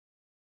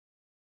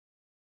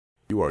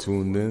You are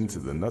tuned in to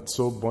the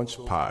Nutso Bunch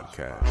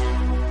podcast.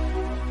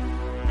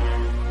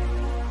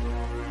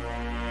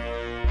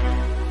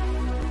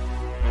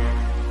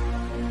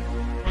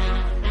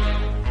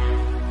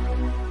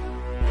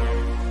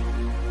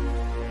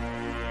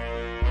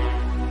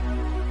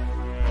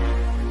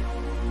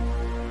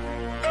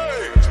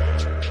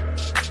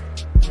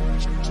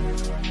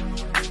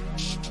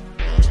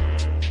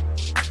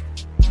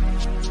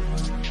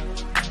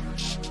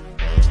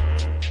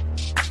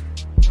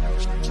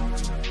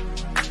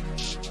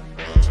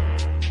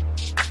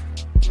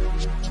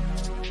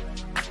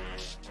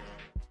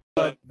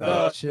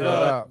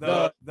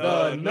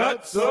 The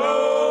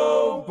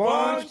Nutso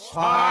Bunch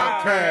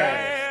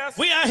podcast.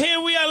 We are here.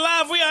 We are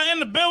live. We are in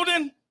the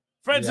building.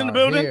 Fred's in the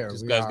building.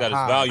 This guy's got his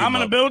volume. I'm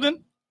in the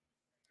building.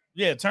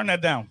 Yeah, turn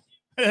that down.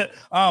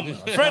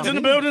 Fred's in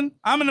the building.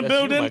 I'm in the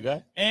building.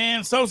 You,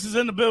 and Sos is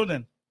in the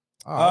building.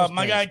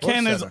 My guy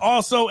Ken is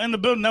also in the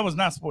building. That was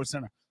not Sports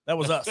Center. That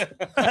was us.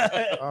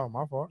 Oh,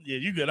 my fault. Yeah,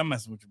 you good. I'm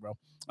messing with you, bro.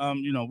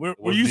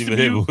 We're used to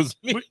be.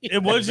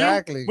 It was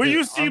exactly. you. We're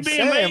used to you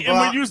being late, and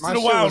we're used to the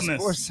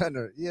wildness. Sports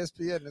Center,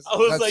 ESPN. I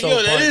was like,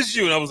 yo, that is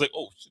you, and I was like,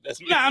 oh, shit, that's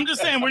me. Nah, I'm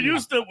just saying we're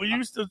used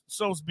to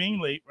Sos being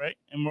late, right?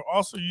 And we're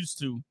also used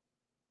to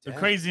the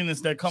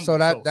craziness that comes. So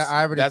that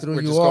I already threw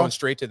we're you just off. going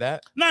straight to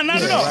that. No,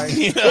 not at all. Right?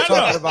 You're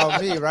talking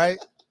about me, right?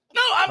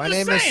 No, I'm my just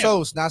name saying. is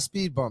Sos, not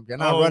Speed Bump. You're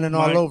not running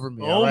all over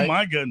me. Oh right?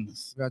 my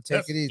goodness! We're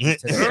gonna take it easy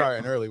today.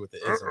 Starting early with the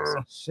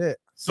isms. Shit.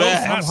 So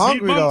I'm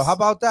hungry though. How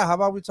about that? How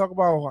about we talk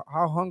about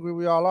how hungry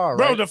we all are,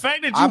 bro? right? The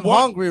fact that I'm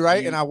hungry,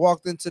 right? And I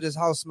walked into this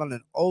house smelling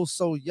oh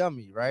so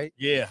yummy, right?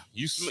 Yeah.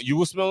 You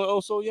were smelling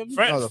oh so yummy?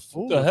 Fred, No, the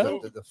food. the hell?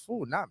 The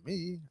food, not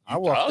me. I I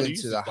walked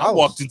into the house. I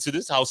walked into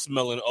this house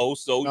smelling oh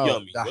so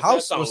yummy. The What's house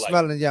that sound was like?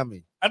 smelling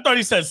yummy. I thought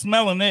he said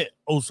smelling it.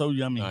 Oh, so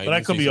yummy. Nah, he But I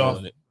didn't could say be off.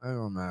 smelling it. I don't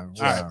know, man.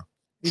 All right. Wow.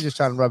 He's just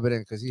trying to rub it in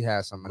because he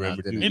had something. Rub I it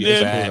didn't. through He your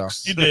did.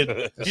 facts. He did.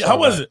 It's How all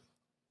was right. it?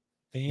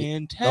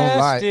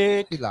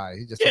 Fantastic. He lied.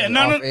 He just Yeah, told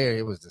me off air.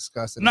 It was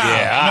disgusting. Nah,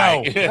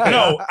 Yeah,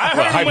 no. I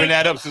heard him hyping when,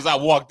 that up since I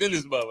walked in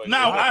this motherfucker.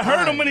 now, I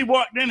heard him when he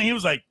walked in and he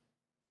was like,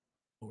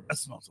 oh, that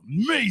smells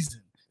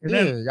amazing. And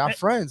Yeah, then- y'all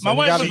friends. my So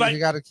wife was like- you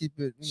gotta keep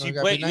it. You know, She you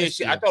gotta played. be nice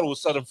to I you. thought it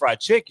was Southern Fried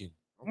Chicken.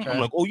 Okay. I'm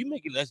like, oh, you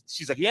making that?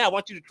 She's like, yeah, I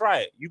want you to try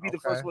it. You be the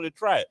Okay. first one to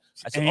try it.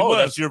 I said, And he oh, was.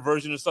 that's your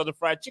version of Southern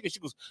Fried Chicken. She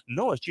goes,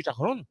 no, it's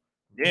chicharrón. I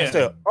Yeah.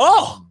 said,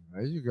 oh,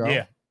 There you go.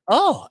 Yeah.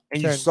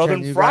 and you Ken,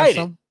 Southern you fried got it.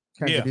 some?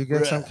 Ken, Yeah. did you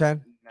get some,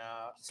 Ken?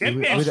 Ken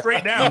we- came we-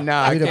 straight down.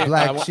 Nah, We I the can't.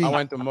 black I sheep.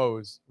 went to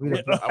Moe's. We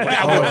the- I went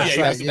Yeah, to yeah, Moe's.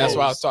 yeah, That's yeah.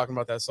 why I was talking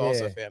about that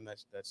salsa, Yeah. fam. That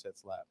shit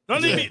slap. Do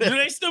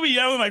they still be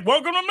yelling like,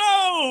 welcome to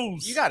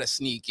Moe's? You gotta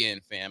sneak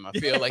in, fam. I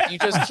feel like you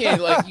just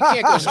can't you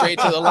can't go straight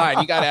to the line.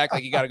 You gotta act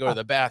like you gotta go to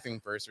the bathroom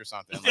first or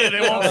something. Like, Yeah,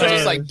 they won't just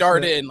say like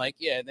dart in,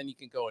 then you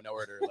can go in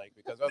order,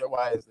 because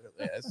otherwise,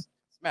 it's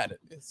mad.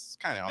 It's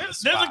kind of on the There's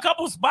spot. a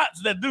couple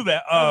spots that do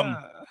that.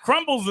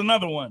 Crumble's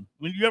another one.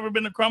 When you ever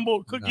been to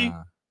Crumble Cookie?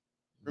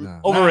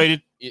 Nah.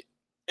 Overrated.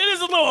 It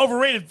is a little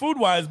overrated food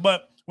wise,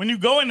 but when you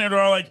go in there,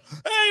 they're all like,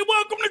 "Hey,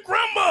 welcome to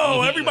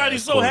Crumble!"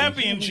 Everybody's so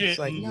happy and shit. It's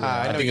like, Yeah. nah, I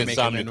I know think you're making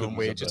insomnia minimum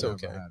cookies wage. are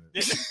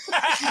It's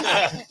better.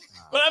 okay.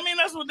 But I mean,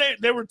 that's what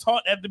they were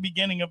taught at the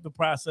beginning of the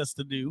process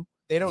to do.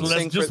 They don't So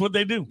that's sing just for what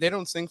they do. they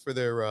don't sing for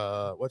their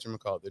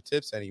their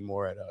tips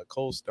anymore at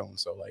Cold Stone.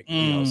 So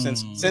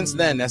since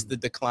then, that's the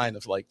decline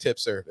of tip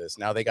service.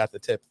 Now they got the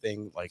tip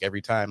thing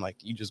every time.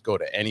 You just go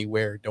to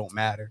anywhere, don't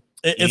matter.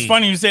 It's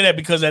funny you say that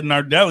because at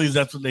Nardelli's,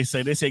 that's what they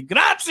say. They say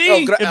grazie Oh,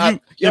 if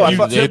yo,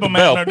 you I tip the them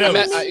bell. at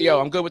Nardelli's.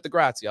 I'm good with the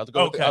grazie. I'll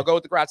go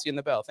with the grazie and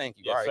the bell. Thank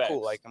you. Yeah, All right, facts.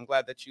 cool. I'm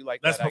glad that you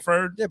like That's that.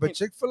 preferred. Yeah, but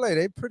Chick-fil-A,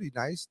 they pretty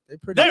nice. They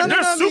pretty. They're I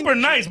mean, super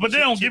nice, but they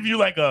don't give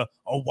you a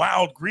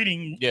wild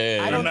greeting.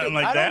 Yeah, I don't, nothing get,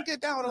 like I that. don't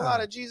get down with a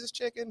lot of Jesus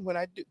chicken when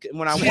I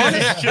want Jesus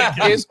it.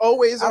 chicken. It's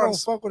always I on. don't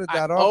fuck with it I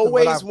that often.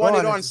 always but I've want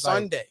it gone, on it's like-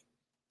 Sunday.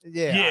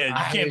 Yeah, Yeah, you I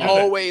can't hear do that.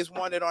 that. Always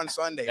want it on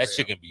Sunday. that fam.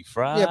 chicken be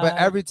fried. Yeah, but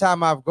every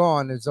time I've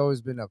gone, it's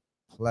always been a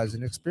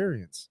pleasant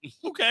experience.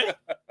 Okay.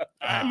 All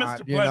right,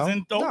 Mr. You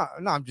know?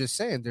 Pleasant. No, I'm just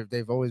saying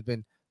they've always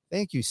been.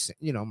 Thank you.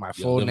 My Yeah,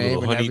 full them name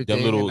little and honey, everything. them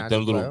and I little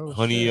was like, oh,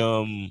 honey,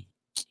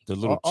 shit. the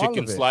little All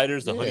chicken of it.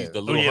 sliders, the Yeah. honey, the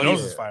Oh little yeah, honey,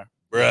 those is fire.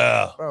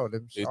 bruh. Bro,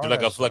 them They all do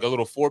that like a shit.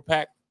 little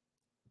 4-pack.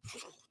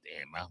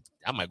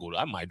 Damn,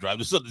 I might drive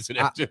to something to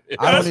that. shit.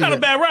 I That's don't not a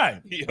even- bad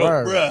ride. Yo,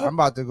 Word. bruh. I'm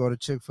about to go to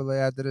Chick-fil-A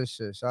after this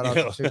shit. Shout out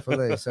Yo. to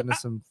Chick-fil-A. Send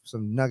us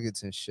some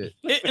nuggets and shit.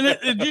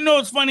 You know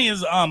what's funny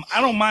is I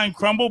don't mind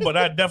crumble, but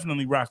I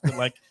definitely rock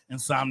with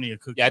insomnia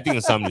cookie. Yeah, I think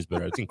insomnia is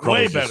better. I think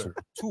Way crumbles is better.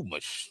 too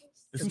much.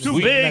 It's It's too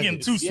sweet. big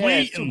and too Yeah, sweet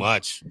it's too and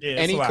much. yeah,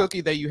 it's Any a lot.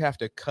 cookie that you have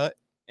to cut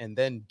and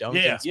then dunk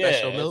Yeah. in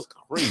special Yeah, milk. it's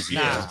crazy.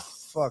 Nah, Yeah.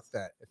 fuck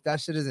that. If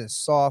that shit isn't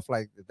soft,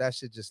 if that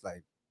shit just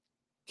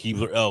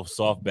Keebler Elf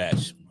soft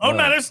batch. Oh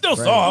no, they're still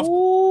Right. soft.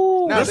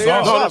 No, They're they're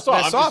soft. No, soft. no,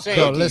 They're I'm soft just saying.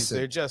 cookies. Listen.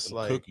 They're just Some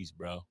like cookies,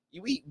 bro.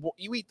 you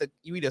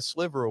eat a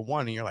sliver of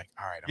one and you're like,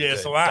 all right, I'm Yeah, good.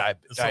 it's a lot.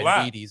 It's a lot.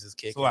 Diabetes is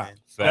kicking lot. in.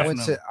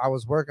 Definitely. I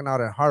was working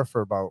out in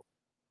Hartford about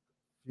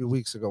a few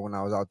weeks ago when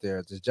I was out there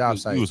at this job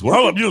site. You was Hold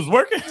working. up, you was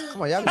working?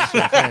 Come on, y'all be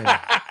shit, man.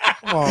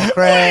 Come on,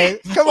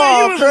 Craig. Come wait,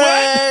 you on, was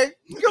Craig.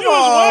 Come You was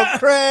on, what?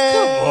 Craig.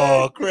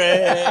 Oh,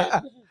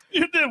 Craig.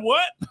 You did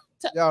what?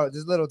 Yo,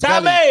 this little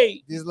Tommy!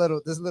 deli,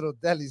 this little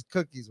deli's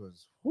cookies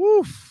was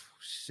woof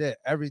shit.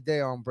 Every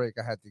day on break,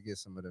 I had to get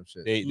some of them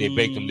shit. They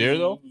baked them there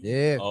though.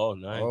 Yeah. Oh,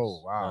 nice.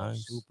 Oh wow,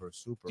 Nice. super.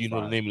 Do you know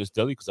the fire. name of this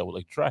deli? Because I would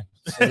like to try.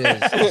 It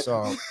is.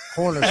 It's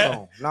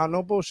Cornerstone. Nah,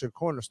 no bullshit.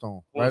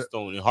 Cornerstone. Right?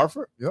 Cornerstone in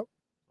Hartford.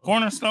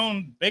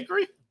 Cornerstone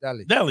Bakery?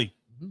 Deli. Deli.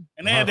 Mhm.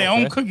 And they had their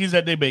own cookies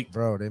that they baked.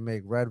 Bro, they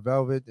make red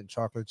velvet and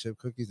chocolate chip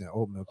cookies and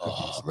oatmeal cookies.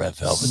 Oh, red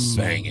velvet's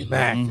banging.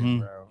 Smacking, Mhm.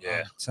 bro.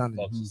 Yeah. I'm telling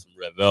Fuck you. with some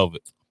red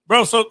velvet.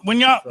 Bro, so when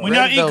y'all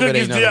Red eat velvet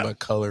cookies, ain't nothing but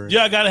color.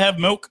 y'all gotta have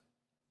milk.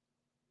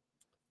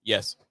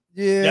 Yes.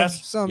 Yeah,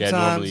 Yes. sometimes.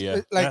 normally,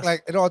 yeah.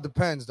 Like it all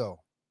depends though.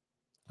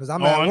 Because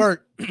I'm On? at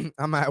work.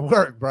 I'm at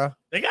work, bro.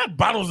 They got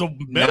bottles of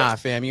milk. Nah,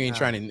 fam, you ain't Nah.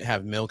 trying to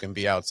have milk and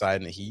be outside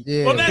in the heat.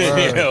 Yeah, Well,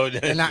 that's- word. Yo,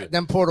 that And shit.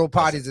 them portal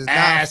potties is not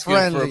Asking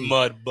friendly. for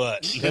mud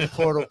butt. Them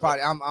portal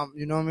potty. I'm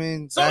you know what I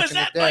mean? So Back is in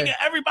the that day. like an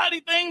everybody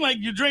thing? Like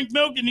you drink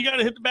milk and you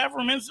gotta hit the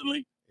bathroom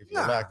instantly? If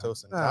you're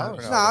lactose Nah,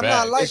 intolerant. I'm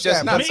not like it's just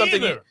that. not Me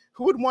something either.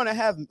 who would want to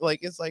have. Like,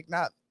 it's like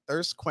not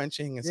thirst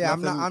quenching. It's Yeah,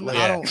 I'm nothing not- I'm not-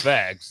 like- I Yeah, don't-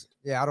 facts.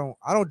 Yeah,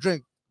 I don't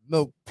drink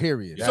milk.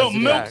 Period. So As it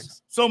milk,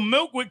 is. so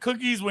milk with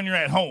cookies when you're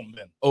at home.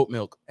 Then oat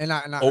milk. and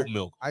I Oat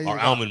milk I or either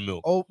got almond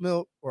milk. oat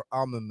milk or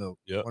almond milk.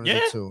 Yeah. One of Yeah?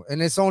 the two.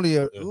 And it's only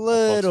a I fucks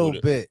little with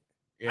it. bit.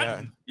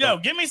 Yeah. yo,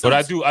 give me some.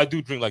 But I do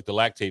drink like the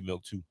lactate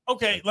milk too.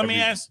 Okay, Like let me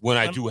every- ask. when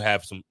I lem- do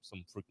have some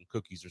freaking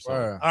cookies or something.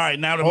 Word. All right,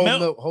 now the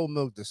Whole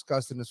milk,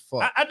 disgusting as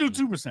fuck. I do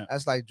 2%.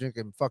 That's like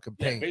drinking fucking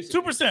paint.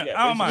 2%,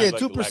 I don't mind. Yeah,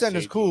 2%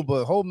 is cool,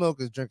 but whole milk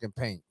is drinking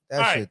paint. That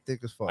All shit right. thick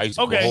as fuck. I used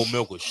to Okay. put whole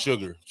milk with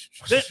sugar.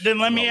 Then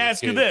let me When I was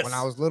ask a you kid. this. When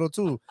I was little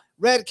too.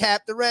 Red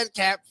cap, the red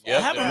cap. Yep,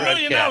 I have the a red $1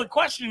 million cap.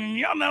 question, and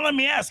y'all now let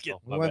me ask it.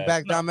 Oh, We my went bad.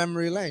 back No. down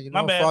memory lane. You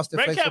My know, bad. frosted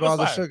Red flakes cap with all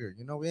was the fire. sugar.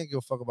 You know, we ain't give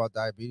a fuck about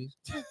diabetes.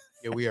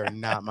 Yeah, we are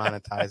not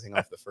monetizing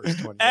off the first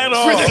 20 At minutes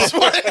all. for this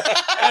one.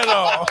 At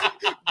all.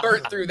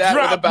 Burnt through that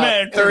Drop with about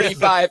mad.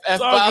 35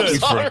 It's all F-bombs. good.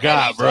 You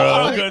forgot, It's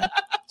all bro. good.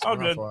 All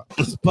My good. fault.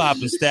 It's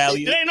popping It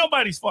stallion. ain't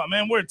nobody's fault,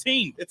 man. We're a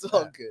team. It's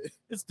all good.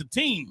 It's the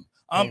team.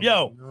 Hey, Yo, you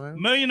know what? $1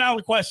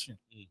 million question.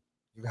 You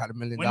got $1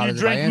 million When you if I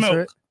drink answer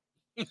milk.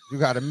 it. You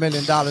got $1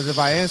 million if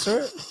I answer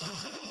it.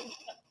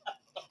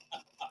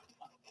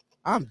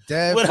 I'm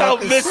dead. Without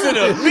fucking missing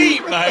a serious.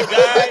 beat, my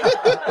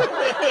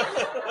guy.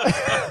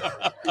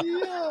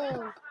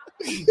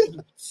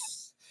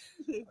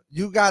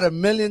 You got $1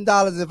 million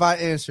if I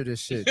answer this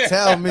shit.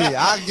 Tell me.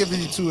 I'll give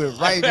you to it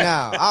right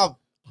now. I'll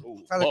Ooh,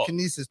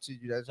 telekinesis to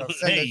you. I'll send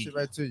that Hey. shit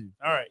right to you.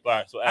 All right. All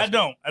right, so I ask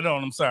don't.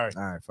 I'm sorry.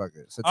 All right, fuck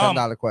it. It's a Um,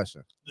 $10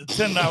 question. The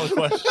 $10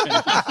 question.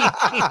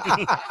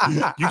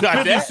 you got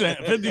 50 that? cent.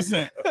 50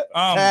 cent.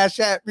 Cash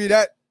at me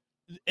that.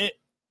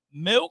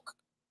 Milk,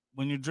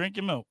 when you're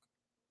drinking milk,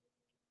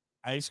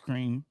 ice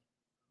cream,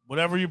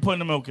 whatever you're putting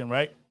the milk in,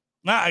 right?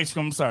 Not ice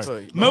cream, I'm sorry.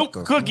 So, Milk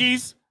milk.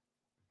 cookies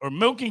or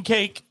milk and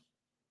cake.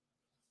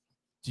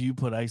 Do you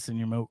put ice in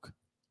your milk?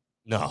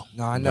 No.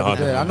 No, I never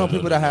did. I know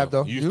people that have,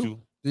 though. Used You? to.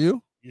 Do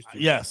you? Used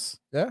to. Yes.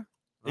 Yeah?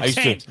 It I used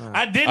to. changed. All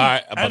right. I didn't. All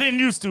right, I but- didn't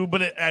used to,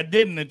 but I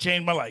didn't. It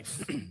changed my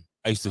life.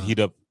 I used to heat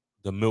up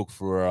the milk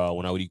for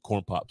when I would eat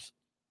corn pops.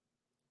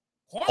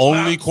 Corn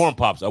Only pops? corn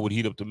pops. I would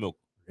heat up the milk.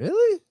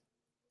 Really?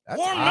 Corn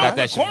I milk got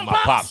that with shit corn from my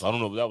pops? pops. I don't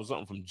know if that was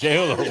something from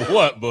jail or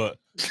what, but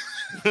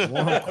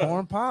Warm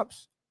corn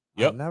pops?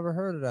 Yep. I've never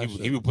heard of that he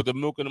shit. would put the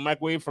milk in the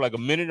microwave for like a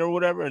minute or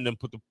whatever, and then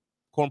put the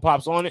corn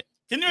pops on it.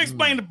 Can you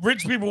explain to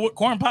rich people what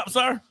corn pops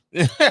are?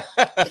 Fam,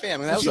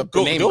 that was a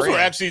name Those brand. were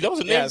actually that was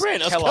a Yeah, name it's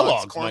brand. That's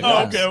Kellogg's Kellogg's. corn my Oh,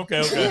 pops.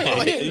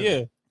 God. okay.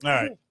 yeah. All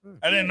right.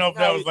 I didn't know if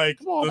that was like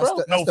Come on, the-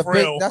 bro. no the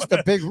frill. that's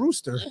the big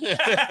rooster.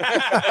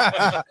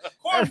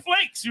 Corn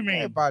flakes, you mean?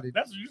 Everybody.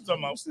 That's what you're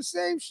talking about. It's the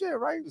same shit,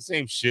 right? The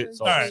same shit.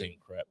 It's all All the right. same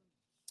crap.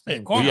 Yeah,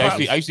 But corn yeah,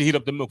 pops. I used to heat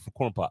up the milk for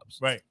corn pops.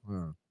 Right.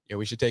 Yeah,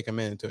 we should take a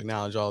minute to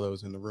acknowledge all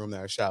those in the room that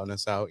are shouting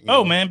us out. you Oh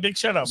know. man, big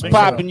shout out. It's Big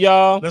shout out. Popping,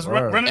 y'all. Let's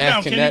Word. run it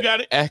down. Ken, you got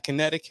it?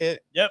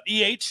 Connecticut, Yep.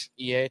 EH.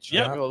 EH.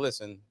 Yep. Yo,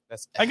 listen,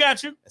 that's I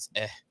got you. That's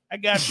I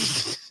got you.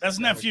 That's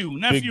nephew.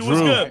 Nephew, Big what's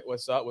Drew. good?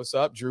 What's up? What's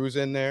up? Drew's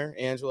in there.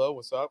 Angela,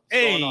 what's up? What's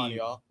Hey. going on,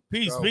 y'all?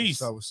 Peace, Yo,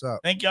 peace. What's up?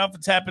 Thank y'all for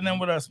tapping in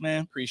with us,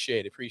 man.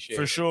 Appreciate it.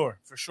 For sure.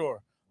 For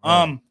sure.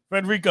 Yeah.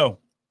 Frederico,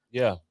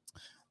 Yeah.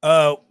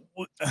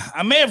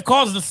 I may have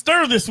caused a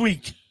stir this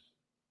week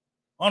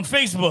on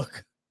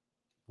Facebook.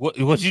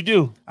 What'd you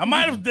do? I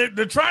might have.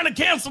 They're trying to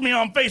cancel me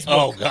on Facebook.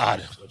 Oh God.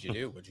 What'd you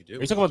do? Are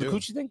you talking about the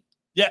coochie thing?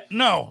 Yeah.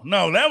 No,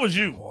 that was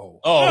you. Whoa.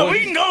 Oh, No, what we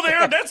you- can go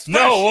there. That's fresh.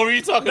 No, what were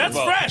you talking That's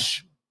about?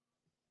 fresh.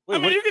 Wait, I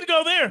mean, what- you could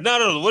go there.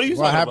 No. What are you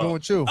What talking happened about?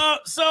 with you?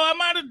 So I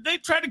might have. They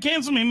tried to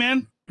cancel me,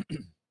 man. I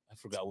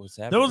forgot what's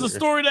happening. There was a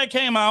story that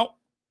came out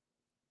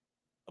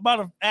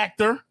about an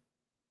actor.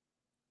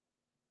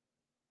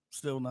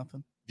 Still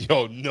nothing.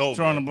 Yo, no.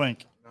 Drawing a man.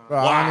 blank. Bro,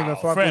 I don't even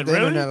Wow. fuck Fred, with the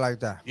really? internet like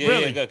that. Yeah,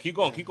 Really? yeah. Keep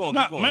going.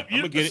 No, I'm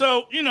gonna get it.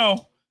 so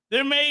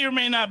there may or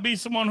may not be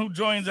someone who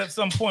joins at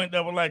some point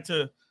that would like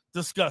to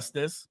discuss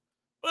this.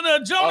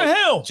 But Jonah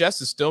Hill. Jess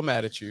is still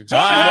mad at you.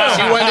 Jonah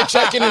She Hill. wanted to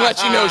check in and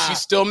let you know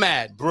she's still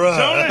mad. Bruh.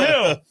 Jonah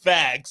Hill.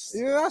 Facts.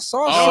 Yeah, I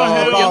saw Oh,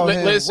 something yeah, about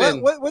him.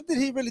 listen. What did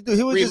he really do?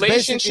 He was just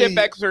Relationship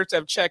basically... experts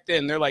have checked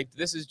in. They're like,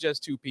 this is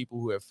just two people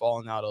who have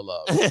fallen out of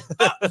love.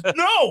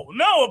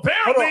 No.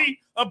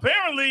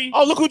 Apparently.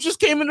 Oh, look who just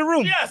came in the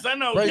room. Yes, I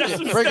know. break Yes,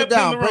 it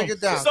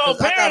down. So 'Cause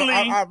apparently,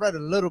 I read a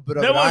little bit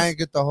of there it. I was- ain't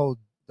get the whole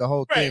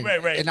thing.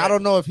 Right. And I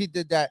don't know if he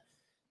did that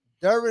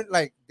during,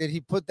 like, did he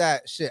put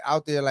that shit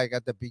out there like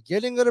at the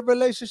beginning of the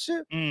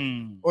relationship,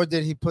 or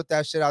did he put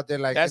that shit out there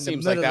like That in the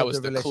seems like middle that of was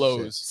the the relationship?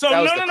 close. So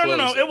That was no. the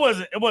close.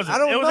 It wasn't. I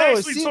don't it was know. It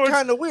actually seemed towards,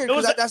 kind of weird it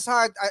was because that's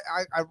how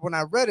I when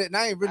I read it, and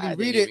I ain't really I read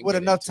didn't it even with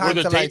get enough into it. time Were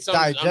the to like dates on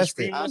the digest it.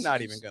 screen? I'm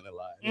not even gonna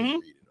lie. I didn't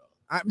read it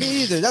all. Me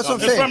either. That's what I'm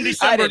It's saying. from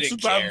December didn't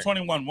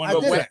 2021. One I of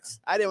the didn't. weeks.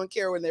 I didn't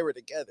care when they were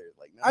together.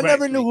 Like, I Right.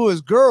 never knew who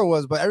his girl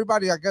was, but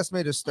everybody I guess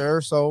made a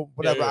stir. So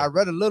whatever. Yeah. I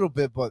read a little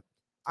bit, but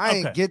I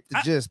ain't Okay. get the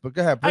gist. But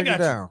go ahead, break got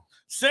it you. down.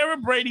 Sarah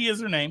Brady is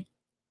her name.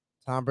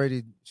 Tom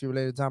Brady. She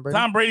related to Tom Brady.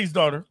 Tom Brady's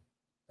daughter.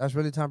 That's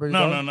really Tom Brady.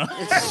 No. Yo,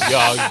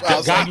 I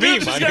was got like, me,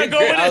 just man. gotta go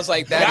with I was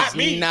like, that Got is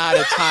me. not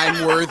a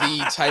time-worthy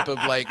type of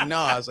like. No,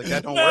 I was like,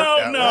 that don't work.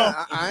 That No.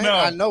 way. No.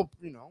 I know.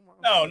 You know.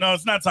 No,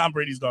 it's not Tom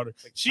Brady's daughter.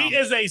 She Tom-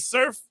 is a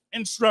surf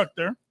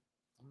instructor.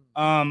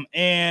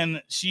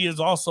 And she is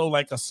also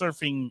like a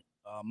surfing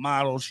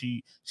model.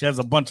 She has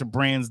a bunch of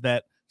brands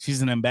that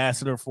she's an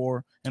ambassador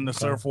for in the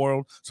surf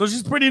world. So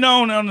she's pretty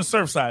known on the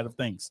surf side of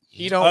things.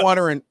 He don't want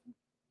her in.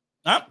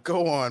 Huh?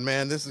 Go on,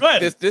 man. This is Go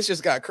ahead. this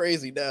just got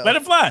crazy now. Let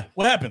it fly.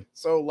 What happened?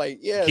 So like,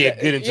 yeah, Can't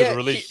get into yeah, the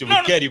relationship no,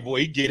 with Ketty boy.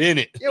 He get in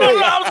it. Yeah, No,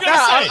 wait, I was gonna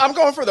nah, say. I'm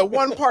going for the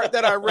one part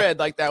that I read,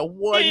 like that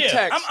one Yeah,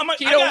 text. I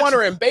He don't got want you.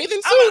 her in bathing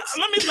I'm- suits.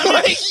 let me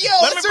Like, yo,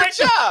 let me it's break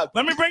her job.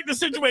 Let me break the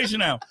situation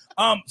now.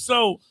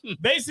 So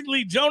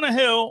basically, Jonah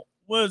Hill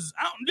was.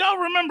 Y'all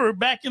remember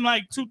back in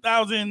like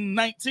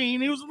 2019,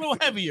 he was a little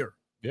heavier.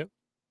 Yeah.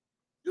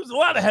 He was a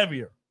lot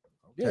heavier.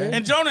 Okay.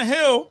 And Jonah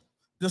Hill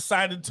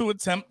decided to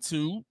attempt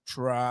to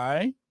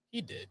try.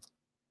 He did.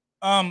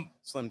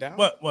 Slim down.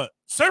 What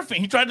surfing?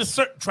 He tried to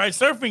try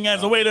surfing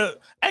as a way to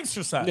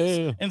exercise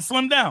Yeah. and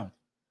slim down.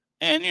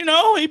 And you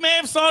know, he may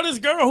have saw this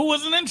girl who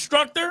was an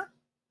instructor,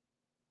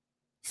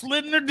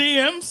 slid in her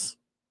DMs,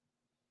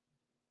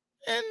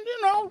 and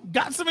you know,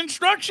 got some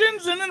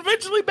instructions, and then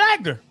eventually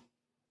bagged her.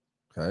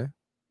 Okay.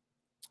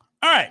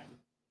 All right.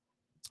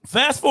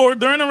 Fast forward,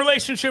 they're in a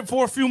relationship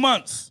for a few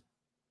months.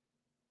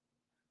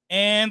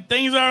 And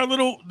things are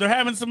they're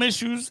having some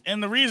issues.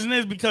 And the reason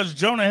is because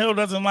Jonah Hill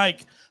doesn't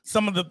like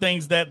some of the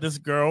things that this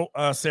girl,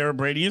 Sarah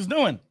Brady, is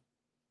doing.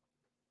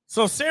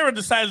 So Sarah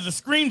decided to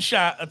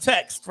screenshot a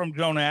text from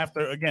Jonah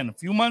after, again, a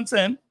few months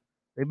in.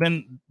 They've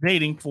been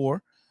dating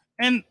for.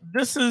 And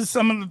this is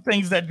some of the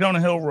things that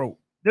Jonah Hill wrote.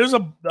 There's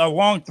a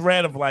long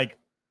thread of like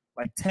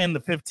 10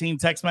 to 15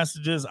 text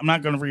messages. I'm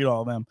not going to read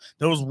all of them.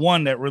 There was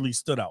one that really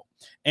stood out.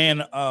 And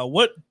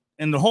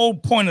the whole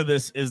point of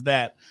this is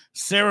that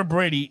Sarah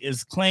Brady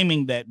is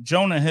claiming that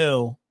Jonah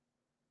Hill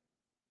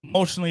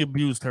emotionally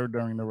abused her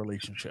during the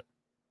relationship.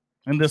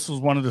 And this was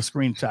one of the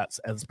screenshots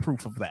as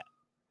proof of that.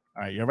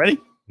 All right, you ready?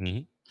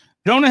 Mm-hmm.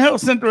 Jonah Hill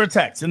sent her a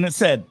text and it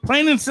said,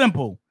 plain and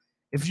simple,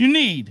 if you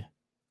need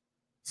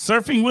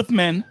surfing with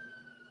men,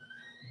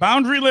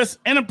 boundaryless,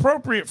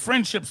 inappropriate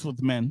friendships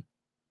with men,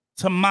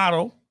 to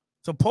model,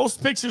 to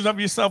post pictures of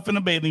yourself in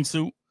a bathing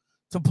suit,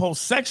 to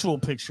post sexual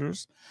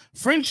pictures,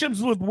 friendships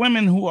with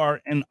women who are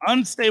in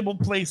unstable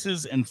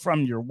places and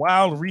from your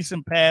wild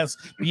recent past,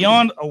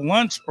 beyond a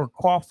lunch or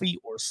coffee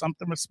or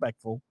something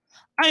respectful,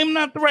 I am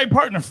not the right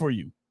partner for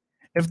you.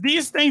 If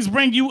these things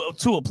bring you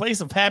to a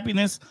place of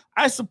happiness,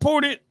 I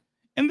support it,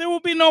 and there will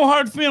be no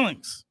hard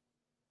feelings.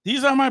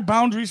 These are my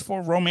boundaries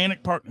for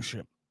romantic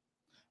partnership.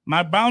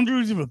 My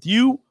boundaries with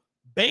you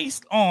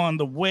based on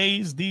the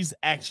ways these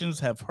actions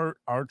have hurt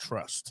our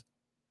trust.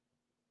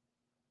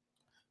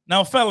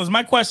 Now, fellas,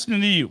 my question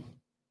to you.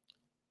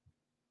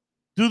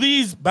 Do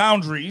these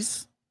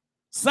boundaries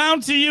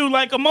sound to you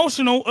like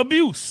emotional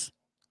abuse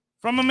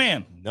from a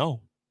man?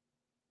 No,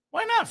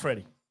 Why not,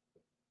 Freddie?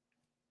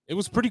 it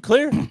was pretty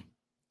clear.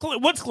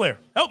 What's clear?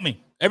 Help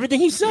me. Everything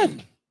he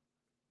said,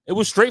 it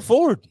was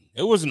straightforward.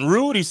 It wasn't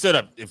rude. He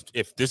said,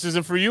 "If this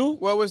isn't for you,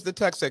 What was the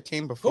text that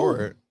came before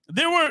Cool. it?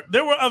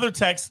 There were other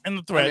texts in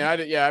the thread.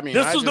 I mean,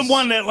 This was the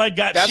one that like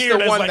got that's shared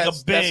the as one like a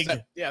that's big. that's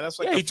like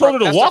yeah, the he told her front-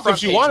 to that's the walk if front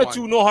she page wanted one.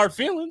 to. No hard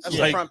feelings." That's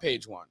Yeah. the front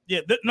page one. Yeah,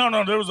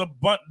 no. There was a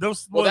bunch.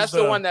 Well, that's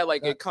the one that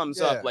like it comes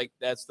yeah. up. Like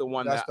that's the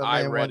one That's that the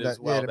I main read one as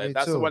that- well. yeah, me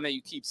That's the too. one that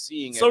you keep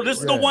seeing. So this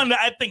is the Yeah. one that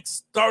I think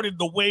started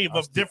the wave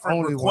That's of the different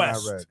only one I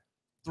requests read.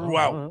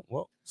 throughout. All right,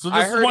 well, So I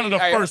this is heard one of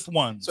the I- first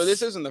ones. So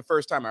this isn't the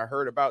first time I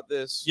heard about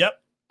this. Yep.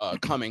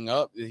 Coming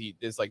up,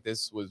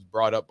 this was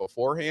brought up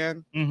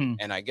beforehand, Mm-hmm.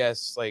 and I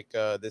guess like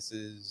this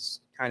is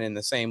kind of in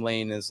the same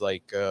lane as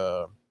like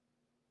how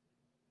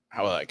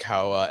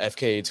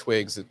FKA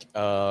Twigs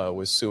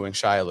was suing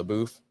Shia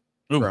LaBeouf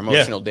for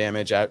emotional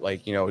damage at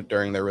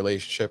during their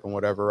relationship and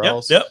whatever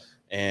else. Yep.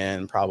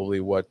 And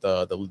probably what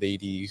the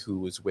lady who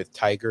was with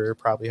Tiger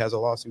probably has a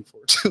lawsuit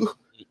for too.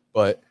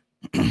 But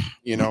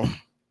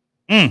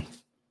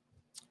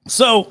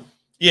So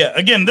Yeah,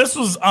 again, this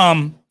was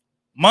a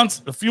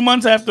few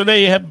months after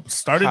they had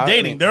started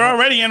dating. They're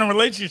already in a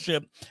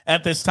relationship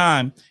at this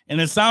time, and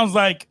it sounds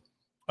like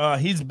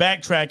he's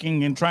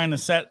backtracking and trying to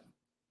set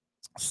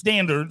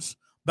standards,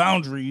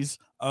 boundaries,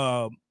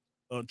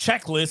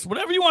 checklist,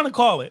 whatever you want to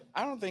call it.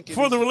 I don't think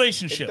for the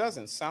relationship. It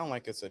doesn't sound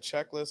like it's a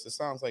checklist. It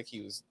sounds like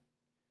he was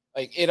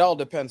like, it all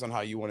depends on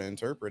how you want to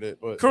interpret it.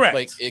 But correct.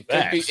 Like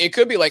it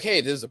could be like,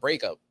 hey, this is a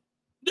breakup.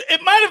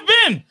 It might have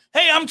been,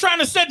 hey, I'm trying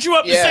to set you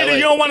up to say that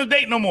you don't want to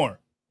date no more.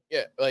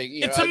 Yeah, like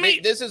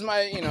this is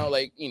my,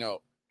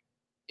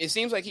 it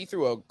seems like he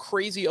threw a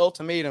crazy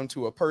ultimatum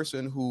to a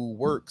person who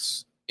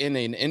works in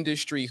an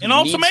industry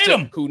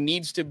who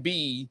needs to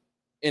be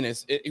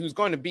who's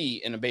going to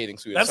be in a bathing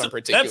suit at some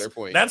particular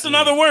point. That's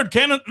another word.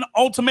 Can an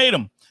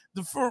ultimatum.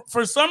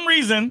 For some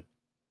reason,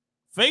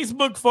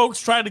 Facebook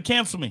folks tried to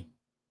cancel me.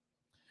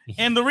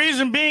 And the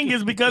reason being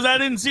is because I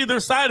didn't see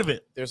their side of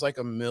it. There's like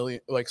a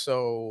million, like,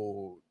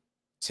 so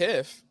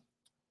Tiff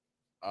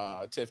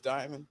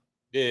Diamond.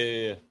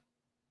 Yeah.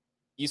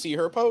 You see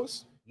her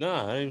post?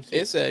 Nah, I didn't see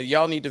it. Said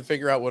y'all need to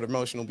figure out what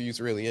emotional abuse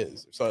really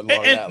is. So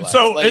that's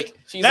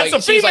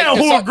a female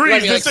who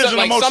agrees this isn't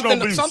emotional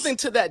abuse. Something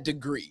to that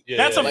degree. Yeah,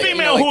 that's a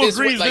female who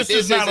agrees this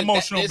is not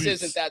emotional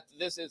abuse.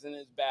 This isn't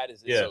as bad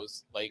as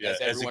as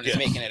everyone is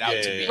making it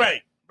out to be.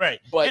 Right.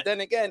 But then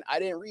again, I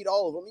didn't read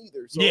all of them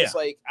either. So it's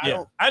like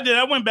I did.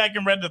 I went back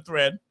and read the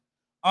thread.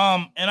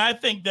 And I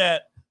think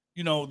that,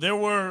 there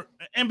were,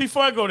 and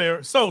before I go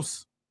there,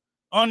 Sos,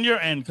 on your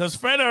end, because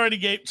Fred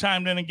already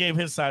chimed in and gave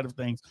his side of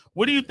things.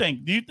 What do you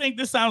think? Do you think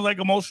this sounds like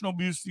emotional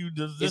abuse to you?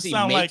 Does this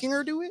sound like making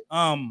her do it?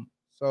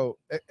 So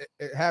it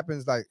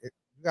happens like you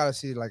gotta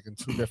see like in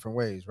two different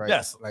ways, right?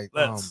 Yes. Like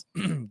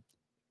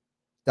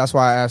that's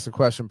why I asked the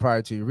question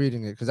prior to you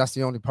reading it, because that's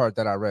the only part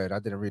that I read. I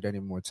didn't read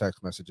any more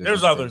text messages.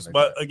 There's others, like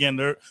but again,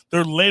 they're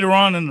later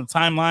on in the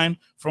timeline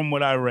from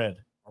what I read.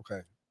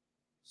 Okay.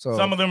 So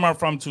some of them are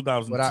from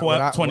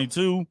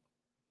 2022.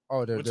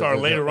 Which are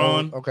later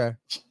on. Okay.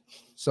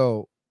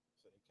 So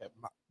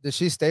did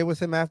she stay with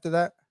him after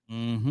that?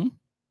 Mm-hmm.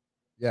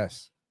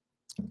 Yes.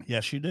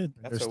 Yes, she did.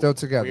 They're still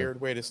together. Weird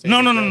way to stay.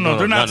 No.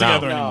 They're not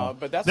together anymore. No,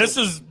 but this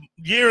is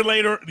year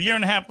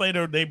and a half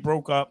later, they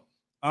broke up.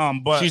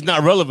 But she's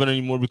not relevant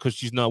anymore because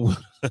she's not with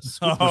us.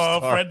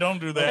 Oh, Fred,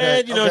 don't do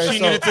that. And, she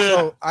needed to.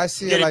 So I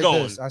see it like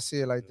going. this. I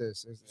see it like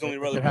this.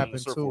 It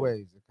happened two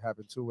ways. It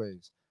happened two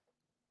ways.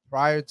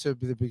 Prior to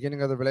the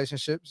beginning of the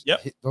relationships,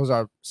 those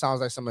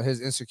sounds like some of his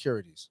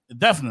insecurities.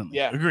 Definitely.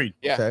 Yeah. Agreed.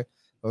 Yeah. Okay.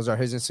 Those are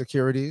his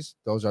insecurities.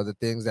 Those are the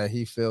things that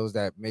he feels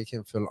that make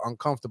him feel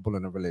uncomfortable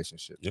in a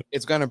relationship. Yep.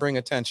 It's going to bring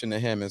attention to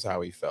him is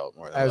how he felt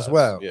more as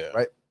well. Yeah.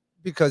 Right.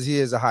 Because he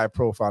is a high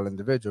profile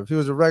individual. If he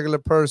was a regular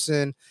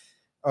person,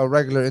 a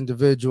regular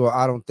individual,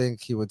 I don't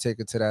think he would take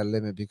it to that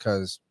limit,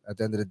 because at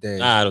the end of the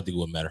day, I don't think it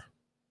would matter.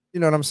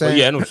 You know what I'm saying?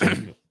 Yeah, I know what you're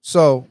saying.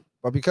 So,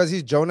 but because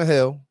he's Jonah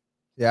Hill,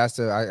 he has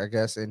to, I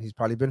guess, and he's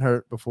probably been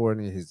hurt before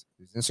and he's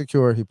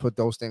insecure. He put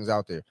those things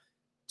out there.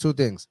 Two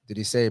things. Did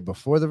he say it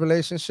before the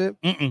relationship?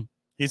 Mm-mm.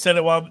 He said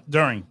it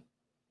during.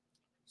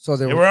 So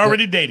they were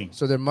already dating.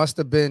 So there must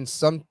have been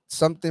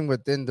something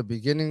within the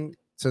beginning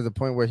to the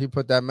point where he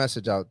put that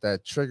message out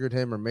that triggered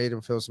him or made him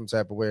feel some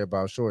type of way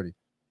about Shorty.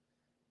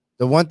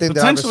 The one thing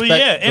that I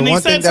respect, and he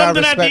said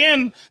something at the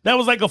end that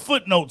was like a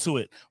footnote to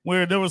it,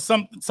 where there was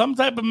some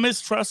type of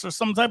mistrust or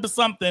some type of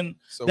something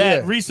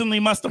that recently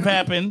must have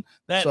happened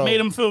that made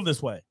him feel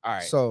this way. All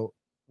right. So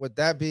with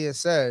that being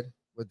said,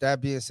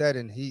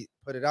 and he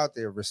put it out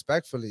there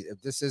respectfully,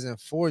 if this isn't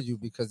for you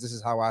because this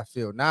is how I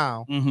feel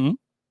now,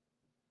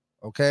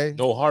 okay,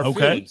 no hard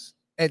feelings.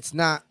 It's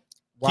not.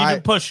 Keep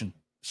it pushing.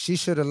 She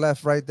should have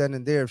left right then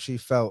and there if she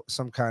felt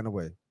some kind of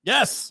way.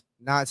 Yes.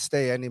 Not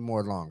stay any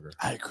more longer.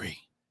 I agree.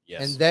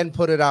 Yes. And then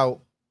put it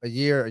out a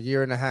year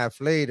and a half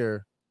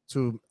later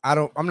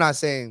I'm not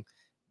saying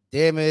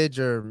damage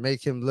or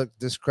make him look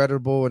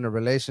discreditable in a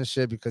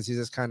relationship because he's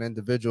this kind of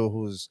individual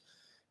who's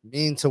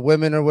mean to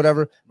women or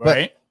whatever.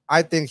 Right. But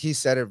I think he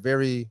said it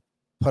very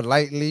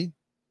politely.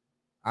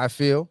 I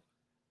feel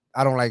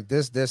I don't like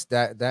this,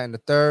 that, and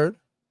the third.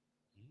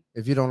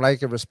 If you don't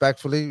like it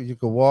respectfully, you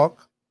could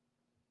walk.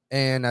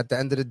 And at the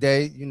end of the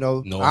day,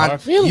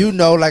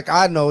 like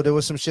I know there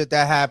was some shit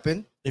that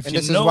happened. If and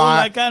you this know, is why,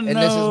 like I know. and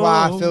this is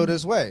why I feel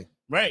this way.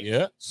 Right.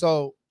 Yeah.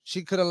 So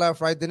she could have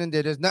left right then and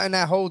there. There's nothing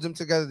that holds them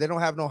together. They don't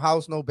have no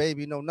house, no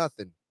baby, no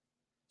nothing.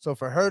 So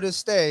for her to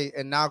stay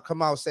and now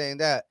come out saying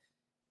that,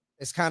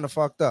 it's kind of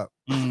fucked up.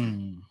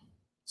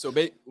 So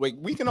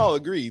we can all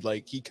agree,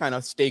 like he kind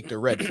of staked a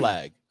red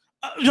flag.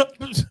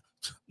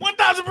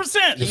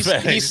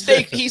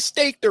 1000%. He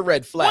staked a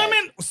red flag.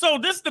 Women. So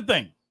this is the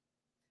thing.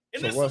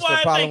 And so this what's is why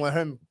the problem with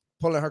him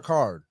pulling her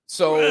card?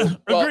 So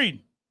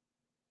agreed.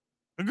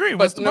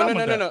 But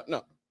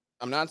no.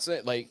 I'm not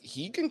saying like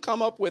he can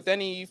come up with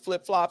any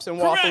flip flops and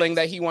waffling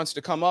that he wants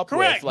to come up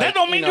with. Like, that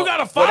don't mean you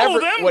gotta follow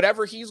them.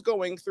 Whatever he's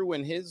going through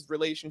in his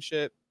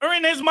relationship or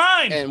in his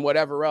mind and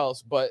whatever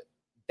else. But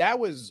that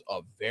was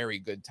a very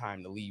good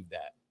time to leave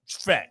that.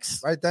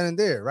 Facts. right then and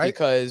there, right?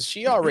 Because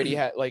she already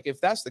had, like,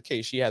 if that's the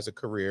case, she has a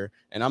career.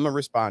 And I'm gonna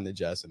respond to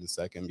Jess in a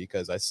second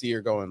because I see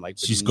her going like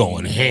She's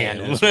going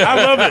ham. I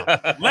love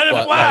it. Let it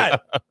But, fly.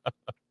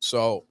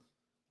 So,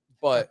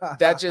 but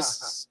that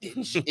just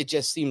it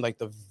just seemed like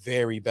the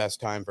very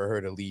best time for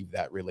her to leave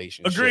that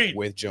relationship Agreed.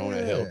 with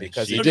Jonah Hill,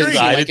 because She it didn't seem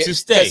decided like to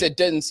stay. it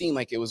didn't seem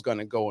like it was going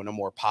to go in a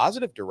more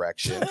positive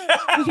direction.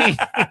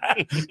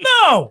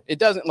 No. It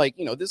doesn't, like,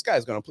 this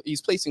guy's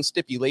he's placing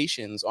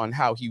stipulations on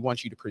how he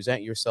wants you to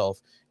present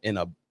yourself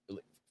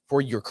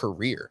for your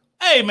career.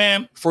 Hey,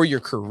 man. For your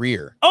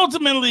career.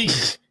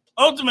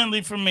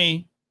 Ultimately for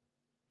me,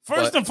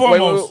 first But- and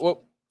foremost, wait.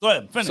 go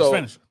ahead. Finish. So-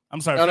 Finish.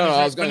 I'm sorry. No, finish I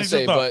your- was going to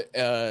finish your say,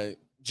 thought. but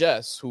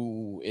Jess,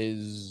 who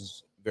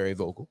is very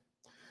vocal,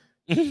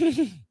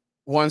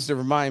 wants to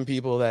remind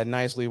people that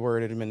nicely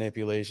worded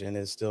manipulation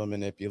is still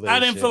manipulation. I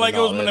didn't feel like and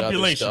it was all that other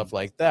manipulation. stuff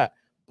like that.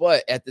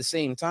 But at the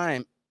same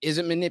time, is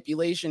it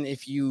manipulation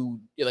if you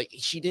like?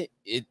 She did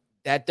it.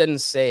 That doesn't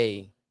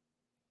say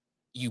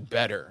you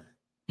better,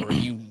 or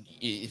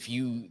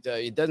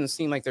it doesn't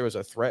seem like there was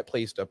a threat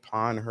placed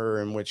upon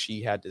her in which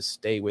she had to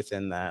stay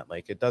within that.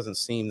 Like, it doesn't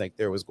seem like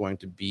there was going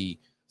to be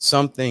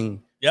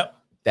something Yep.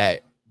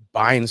 that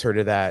binds her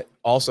to that.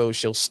 Also,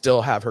 she'll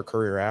still have her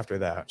career after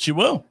that. She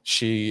will.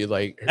 She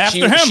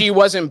After him. she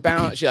wasn't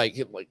bound. She like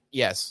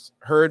yes,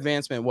 her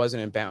advancement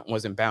wasn't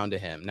bound to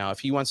him. Now, if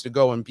he wants to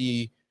go and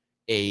be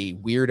a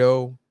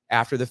weirdo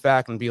after the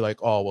fact and be like,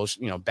 oh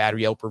well, bad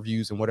Yelp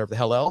reviews and whatever the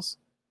hell else,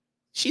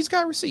 she's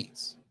got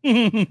receipts.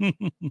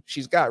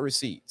 She's got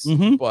receipts.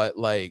 Mhm. But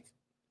like,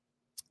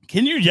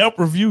 Can you Yelp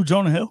review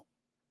Jonah Hill?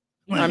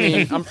 I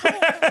mean,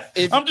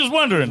 I'm just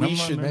wondering. we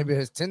should Maybe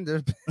his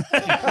Tinder.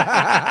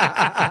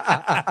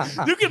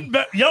 You can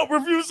Yelp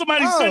review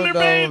somebody's Oh, Tinder no,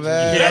 page.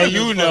 man. Yeah,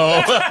 you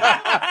know.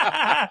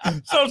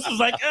 So it's just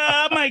like,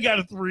 I might got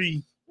a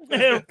 3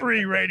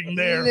 rating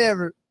there.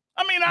 Never.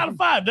 I mean, out of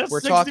 5, that's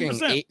we're 60%.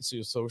 talking age.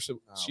 She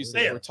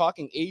said yeah. we're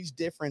talking age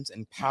difference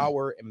and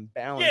power and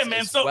balance. Yeah, man.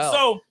 as So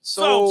well.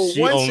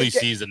 She once only again-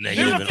 sees the There's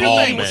negative a in few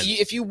all things. men.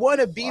 If you want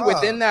to be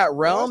within that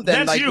realm,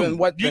 then that's you.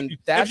 then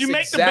that's if you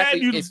make exactly.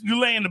 the bed,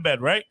 you lay in the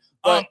bed, right?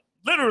 But-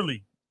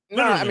 Literally.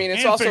 No, I mean,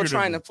 it's and also figuratively.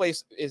 trying to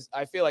place.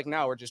 I feel like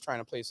now we're just trying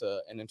to place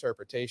an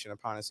interpretation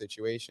upon a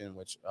situation,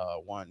 which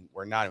one,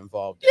 we're not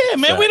involved in. Yeah,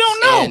 man, we don't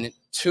know. And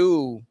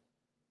two,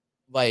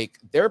 like,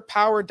 their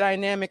power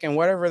dynamic and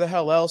whatever the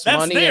hell else, That's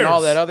money and all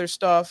theirs. that other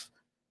stuff.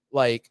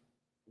 Like,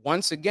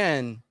 once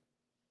again,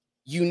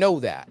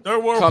 that There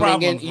were coming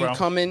problems, in, bro. you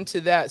come into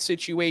that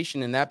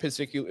situation in that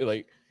particular,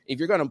 like, if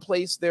you're gonna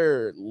place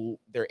their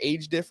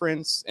age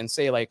difference and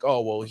say like,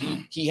 oh well,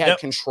 he had Yep.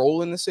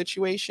 control in the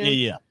situation.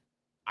 Yeah.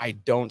 I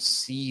don't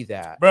see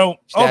that. Bro,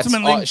 That's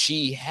ultimately, all-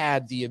 she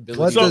had the ability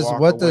What to does- walk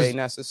what away does-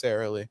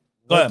 necessarily.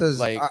 Go What ahead. does,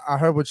 Like- I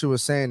heard what you were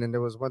saying, and there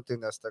was one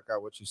thing that stuck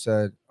out. What you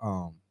said,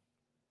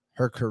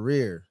 her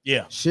career.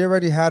 yeah. She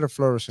already had a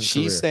flourishing She's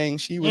career. saying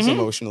she was Mhm.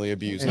 emotionally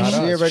abused. And not she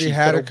us. already She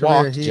had a could've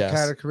career. walked, He Jess.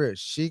 had a career.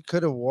 She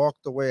could have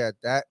walked away at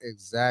that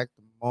exact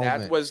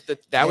moment. That was the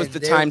And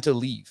there- time to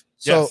leave.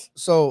 So, Yes.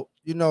 so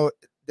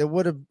there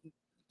would have.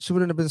 She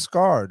wouldn't have been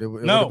scarred. It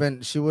would No. have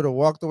been. She would have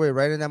walked away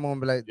right in that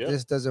moment, be like, Yeah.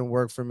 "This doesn't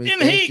work for me."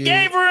 And Thank he you.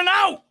 gave her an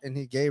out. And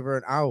he gave her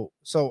an out.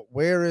 So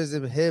where is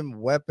it him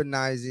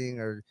weaponizing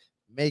or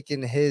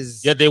making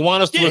his? Yeah, they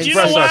want us to Yeah, you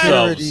know express why?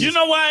 ourselves. You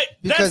know why?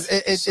 Because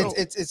That's-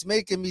 it's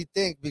making me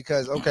think.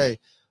 Because okay,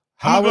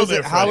 I'ma how go is there,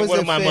 it? How Freddie. is What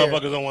it do my fair?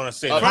 motherfuckers don't want to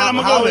say? Fred, How,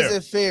 I'ma how go is there.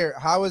 it fair?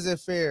 How is it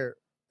fair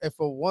if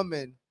a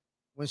woman,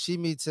 when she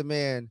meets a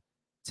man,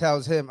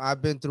 tells him,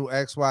 "I've been through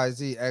X, Y,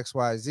 Z, X,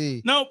 Y,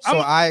 Z," No, so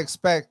I'm I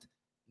expect,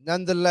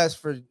 nonetheless,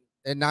 for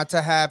it not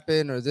to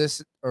happen or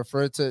this or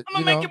for it to,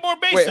 gonna make it more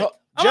basic. Wait,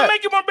 I'm gonna Jet-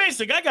 make it more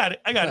basic. I got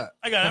it. I'm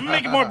gonna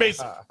make it more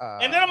basic.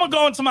 And then I'm gonna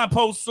go into my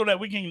post so that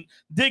we can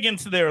dig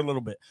into there a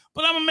little bit.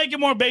 But I'm gonna make it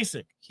more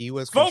basic. He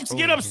was. Folks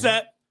controlling get him.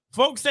 upset.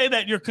 Folks say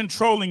that you're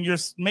controlling, you're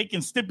making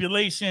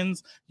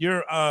stipulations,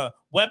 you're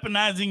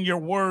weaponizing your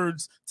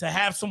words to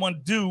have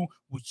someone do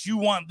what you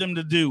want them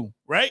to do,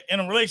 right?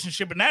 In a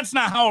relationship. And that's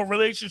not how a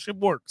relationship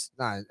works.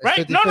 Nah, it's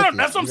Right? No, 50-50.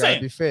 that's what I'm You gotta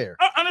saying. Be fair.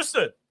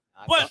 Understood.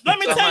 But let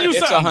me tell you It's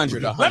something.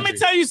 100. Let me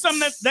tell you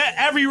something that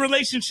every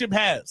relationship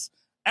has,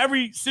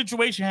 every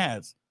situation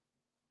has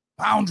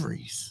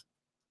boundaries.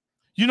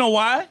 You know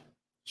why?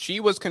 She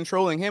was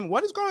controlling him.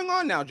 What is going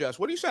on now, Jess?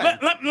 What are you saying?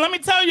 Let me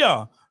tell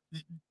y'all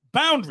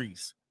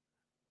boundaries.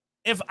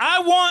 If I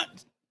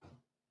want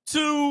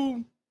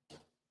to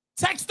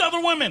text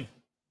other women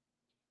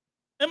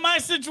in my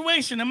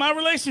situation, in my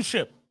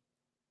relationship,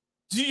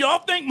 do y'all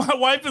think my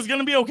wife is going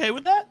to be okay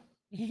with that?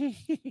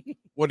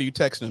 What are you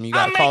texting him? You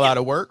got I'm to call making- out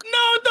of work? No,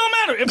 it don't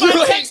matter. If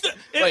I text it,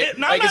 I'm is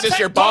not this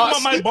your talking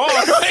boss? about my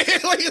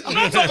boss. I'm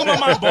not talking about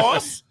my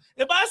boss.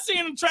 If I see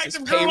an Is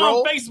attractive this girl payroll?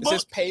 on Is Facebook,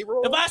 this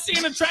payroll? if I see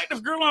an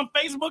attractive girl on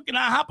Facebook and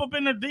I hop up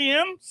in her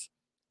DMs,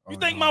 you Oh,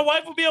 think no. my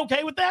wife would be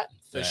okay with that?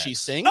 Does she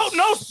sing? No,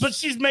 but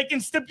she's making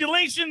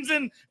stipulations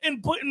and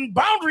putting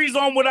boundaries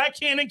on what I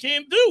can and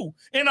can't do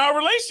in our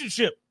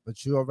relationship.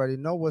 But you already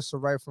know what's the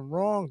right from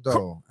wrong,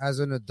 though. As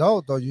an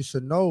adult, though, you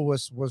should know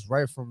what's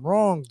right from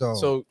wrong, though.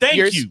 So Thank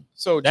you.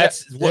 So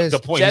That's what the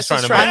point Jess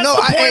he's trying is to trying- make. I know,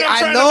 That's the point I'm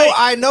trying to make.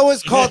 I know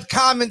it's called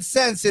common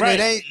sense, and Right.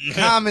 it ain't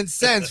common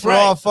sense for Right.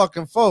 all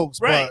fucking folks.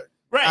 Right. But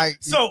Right.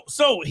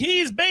 So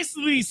he's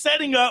basically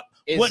setting up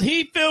what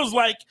he feels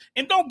like.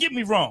 And don't get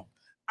me wrong.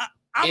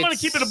 I'm going to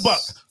keep it a buck.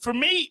 For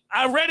me,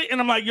 I read it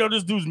and I'm like, yo,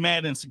 this dude's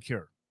mad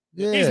insecure.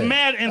 yeah, He's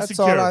mad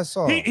insecure. that's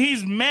all I saw.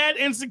 He's mad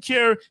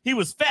insecure. He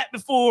was fat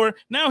before.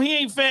 Now he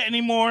ain't fat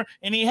anymore.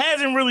 And he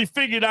hasn't really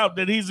figured out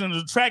that he's an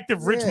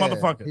attractive, rich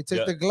motherfucker. He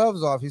took the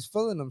gloves off. He's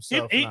feeling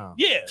himself now.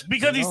 Yeah,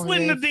 because You he know, slid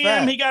he in the ain't DM.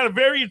 fat. He got a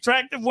very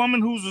attractive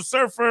woman who's a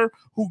surfer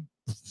who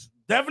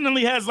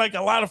definitely has like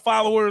a lot of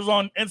followers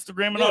on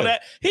Instagram and all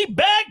that. He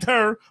bagged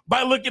her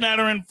by looking at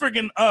her in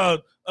freaking a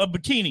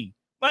bikini.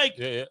 Like,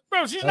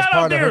 bro, she's That's not out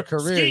part of her there.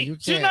 career.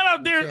 She's not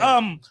out there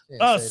can't say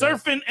that.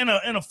 surfing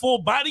in a full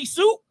body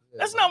suit.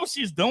 That's not what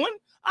she's doing.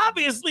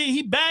 Obviously,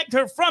 he bagged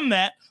her from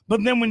that.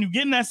 But then when you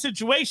get in that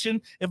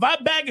situation, if I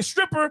bag a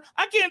stripper,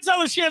 I can't tell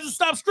her she has to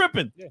stop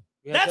stripping.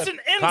 That's an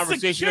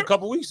conversation a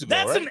couple weeks ago.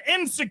 That's an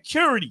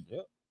insecurity.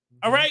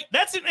 All right,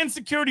 that's an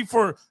insecurity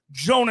for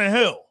Jonah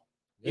Hill.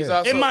 He's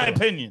also, in my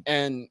opinion.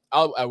 And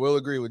I will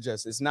agree with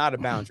Jess. It's not a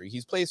boundary.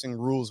 He's placing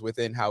rules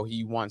within how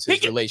he wants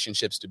his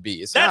relationships to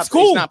be. That's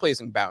cool. He's not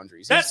placing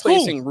boundaries. He's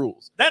placing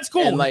rules. That's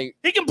cool. And like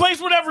he can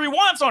place whatever he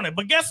wants on it.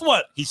 But guess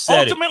what? He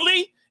said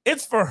ultimately,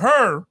 it's for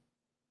her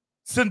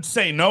to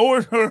say no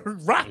or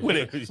rock with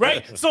it.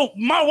 Right? So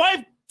my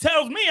wife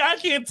tells me I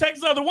can't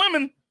text other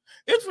women.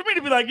 It's for me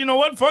to be like, you know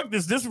what? Fuck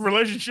this. This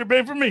relationship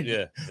ain't for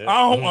me.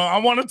 I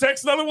want to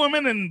text other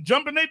women and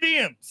jump in their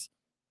DMs.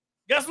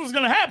 Guess what's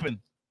gonna happen?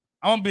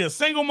 I'm gonna be a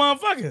single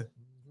motherfucker.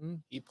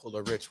 He pulled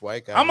a rich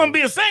white guy. I'm gonna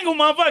be a single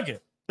motherfucker.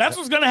 That's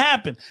what's gonna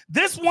happen.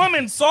 This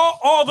woman saw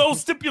all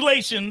those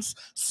stipulations,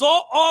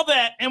 saw all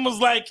that, and was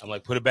like, I'm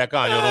like, put it back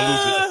on. Yo, don't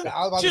lose it. I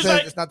was about to she's say,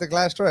 like, it's not the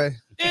glass tray.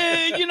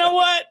 you know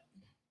what?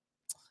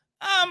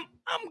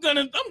 I'm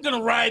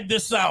gonna ride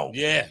this out.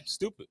 Yeah,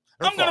 stupid.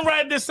 I'm gonna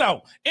ride this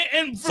out.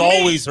 And It's for me,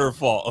 always her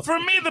fault. For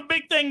me, the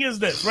big thing is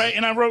this, right?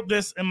 And I wrote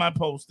this in my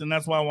post, and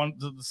that's why I wanted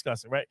to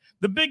discuss it, right?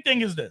 The big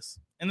thing is this,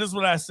 and this is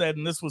what I said,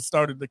 and this was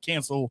started the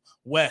cancel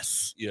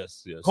Wes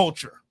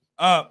culture.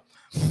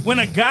 When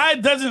a guy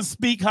doesn't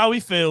speak how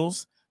he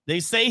feels, they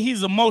say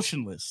he's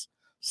emotionless,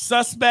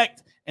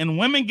 suspect, and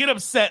women get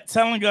upset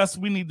telling us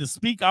we need to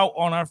speak out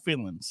on our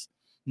feelings.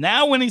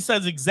 Now, when he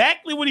says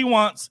exactly what he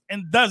wants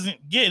and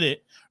doesn't get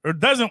it or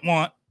doesn't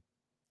want,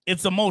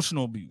 it's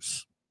emotional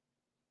abuse.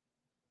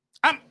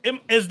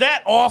 Is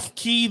that off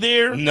key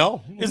there?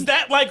 No. Is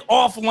that like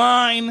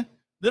offline?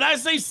 Did I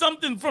say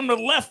something from the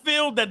left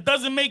field that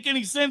doesn't make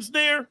any sense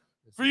there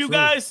for you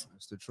guys?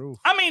 It's the truth.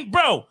 I mean,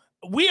 bro,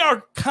 we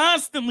are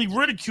constantly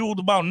ridiculed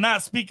about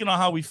not speaking on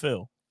how we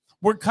feel.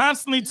 We're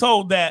constantly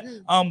told that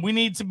we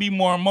need to be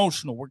more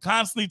emotional. We're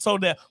constantly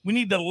told that we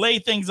need to lay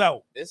things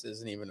out. This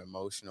isn't even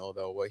emotional,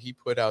 though. What he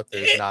put out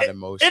there is not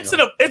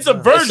emotional. It's a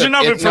version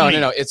of it for me.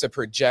 No. It's a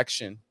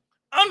projection.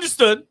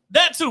 Understood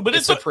that too, but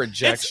it's a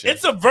projection.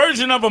 It's a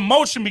version of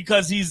emotion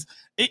because he's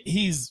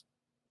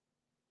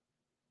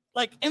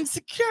like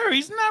insecure.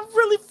 He's not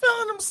really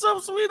feeling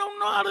himself, so he don't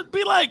know how to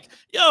be like,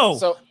 yo.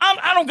 So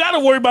I don't got to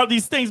worry about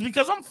these things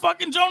because I'm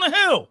fucking Jonah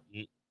Hill.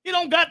 He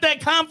don't got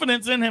that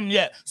confidence in him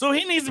yet, so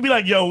he needs to be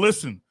like, yo,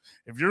 listen,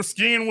 if you're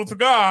skiing with a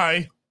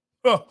guy,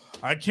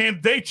 I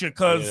can't date you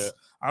because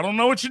I don't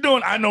know what you're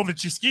doing. I know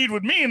that you skied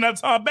with me, and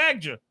that's how I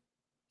bagged you.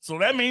 So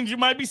that means you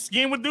might be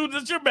skiing with dudes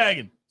that you're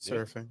bagging.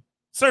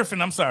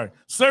 Surfing, I'm sorry.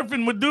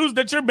 Surfing with dudes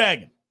that you're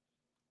bagging.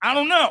 I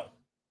don't know.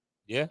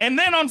 Yeah. And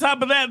then on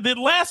top of that, the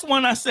last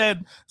one I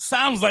said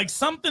sounds like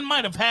something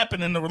might have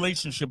happened in the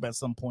relationship at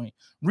some point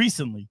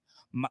recently.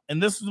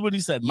 And this is what he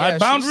said. My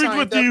boundaries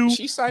with you.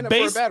 She signed up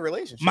for a bad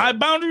relationship. My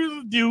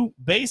boundaries with you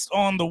based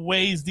on the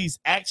ways these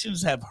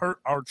actions have hurt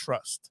our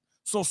trust.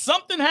 So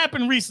something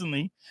happened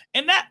recently,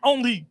 and that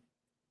only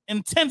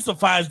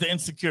intensifies the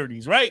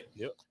insecurities, right?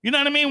 Yep. You know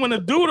what I mean? When a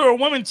dude or a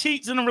woman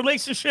cheats in a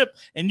relationship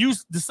and you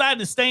decide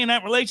to stay in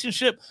that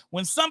relationship,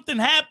 when something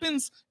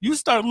happens, you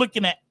start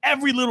looking at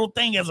every little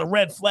thing as a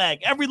red flag,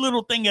 every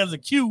little thing as a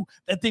cue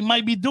that they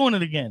might be doing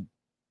it again.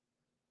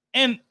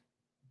 And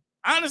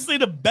honestly,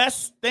 the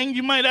best thing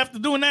you might have to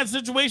do in that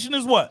situation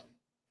is what?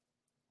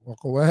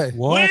 Walk away.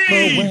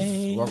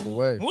 Leave. Walk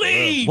away.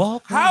 Leave.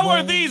 Walk How away.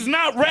 are these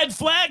not red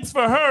flags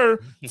for her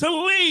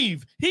to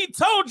leave? He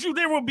told you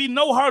there will be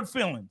no hard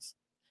feelings.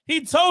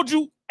 He told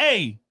you,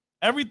 hey,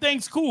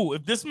 everything's cool.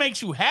 If this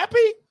makes you happy,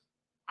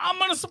 I'm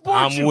going to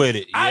support you. I'm with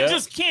it. I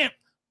just can't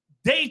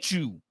date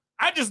you.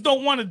 I just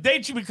don't want to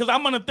date you because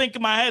I'm going to think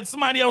in my head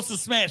somebody else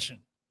is smashing.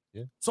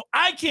 Yeah. So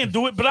I can't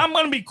do it, but I'm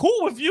going to be cool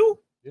with you.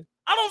 Yeah.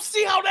 I don't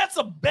see how that's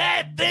a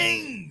bad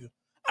thing.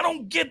 I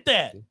don't get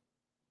that.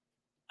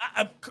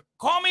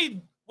 Call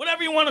me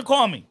whatever you want to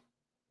call me.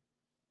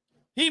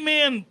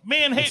 Women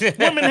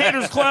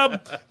haters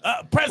club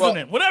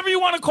president, whatever you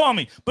want to call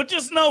me. But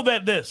just know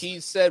that he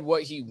said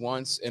what he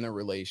wants in a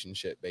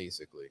relationship,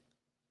 basically.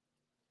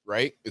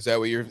 Right? Is that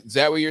what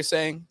you're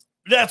saying?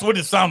 That's what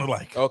it sounded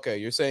like. Okay,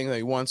 you're saying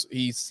that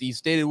he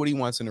stated what he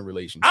wants in a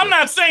relationship. I'm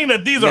not saying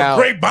that these are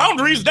great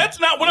boundaries. That's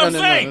not what I'm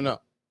saying. No.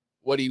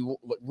 What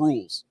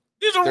rules?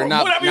 These are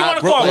not- whatever you not-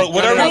 want to call it.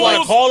 Whatever you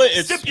want to call it,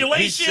 it's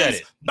stipulations, he said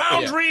it.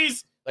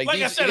 boundaries. Like I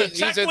these, said, a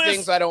these are checklist.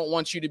 things I don't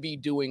want you to be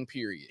doing.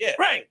 Period. Yeah,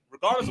 Right.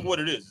 Regardless of what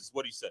it is, it's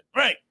what he said.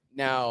 Right.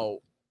 Now,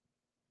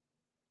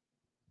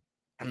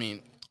 I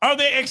mean, Are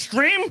they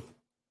extreme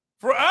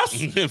for us?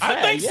 In I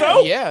fact, think yeah,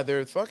 so. yeah,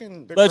 they're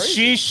fucking. They're But crazy.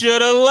 she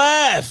should have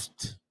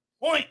left.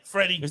 Point,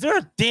 Freddie. Is there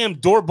a damn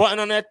door button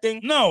on that thing?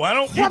 No, I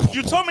don't.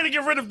 You told me to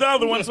get rid of the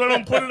other one, so I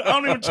don't put it. I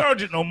don't even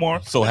charge it no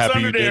more. So It's happy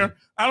under you there. did.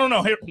 I don't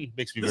know. Here,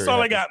 Makes me this is very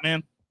all happy. I got,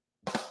 man.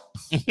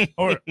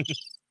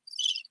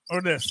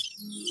 or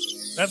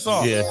this. That's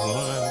all.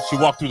 Yeah, she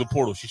walked through the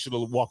portal. She should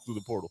have walked through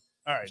the portal.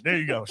 All right, there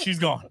you go. She's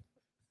gone.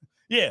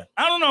 Yeah,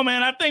 I don't know,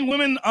 man. I think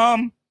women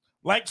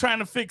like trying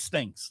to fix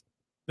things.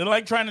 They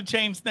like trying to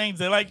change things.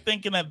 They like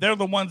thinking that they're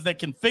the ones that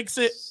can fix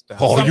it.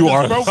 Oh, you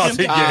are Something's broken. about to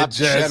get Stop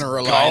just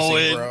generalizing,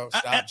 going. bro.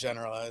 Stop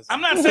generalizing.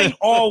 I'm not saying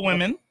all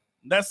women.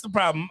 That's the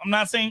problem. I'm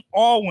not saying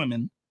all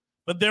women,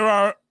 but there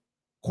are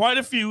quite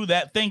a few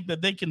that think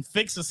that they can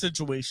fix a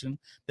situation.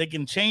 They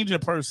can change a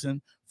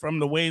person from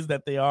the ways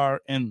that they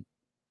are. And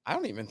I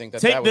don't even think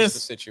that take that was this. the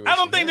situation. I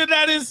don't think here.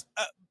 that is.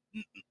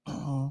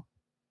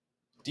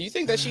 Do you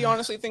think that she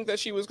honestly think that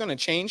she was going to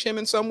change him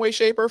in some way,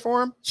 shape, or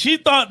form? She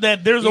thought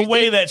that there's a You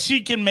way think- that she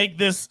can make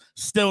this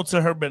still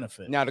to her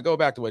benefit. Now, to go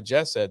back to what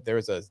Jess said,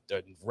 there's a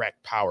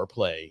direct power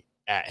play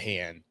at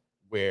hand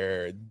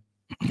where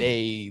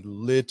they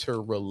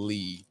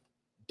literally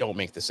don't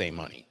make the same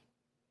money.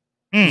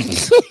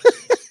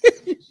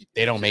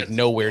 They don't make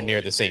nowhere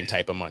near the same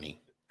type of money.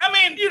 I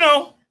mean, you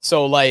know,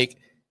 So, like,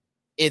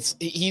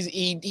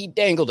 he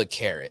dangled a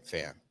carrot,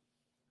 fam.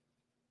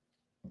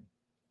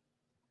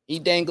 He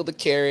dangled a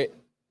carrot,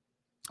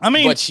 I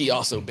mean, but she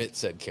also bit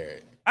said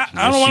carrot.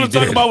 I don't want She to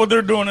talk did. about what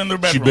they're doing in their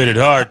She bedroom. bit it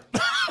hard.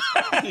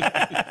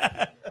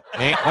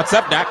 Hey, what's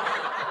up, Doc?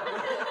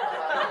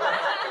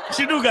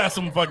 She do got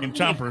some fucking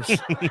chompers.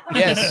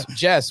 Yes,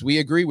 Jess, we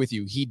agree with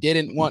you. He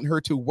didn't want her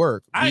to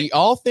work. We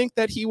all think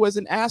that he was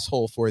an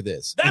asshole for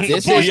this. That's the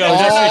This point. is Yo,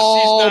 that's it.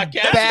 all She's not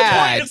getting- That's the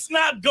bad. point. It's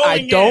not going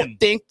I don't in.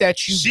 think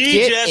that you She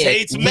get just it.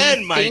 hates We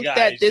men, my think guy.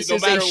 that this No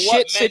is matter a what shit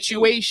men do.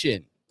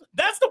 situation.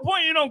 That's the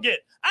point you don't get.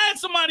 I had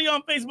somebody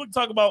on Facebook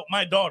talk about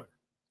my daughter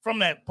from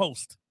that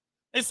post.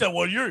 They said,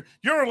 well, you're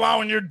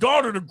allowing your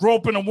daughter to grow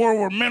up in a world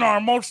where men are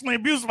emotionally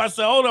abusive. I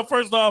said, hold up,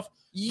 first off,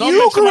 don't You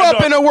mention grew my up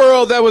daughter. in a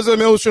world that was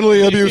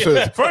emotionally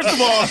abusive. First of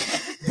all,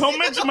 don't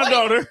mention my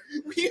daughter.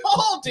 We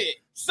all did.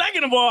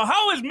 Second of all,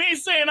 how is me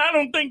saying I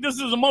don't think this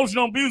is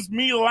emotional abuse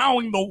me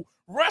allowing the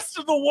rest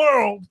of the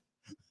world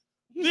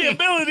the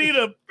ability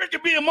to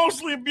freaking be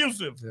emotionally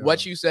abusive? Yeah.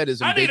 What you said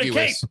is I need a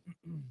ambiguous.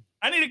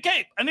 I need a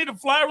cape. I need to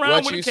fly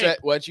around with a cape.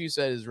 What you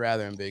said is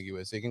rather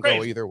ambiguous. It can Crazy.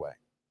 go either way.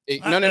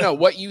 No.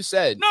 What you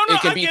said, No,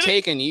 it can I be get it.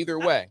 taken either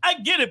way. I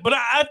get it, but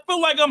I feel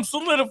like I'm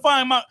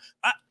solidifying my.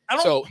 I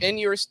don't. So in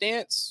your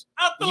stance,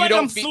 I feel you like I'm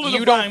don't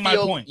solidifying my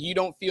feel point. you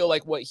don't feel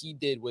like what he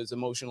did was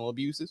emotional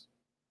abuses.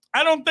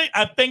 I don't think.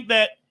 I think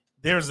that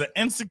there's an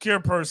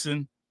insecure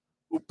person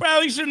who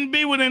probably shouldn't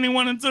be with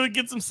anyone until he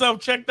gets himself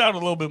checked out a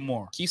little bit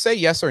more. Can you say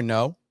yes or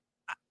no?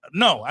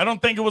 No, I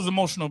don't think it was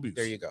emotional abuse.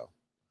 There you go.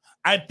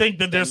 I think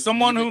that there's Then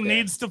someone leave it who there.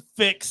 needs to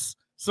fix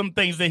some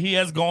things that he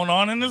has going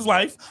on in his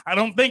life. I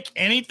don't think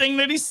anything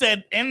that he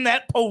said in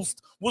that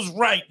post was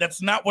right. That's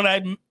not what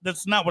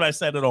I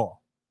said at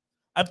all.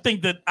 I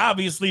think that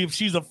obviously if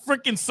she's a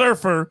freaking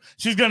surfer,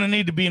 she's gonna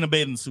need to be in a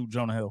bathing suit,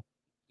 Jonah Hill.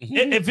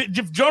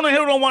 If Jonah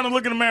Hill don't want to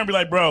look in the mirror and be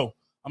like, bro,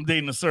 I'm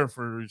dating a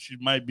surfer, she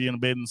might be in a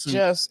bathing suit.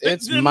 Just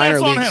it's Then minor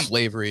that's on league him.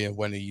 slavery, and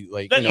when you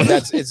like,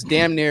 That- it's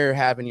damn near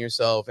having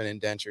yourself an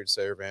indentured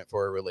servant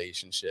for a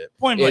relationship.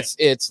 Point blank.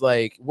 It's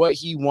like what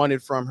he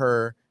wanted from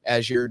her,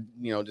 as you're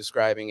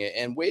describing it,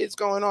 and way it's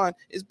going on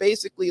is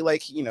basically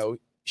like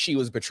she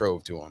was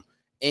betrothed to him,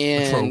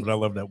 and Betrothed, I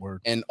love that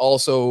word. and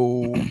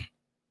also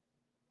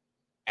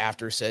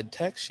after said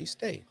text, she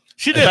stayed.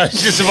 She I did.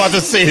 was just about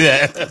to say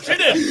that. She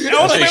did. And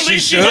I was like, ultimately, she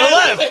she should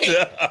had- have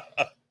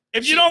left.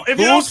 If you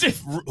don't see,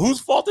 Whose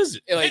fault is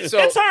it? Like, It's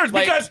hers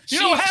like, because you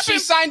know what she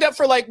happens? signed up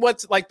for like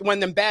what's like one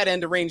of them bad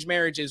end arranged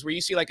marriages where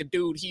you see like a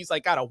dude, he's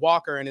like got a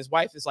walker and his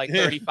wife is like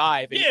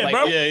 35. And Yeah, like,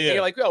 bro. and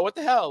you're like, yo, what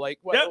the hell? Like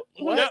what? Yep,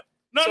 what? yep.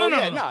 No, So, no.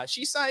 yeah, nah,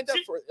 she signed up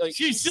She- for like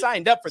she she-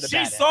 signed up for the She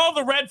bad saw end.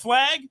 the red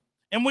flag,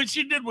 and what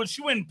she did was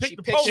she went and picked She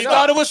the picked post it up. up.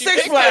 thought it was She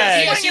Six picked it up.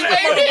 Flags. Yeah, She she was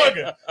waved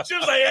it. like, she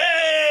was like,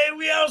 "Hey,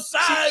 we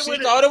outside She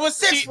with thought it." it was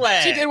Six She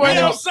Flags. did We one of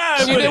those. outside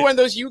She with did it. one of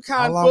those How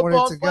UConn long were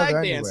football they flag together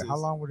anyway? dances. How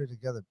long were they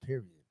together?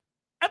 Period.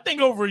 I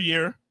think over a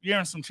year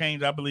and some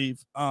change, I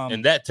believe.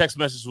 And that text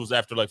message was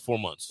after like 4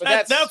 months.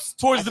 But That's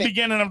towards I the think-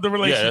 beginning of the that's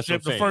what relationship, I'm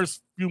the saying.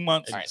 first few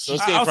months. All right, She so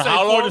stayed I'll for say how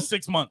 4 long? to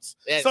 6 months.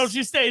 Yes. So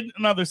she stayed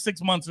another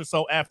 6 months or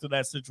so after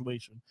that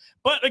situation.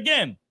 But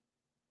again,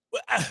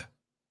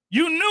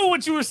 you knew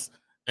what you were.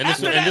 And this,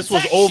 after and that this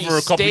was text, over She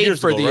a couple stayed years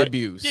for ago, the right?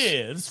 abuse. Yeah,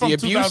 it's from The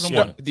abuse,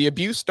 2001. the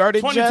abuse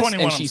started, Jess, 2021,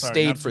 and I'm she sorry,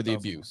 stayed not for the 2000.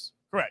 abuse.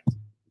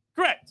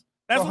 Correct.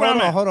 That's Well, where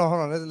I'm at. hold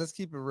on. Let's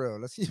keep it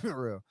real.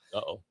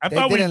 Uh-oh. I They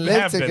thought we didn't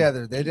live have been.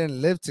 together. They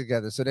didn't live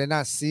together, so they're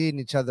not seeing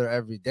each other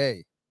every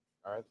day.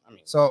 All right. I mean,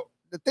 So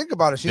think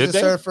about it. She's Did a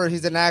they? surfer.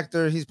 He's an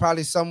actor. He's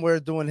probably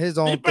somewhere doing his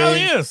own He probably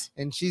thing, is.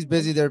 and she's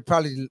busy. They're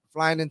probably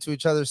flying into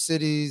each other's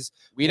cities.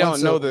 we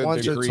once don't know a- the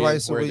once or degree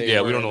twice of a where week. they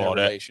Yeah, were we don't in know their all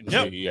that.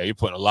 relationship. Yeah, you're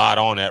putting a lot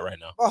on that right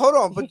now. Well, hold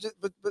on,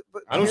 but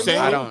I don't hear say me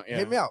it. I out. don't. Yeah.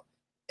 Hear me out.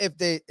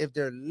 If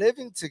they're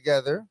living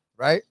together,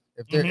 right?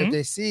 If Mhm.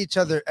 they see each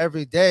other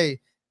every day,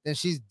 then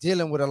she's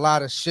dealing with a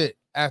lot of shit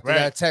after Right.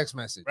 that text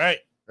message, Right.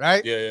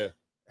 right? Yeah.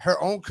 Her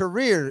own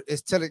career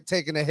is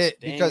taking a hit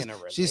Staying because in a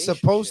she's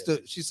supposed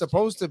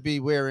relationship to be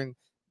wearing,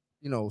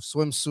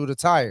 swimsuit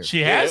attire.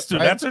 She has to.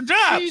 right? That's her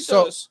job.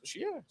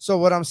 So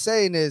what I'm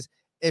saying is,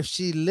 if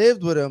she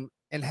lived with him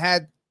and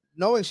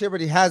knowing she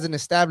already has an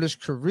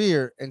established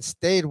career and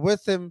stayed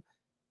with him,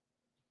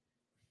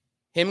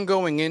 Him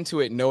going into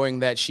it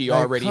knowing that she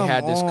like, already come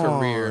had this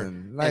career,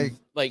 on, and,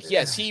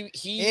 yes, he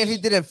and he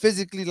didn't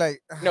physically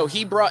No,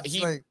 he brought it's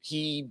he like-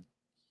 he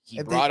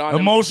If brought they- on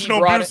him- Emotional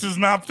he brought abuse it- is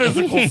not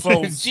physical,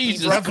 so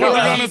Jesus, that's no, what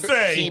I'm he- gonna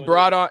say. He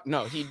brought on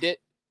he did.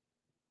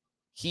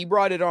 He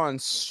brought it on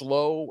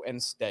slow and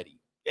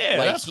steady. Yeah,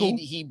 like that's cool.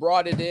 he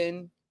brought it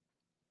in.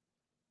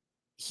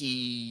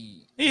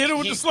 He He hit her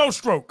with the slow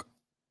stroke.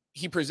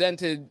 He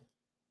presented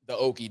the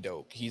okie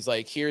doke. He's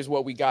like, here's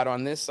what we got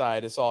on this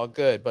side. It's all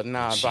good. But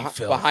nah, She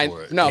fell behind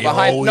for it. no They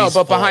behind no, always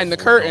but fall behind the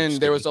for it. curtain Don't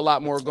there was stay. a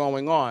lot more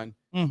going on.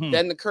 Mhm.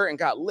 Then the curtain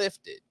got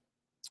lifted,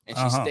 and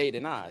she Uh-huh. stayed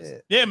in Oz. Yeah.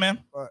 Yeah,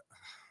 man. But-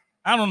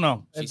 I don't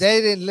know. If they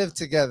didn't live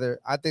together,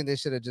 I think they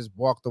should have just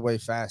walked away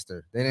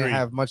faster. They didn't Agreed.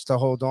 have much to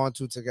hold on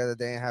to together.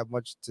 They didn't have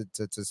much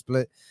to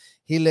split.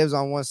 He lives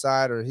on one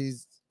side, or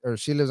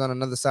she lives on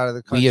another side of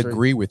the country. We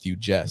agree with you,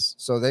 Jess.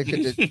 So they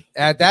could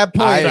at that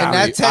point in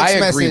that text I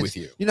message. agree with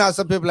you. You know how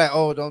some people like,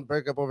 oh, don't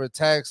break up over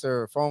text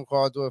or a phone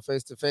call, do it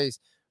face to face.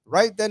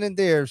 Right then and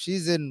there, if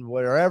she's in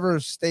wherever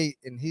state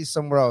and he's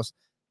somewhere else,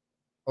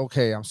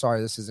 okay, I'm sorry,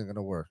 this isn't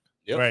gonna work.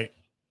 Yep. Right.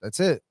 That's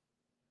it.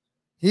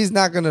 He's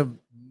not gonna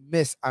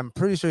miss. I'm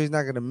pretty sure he's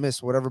not gonna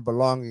miss whatever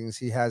belongings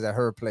he has at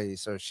her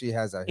place or she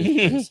has at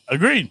his place.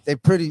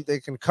 Agreed. They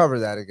can cover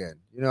that again.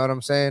 You know what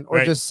I'm saying? Or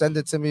Right. just send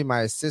it to me.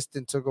 My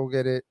assistant to go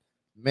get it,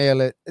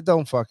 mail it. It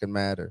don't fucking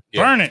matter.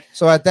 Yeah. Burn it.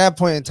 So at that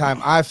point in time,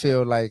 I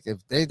feel like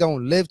if they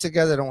don't live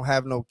together, don't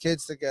have no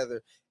kids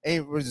together,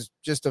 ain't was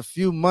just a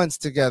few months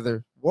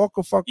together, walk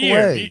a fuck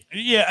Yeah. away.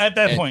 Yeah. At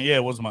that And- point, yeah,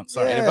 it was months.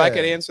 Sorry. Yeah. And if I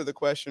could answer the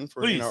question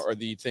for Please. or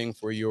the thing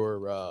for your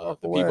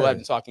Walk the people away. that have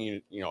been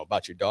talking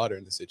about your daughter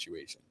in the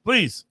situation.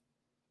 Please.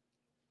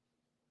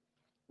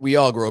 We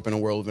all grow up in a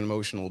world of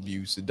emotional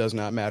abuse. It does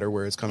not matter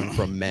where it's coming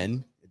from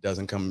men. It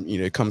doesn't come,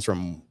 it comes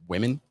from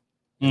women.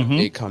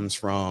 Mhm. It comes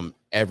from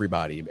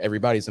everybody.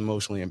 Everybody's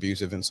emotionally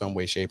abusive in some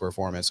way, shape, or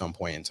form at some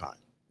point in time.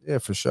 Yeah,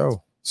 for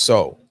sure.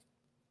 So,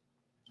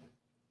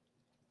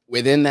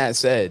 within that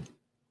said,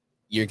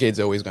 your kid's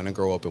always going to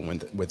grow up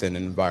within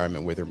an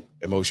environment where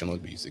emotional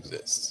abuse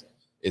exists.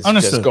 It's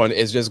Understood.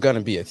 just going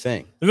to be a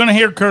thing. They're gonna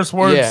hear curse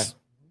words. Yeah.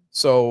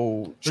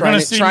 So They're gonna trying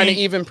to see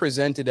me- even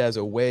present it as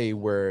a way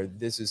where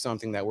this is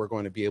something that we're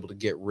going to be able to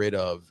get rid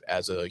of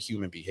as a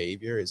human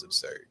behavior is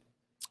absurd.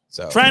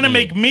 So Trying to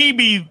make me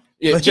be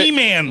Yeah, the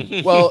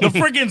He-Man, well, the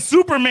freaking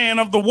Superman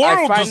of the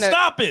world to find that-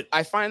 stop it.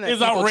 I find that is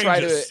people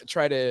outrageous.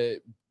 try to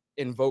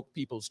invoke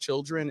people's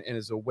children and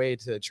as a way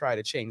to try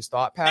to change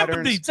thought patterns.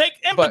 Empathy. Take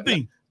But-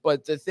 empathy,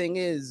 But the thing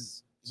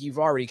is, you've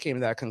already came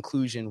to that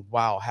conclusion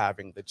while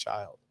having the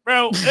child.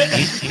 bro.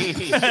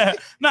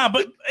 Nah,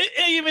 but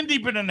even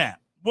deeper than that.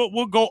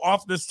 We'll go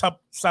off this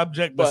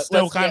subject, but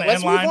still kind of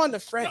let's in line. move on to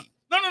Freddie.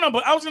 No.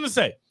 But I was gonna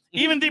say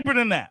even deeper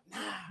than that.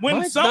 When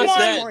Mine's someone, not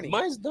that,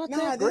 mine's not Nah,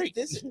 that great.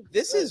 this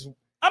is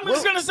I'm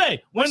just gonna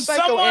say we're when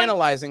someone,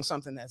 psychoanalyzing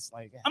something that's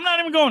like I'm not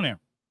even going there.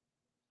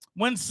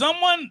 When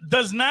someone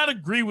does not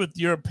agree with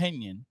your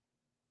opinion,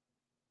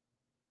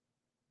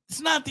 it's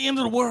not the end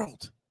of the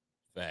world.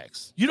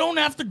 Facts. You don't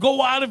have to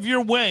go out of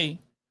your way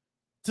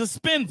to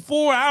spend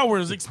 4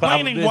 hours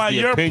explaining why the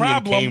your opinion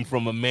problem. came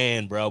from a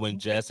man, bro, and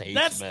Jess hates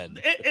That's men.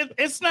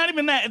 it's not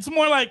even that. It's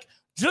more like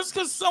just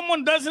because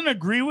someone doesn't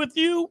agree with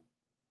you,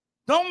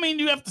 don't mean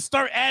you have to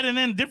start adding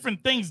in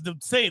different things to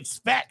say it's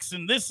facts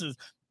and this is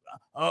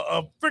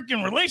a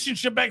freaking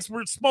relationship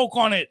expert spoke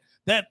on it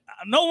that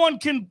no one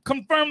can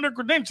confirm their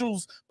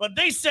credentials, but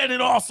they said it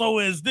also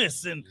is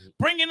this and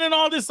bringing in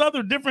all this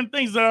other different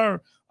things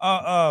that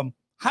are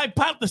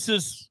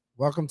hypothesis.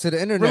 Welcome to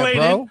the internet, Related,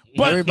 bro.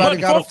 but- Everybody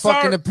but got a folks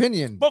fucking are-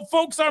 opinion. But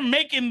folks are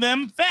making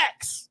them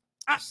facts.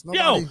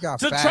 Nobody's got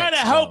To try facts,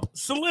 to bro. help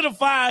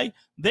solidify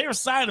their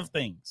side of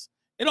things.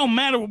 It don't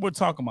matter what we're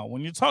talking about.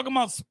 When you're talking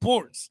about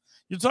sports,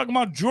 you're talking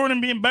about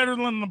Jordan being better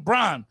than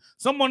LeBron.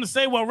 Someone to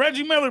say, well,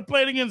 Reggie Miller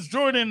played against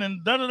Jordan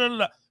and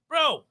da-da-da-da.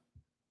 Bro,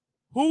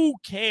 who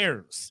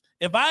cares?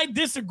 If I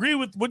disagree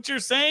with what you're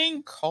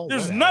saying,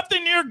 there's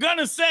nothing you're going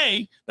to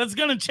say that's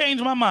going to change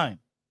my mind.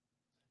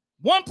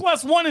 1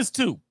 + 1 is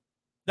 2.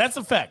 That's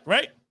a fact,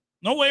 right?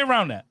 No way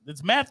around that.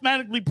 It's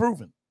mathematically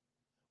proven.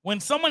 When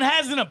someone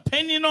has an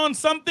opinion on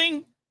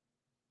something,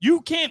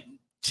 you can't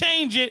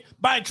change it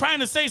by trying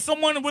to say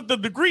someone with a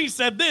degree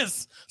said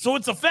this, so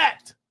it's a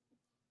fact.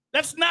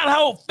 That's not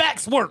how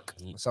facts work.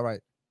 It's all right.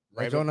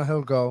 Let Right, Jonah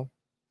Hill go.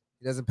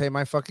 He doesn't pay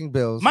my fucking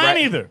bills. Mine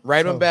either.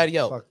 Write him So, a bad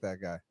Yelp. Fuck that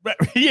guy.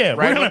 Yeah,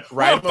 we're gonna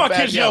fuck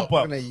his Yelp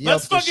up. We're gonna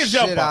Let's fuck the his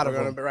Yelp shit up. out of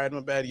We're him. gonna write him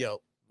a bad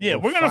Yelp. Yeah,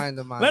 We'll we're gonna find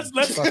him on let's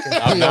fucking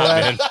I'm not,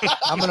 man. POF.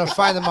 I'm gonna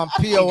find him on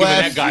I'm giving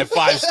that POF. guy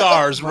 5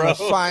 stars, I'm bro. gonna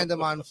find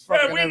him on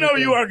Fred, fucking we know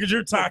you everything. are because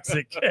you're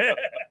toxic.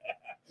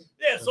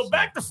 Yeah, so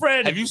back to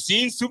Fred. Have you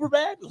seen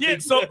Superbad? Yeah,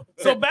 so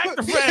back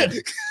to Fred.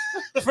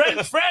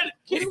 Fred.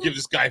 Can't give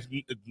this guy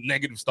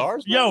negative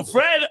stars. bro. Yo,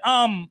 Fred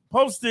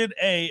posted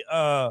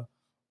a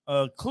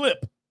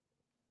clip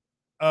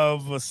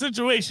of a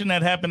situation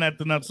that happened at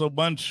the Nutso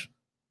Bunch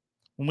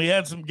when we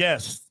had some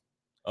guests.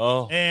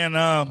 Oh, And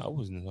I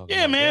wasn't talking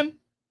yeah, about man.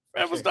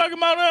 Fred was talking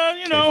about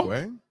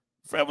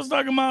Fred was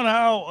talking about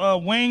how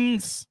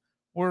wings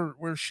were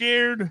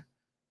shared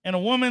in a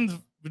woman's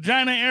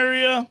vagina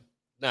area.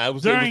 that. Nah, it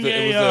was During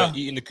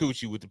eating the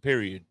coochie with the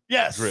period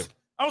Yes. drip.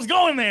 I was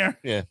going there.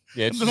 Yeah.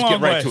 It's Just the get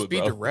wrong right way. to it, Be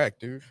bro. direct,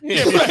 dude.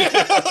 Yeah.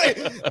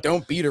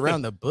 Don't beat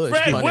around the bush.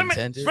 Fred, pun women,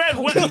 intended. Fred,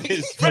 women,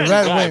 His Fred,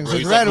 Red guy, wings. bro. His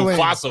He's red like wings.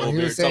 Mufasa over He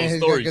here was saying telling he's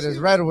gonna stories. get his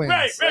red wings.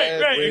 right,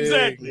 Red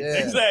exactly, wings.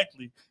 Yeah.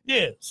 exactly.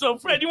 Yeah. So,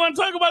 Fred, you want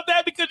to talk about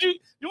that because you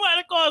might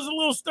have caused a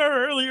little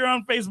stir earlier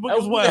on Facebook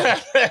as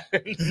well.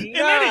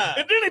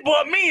 And then he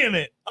brought me in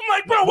it. I'm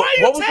like, bro, why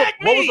you tag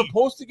me? What was the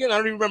post again? I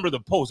don't even remember the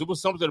post. It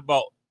was something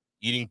about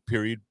eating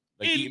period,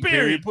 like Eating eating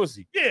period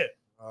pussy. Yeah.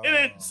 And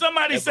then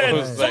somebody It said,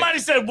 was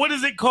like- what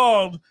is it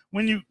called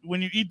when you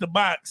eat the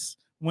box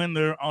when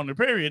they're on their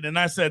period? And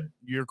I said,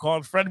 you're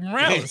called Freddie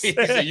Morales. He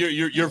said,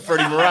 you're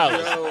Freddie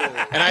Morales.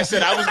 And I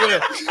said I was gonna.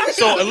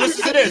 So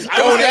listen to this.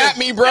 Don't at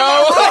me, bro.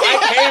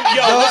 I came,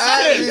 yo. Don't Listen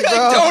at to me, this.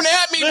 bro. Don't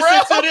at me, bro.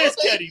 Listen to this,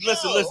 Kenny.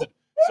 Listen.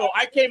 So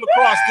I came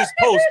across this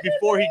post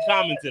before he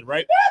commented,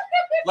 right?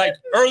 Like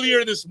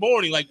earlier this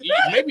morning, like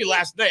maybe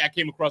last night, I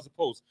came across the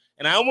post,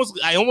 and I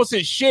almost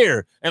hit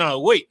share, and I'm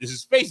like, wait, this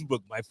is Facebook.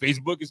 My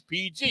Facebook is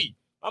PG.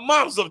 My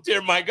mom's up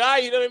there, my guy.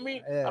 You know what I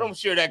mean? Yeah. I don't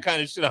share that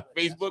kind of shit on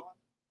Facebook.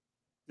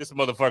 This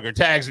motherfucker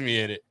tags me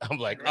in it. I'm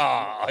like,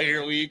 oh,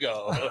 here we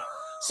go.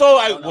 So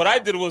what I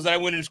did was I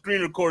went and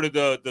screen recorded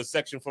the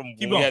section from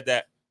when we had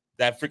that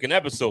freaking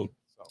episode.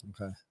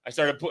 Okay. I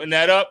started putting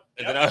that up,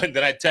 and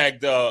then I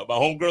tagged my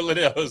homegirl in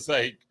it. I was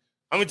like,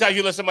 how many times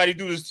you let somebody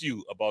do this to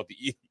you about the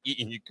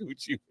eating your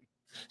coochie?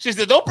 She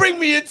said, don't bring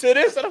me into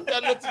this. I don't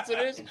got nothing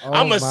to this. Oh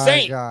I'm a my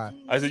saint. God.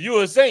 I said, you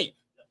a saint.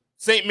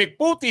 Saint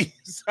McBooties.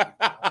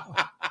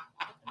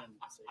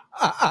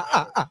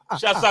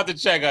 Shouts out to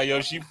Chega,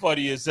 yo. She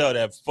funny as hell,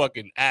 that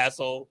fucking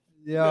asshole.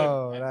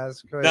 Yo,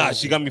 that's crazy. Nah,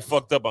 she got me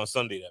fucked up on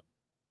Sunday.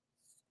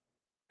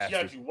 She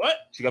got you what?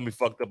 She got me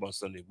fucked up on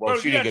Sunday. Well,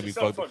 Bro, she you didn't got get me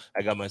yourself fucked up.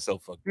 I got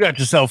myself fucked up. You got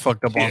yourself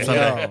fucked up on Yeah.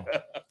 Sunday. Yo,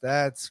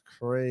 that's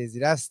crazy.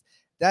 That's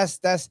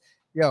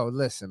yo,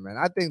 listen, man.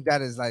 I think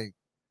that is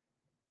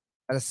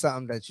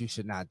something that you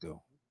should not do.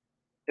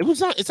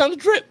 It's on the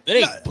drip. It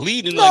ain't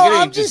bleeding. No, like it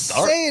ain't I'm just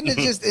dark. saying it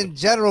just in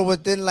general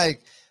within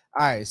like,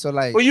 all right, so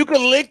like Well, you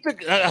can lick the.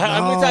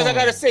 How many times I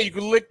gotta say you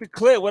can lick the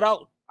clit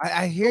without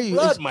I hear you.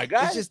 blood, It's, my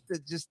guy? it's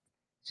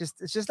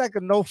just like a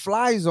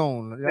no-fly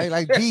zone, right?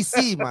 Like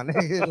DC,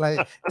 man.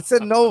 Like it's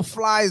a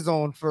no-fly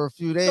zone for a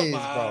few days,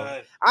 Come bro.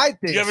 on. I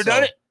think You ever so.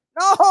 done it?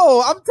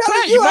 No, I'm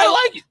telling You you, might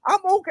like it. I'm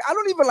okay. I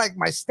don't even like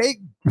my steak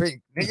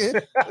pink,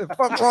 nigga. What the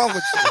fuck wrong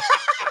with you?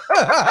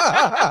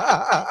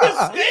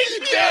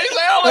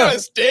 a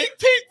steak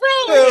pig,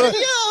 bro.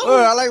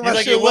 I like my You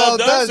like shit it well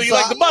done, so you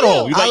like the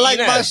butthole. You I like like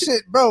eating my ass.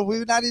 shit, bro.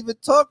 We're not even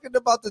talking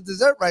about the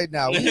dessert right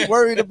now. We're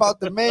worried about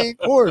the main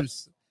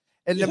course,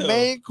 and the Yo.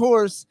 main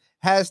course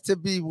has to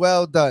be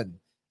well done.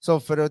 So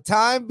for the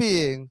time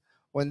being,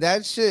 when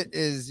that shit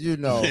is,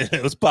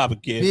 It was popping,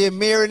 kid. being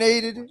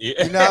marinated,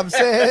 Yeah. you know what I'm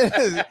saying?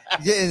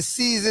 Getting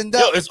seasoned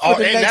up. Yo, it's for all,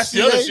 the and next that's the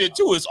few other days. shit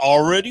too. It's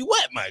already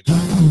wet, my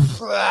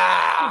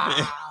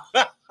guy.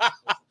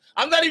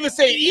 I'm not even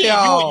saying eat it.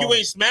 Yo. You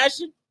ain't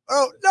smashing.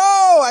 Oh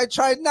no, I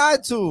tried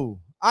not to.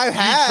 I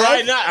have. You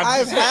tried not. I'm I've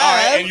just saying, all right,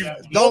 had. and you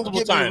Don't multiple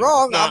get times. me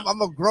wrong. Nah.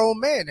 I'm a grown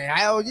man. And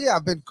hell yeah,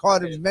 I've been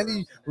caught in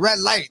many red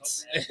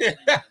lights.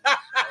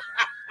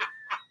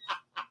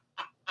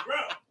 Bro,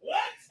 what?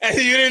 And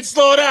you didn't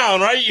slow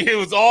down, right? It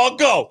was all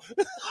go.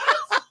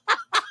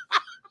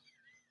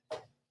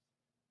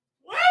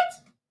 What?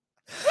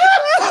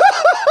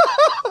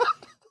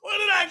 What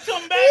did I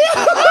come back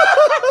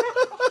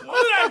to?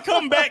 What did I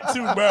come back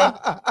to, bro?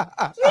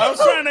 I was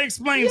trying to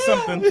explain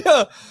something.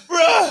 Yeah,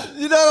 Bruh.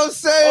 you know what I'm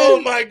saying?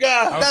 Oh my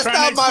God. I was That's trying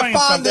not to my explain something.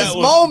 fondest That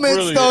was moments,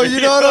 brilliant. though.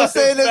 You know what I'm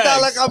saying? It's not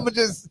Facts. like I'm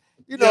just,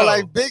 Yo.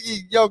 like Biggie,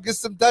 yo, get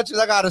some Dutchess.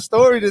 I got a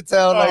story to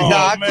tell. Like, Oh,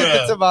 nah, I keep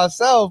man. it to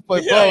myself.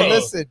 But, Yo. bro,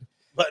 listen,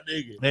 But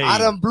nigga. Hey. I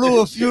done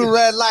blew a few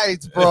red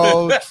lights,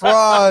 bro.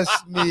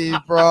 Trust me,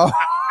 bro.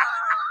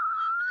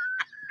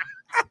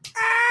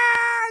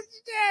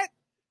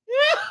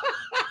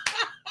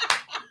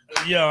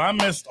 Yo, I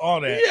missed all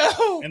that.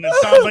 Yo. And it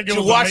sounds like it You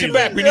was watch it amazing.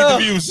 back. We Yeah. need the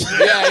views.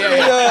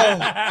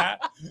 Yeah.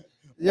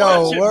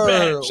 Yo, Watch it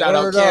word. Shout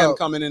out word Cam up.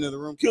 coming into the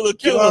room. Killer,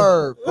 killer.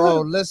 Word,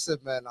 bro. Listen,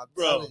 man. I'm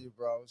Bro. telling you,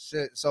 bro.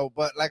 Shit. So,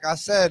 but like I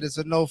said, it's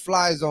a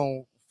no-fly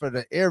zone for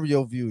the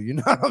aerial view. You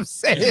know what I'm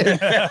saying?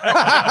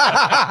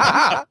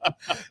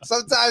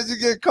 Sometimes you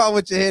get caught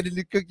with your head in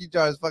the cookie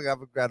jars. Fuck, I'm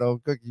gonna grab a whole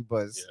cookie,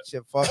 but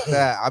shit, fuck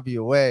that. I'll be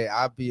away.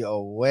 I'll be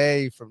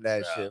away from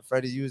that shit.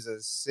 Freddie, you's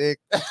a sick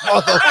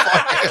motherfucker.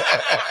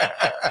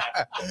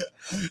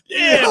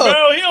 Yeah, Yo.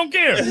 bro. He don't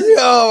care.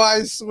 Yo,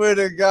 I swear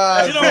to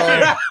God, He don't bro.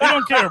 care. He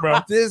don't care, bro.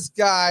 This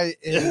guy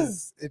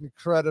is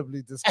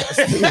incredibly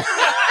disgusting.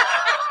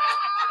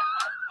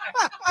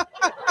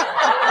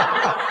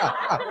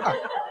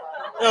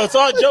 Yo, it's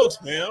all jokes,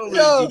 man. I don't really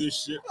Yo. do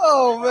this shit.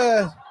 Oh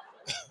man.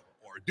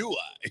 Or do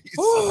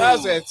I? I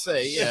was gonna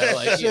say, yeah,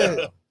 like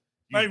Shit.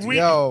 Like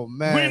Yo,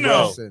 man. we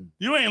know. Listen.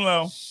 You ain't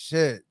low.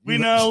 Shit. We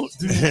know.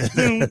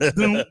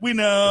 We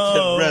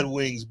know. Red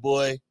Wings,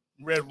 boy.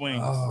 Red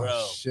Wings. Oh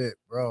bro. shit,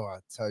 bro. I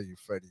tell you,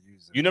 Freddie,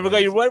 You never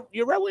got your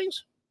Red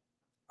Wings?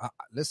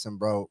 Listen,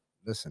 bro.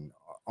 Listen.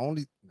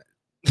 Only.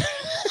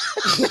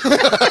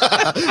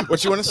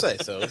 what you want to say?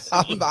 So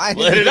I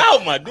Let it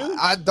out, my dude.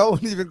 I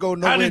don't even go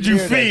nowhere. How did you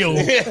near that feel?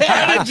 shit.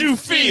 How did you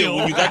feel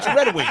when you got your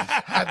Red Wings?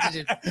 How did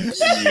you?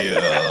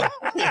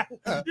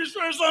 You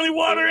sure it's only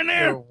water in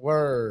there? The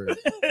word.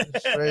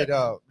 Straight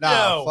up.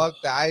 Nah, Yo. fuck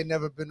that. I ain't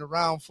never been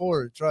around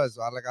for it. Trust.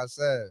 Like I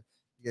said,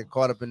 you get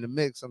caught up in the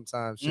mix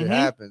sometimes. Shit Mhm.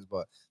 happens,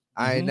 but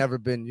I ain't never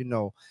been,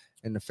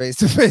 in the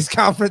face-to-face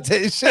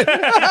confrontation.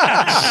 a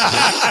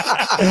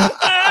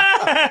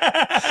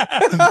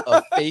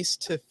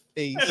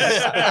face-to-face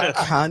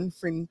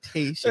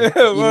confrontation.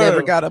 You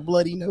never got a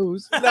bloody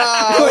nose. Nah,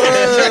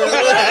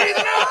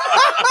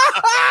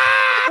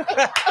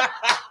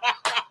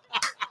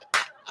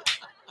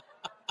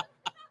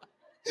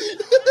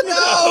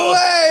 no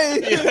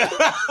way.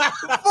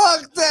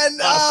 Fuck that.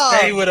 I'll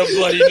stay No. with a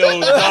bloody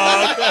nose,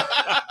 dog.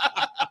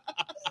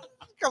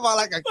 Come on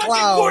like a Of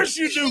clown. course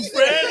you do,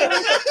 Fred.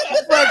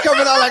 Fred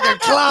coming out like a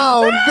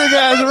clown. Big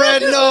ass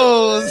red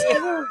nose.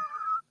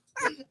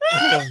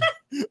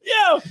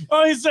 Yo,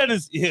 all he said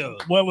is, Yeah.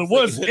 well, it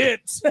was it.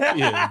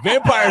 Yeah.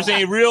 Vampires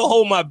ain't real.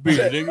 Hold my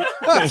beer, nigga.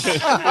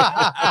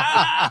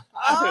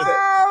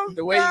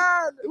 The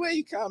way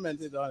you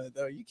commented on it,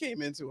 though, you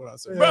came into it on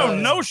surprise. Bro,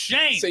 no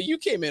shame. So you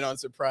came in on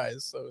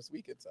surprise, so as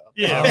we could tell.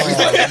 Yeah. the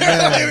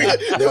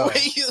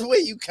way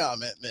you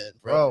comment, man,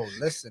 bro. Bro,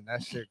 listen,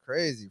 that shit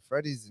crazy.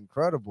 Freddie's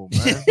incredible,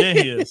 man. Yeah,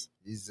 he is.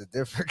 He's a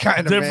different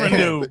kind of Different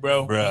man. dude,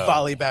 bro.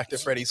 Volley back to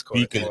Freddie's court.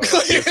 Speaking of Bro,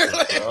 different,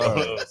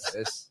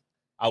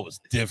 I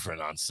was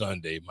different on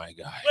Sunday, my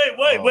guy.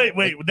 Wait.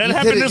 That You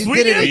happened did it- this you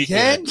did it weekend? again?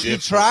 Speaking of You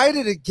different. tried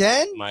it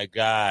again? My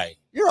guy.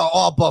 You're an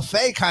all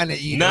buffet kind of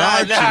eater, Nah,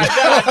 aren't nah, you?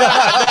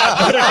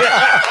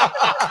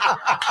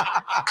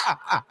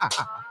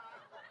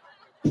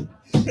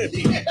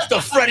 It's the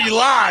Freddie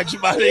Lodge,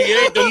 my nigga.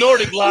 It ain't the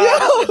Nordic Lodge.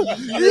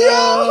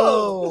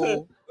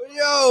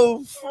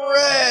 Yo,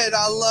 Fred,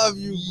 I love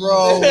you,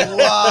 bro.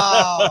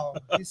 Wow.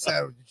 He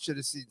said you should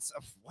have seen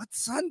stuff. What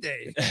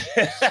Sunday?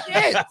 Shit.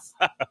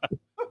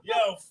 Yo,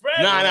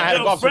 Fred. Nah, I had a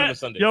golf Fred, tournament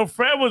Sunday. Yo,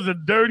 Fred was a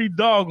dirty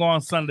dog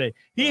on Sunday.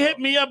 He hit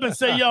me up and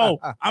said, yo,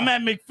 I'm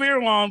at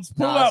McFarland's.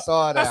 Pull Nah, I up.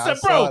 saw that. I said,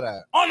 saw bro,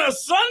 that. on a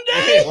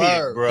Sunday?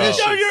 Word. Bro.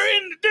 Vicious. Yo, you're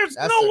in. There's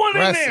That's no one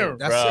in aggressive. there.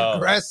 That's Bro.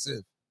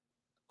 aggressive.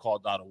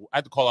 I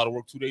had to call out of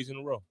work 2 days in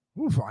a row.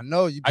 Oof, I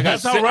know you. I got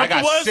That's how sick. rough I got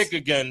it was? sick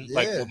again,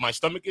 like Yeah. with my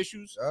stomach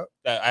issues Yep.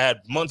 that I had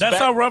months That's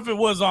back. how rough it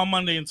was on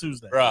Monday and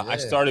Tuesday. Bruh, Yeah. I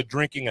started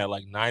drinking at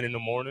like 9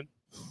 a.m.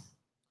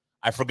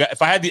 I forgot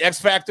if I had the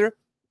X Factor,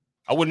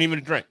 I wouldn't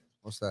even drink.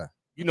 What's that?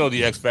 You know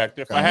the X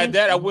Factor. If I had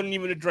that, I wouldn't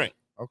even drink.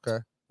 Okay,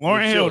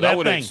 Lauren Chill. Hill, I that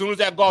would've- thing. As soon as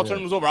that golf Yeah.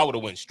 tournament was over, I would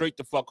have went straight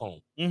the fuck home.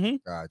 Mm-hmm.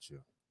 got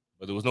you.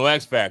 But there was no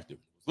X Factor.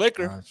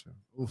 Liquor. Got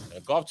you. Oof.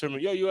 That golf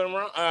tournament. Yo, you had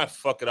around?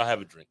 Fuck it. I'll have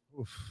a drink.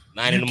 Oof.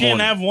 9 You in the can't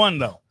morning. have one,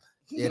 though.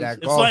 Yeah, that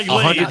It's golf. like is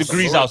 100 ladies.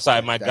 degrees different.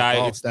 outside, my That guy.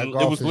 golf- It's, that it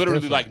golf was is literally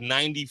different. like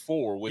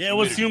 94 with Yeah, it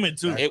was humidity. humid,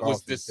 too. That It golf was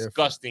is different.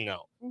 disgusting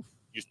out.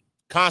 Just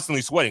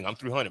constantly sweating. I'm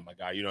 300, my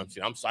guy. You know what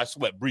I'm saying? I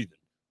sweat breathing.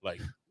 Like,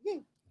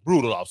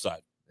 brutal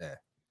outside. Yeah.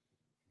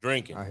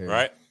 Drinking, I hear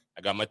right?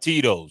 I got my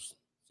Tito's.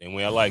 Same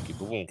way I like it.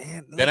 Boom.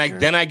 Man,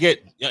 Then I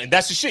get, and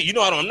that's the shit. You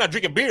know, I'm not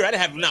drinking beer. I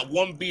didn't have not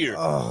one beer.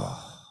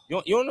 Oh.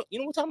 You know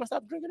what time I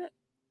stopped drinking it?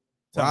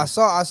 Well, I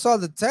saw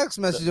the text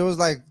message. It was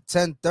like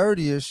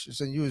 10:30ish,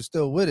 and you were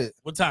still with it.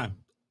 What time?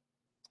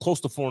 Close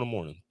to 4 in the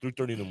morning,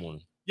 3:30 in the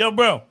morning. Yo,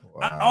 bro,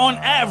 on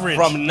average,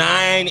 From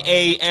 9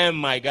 a.m.,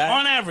 my guy.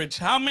 on average,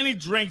 how many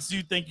drinks do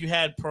you think you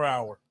had per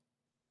hour?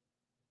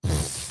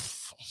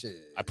 Shit.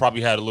 I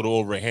probably had a little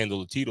over a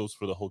handle of Tito's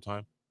for the whole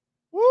time.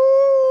 Woo!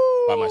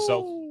 By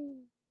myself.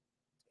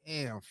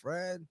 Damn,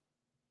 Fred.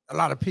 A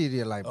lot of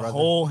Pedialyte, A brother.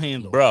 whole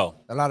handle. Bro,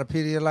 A lot of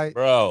Pedialyte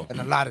bro. and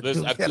a lot of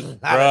Listen, Dookie. A lot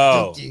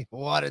bro. of Dookie.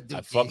 Water Dookie.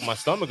 I fucked my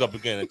stomach up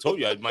again. I told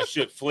you, my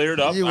shit flared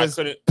up. You I was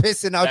couldn't.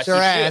 pissing out that's your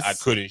the ass. shit. I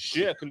couldn't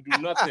shit. I couldn't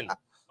do nothing.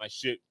 My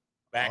shit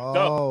backed up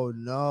Oh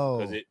no.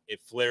 because it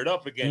flared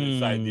up again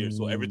inside there.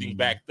 So everything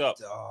backed up.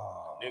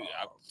 Oh, Nigga,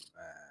 I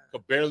man.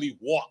 could barely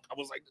walk. I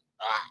was like,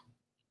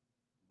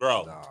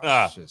 bro. Nah,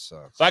 Ah. shit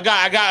sucks. So I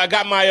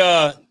got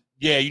my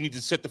Yeah, you need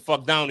to sit the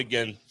fuck down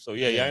again. So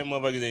yeah, y'all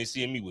motherfuckers ain't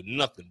seeing me with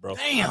nothing, bro.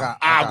 Damn.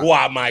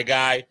 Agua, my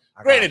guy.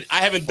 Granted, I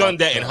haven't done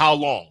that in how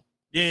long?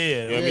 Yeah. You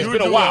know what I mean? It's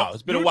been a while.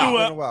 It's been a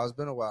while. It's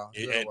been a while.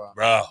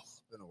 Bro.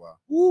 It's been a while.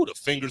 Ooh, the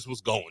fingers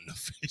was going. The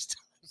FaceTime.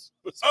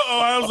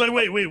 I was like,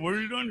 wait, what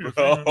are you doing?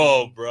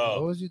 Oh, bro.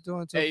 What was you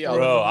doing? Hey, yo,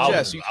 bro,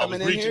 Jess, you I was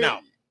coming in reaching here?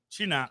 out.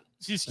 She not.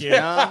 She's scared.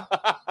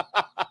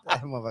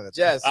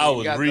 Jess, I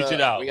was reaching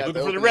out. Looking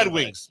for the Red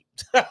Wings.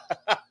 Yeah,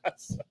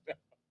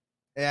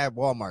 at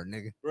Walmart,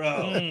 nigga.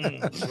 Bro.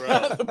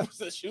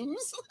 The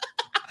shoes.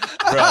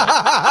 Bro.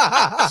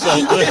 So,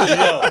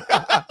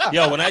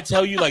 yo, when I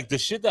tell you, like, the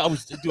shit that I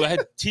was doing, I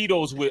had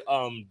Tito's with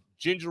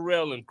ginger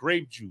ale and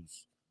grape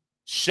juice.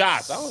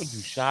 Shots. I don't do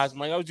shots,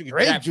 man. I was drinking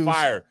Jack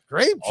Fire.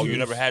 Grape juice. Oh, you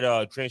never had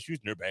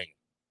transfusion? They're banging.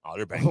 Oh,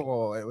 they're banging.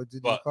 Oh, what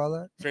did you call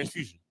that?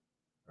 Transfusion.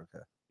 Okay.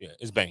 Yeah,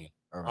 it's banging.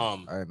 Right.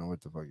 I didn't know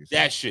what the fuck you said.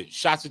 That shit.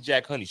 Shots of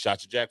Jack Honey.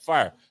 Shots of Jack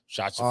Fire.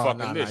 Shots of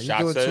fucking this. You're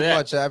Shots doing of too that.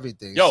 much of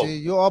everything. Yo, see,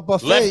 you all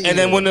buffet. And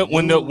then when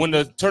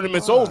the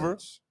tournament's over,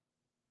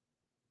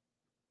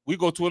 we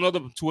go to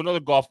another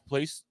golf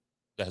place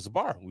that has a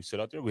bar. We sit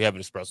out there. We have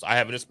an espresso. I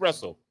have an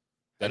espresso.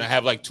 Then I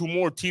have like 2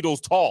 more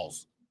Tito's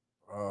Talls.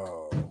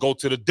 Oh. Go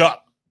to the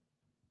Duck.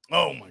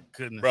 Oh my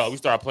goodness, bro. We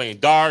started playing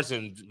darts,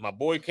 and my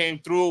boy came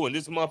through, and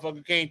this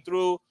motherfucker came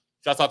through.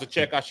 Shouts out to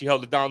Checkout. She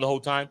held it down the whole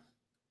time,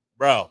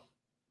 bro.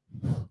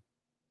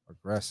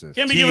 Aggressive.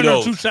 Can't be giving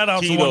her 2 shout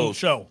outs in one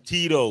show.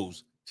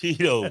 Tito's.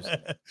 Another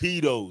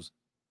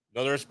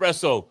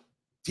espresso.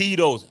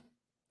 Tito's.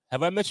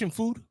 Have I mentioned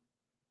food?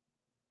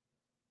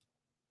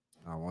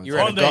 You're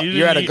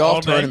at a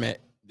golf tournament.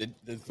 The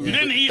food, you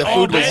didn't eat the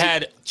all food day? was I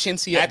had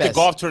chintzy at the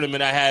golf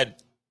tournament. I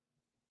had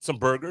some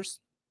burgers,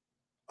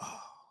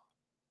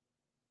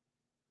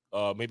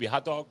 maybe a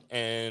hot dog,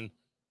 and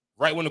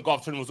right when the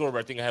golf tournament was over,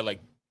 I think I had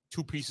like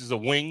 2 pieces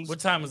of wings. What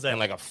time was that? And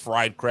like a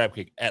fried crab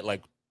cake at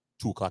like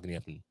 2:00 in the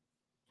afternoon.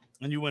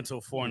 And you went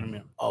till 4 in the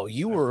morning. Oh,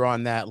 you were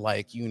on that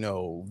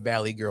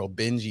Valley Girl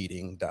binge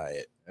eating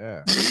diet.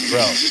 Yeah,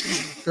 bro.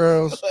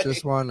 Girls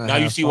just want to. Now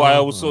you see why I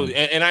was so.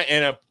 And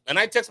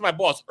I texted my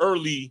boss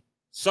early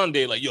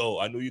Sunday, like, yo,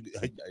 I know you're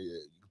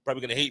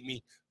probably gonna hate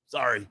me.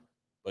 Sorry,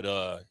 but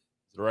is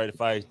it all right if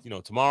I,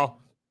 tomorrow?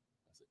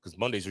 Because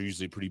Mondays are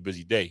usually a pretty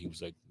busy day. He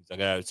was like,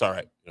 it's all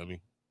right. You know what I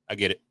mean? I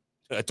get it.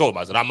 I told him,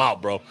 I said, I'm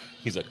out, bro.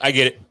 He's like, I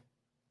get it.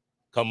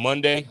 Come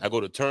Monday, I go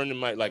to turn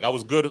in I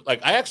was good. Like,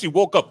 I actually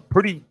woke up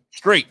pretty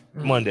straight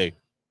Monday.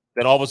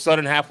 Then all of a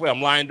sudden, halfway,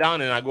 I'm lying down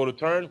and I go to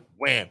turn.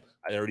 Wham!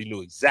 I already knew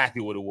exactly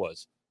what it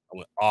was. I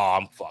went, oh,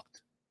 I'm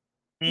fucked.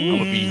 I'm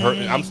gonna be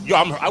hurting.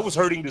 I was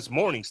hurting this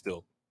morning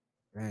still.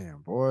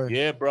 Damn, boy.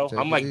 Yeah, bro. Take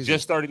I'm it like easy.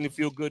 just starting to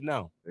feel good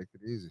now. Take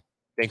it easy.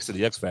 Thanks to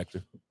the X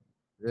Factor.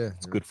 Yeah,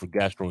 It's good for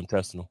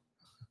gastrointestinal.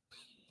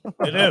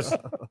 It is. It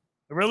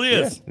really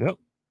is. Yeah, yep.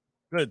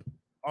 Good.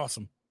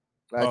 Awesome.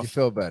 Glad you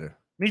feel better.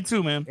 Me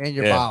too, man. And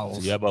your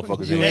bowels. Yeah,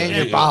 motherfuckers. You and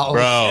your bowels.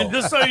 Bro. And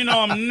just so you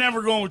know, I'm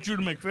never going with you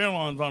to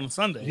McFarland's on a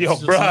Sunday. Yo,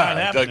 It's just bro. not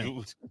I happening.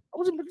 was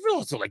in McPhail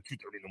until like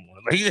 2:30 in the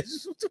morning. Like,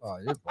 Oh,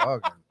 you're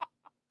bugging.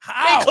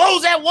 How? they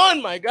close at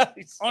 1, my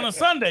guys. On a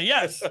Sunday,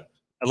 yes.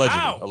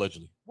 How?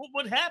 Allegedly.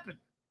 What happened?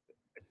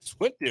 I just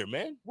went there,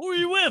 man. Who were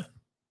you with?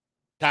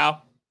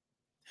 Kyle.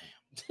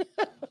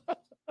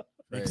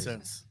 Makes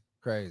sense.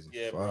 Crazy.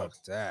 Yeah, bro. Fuck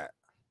that.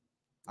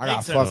 I Makes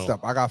got sense. fucked up.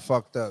 I got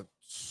fucked up.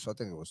 I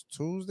think it was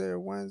Tuesday or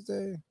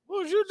Wednesday.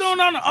 What was you doing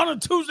on a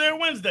Tuesday or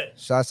Wednesday?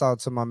 Shouts out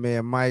to my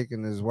man Mike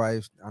and his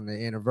wife on the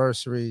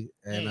anniversary,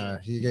 and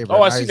he gave her Oh,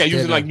 a I nice see that. You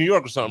was in dinner. like New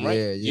York or something,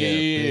 right?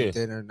 Yeah. Big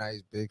dinner,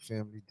 nice big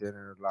family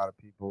dinner. A lot of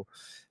people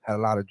had a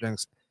lot of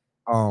drinks.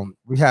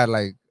 We had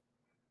like,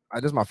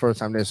 this is my first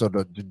time there, so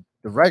the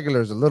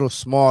regular is a little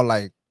small,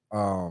 like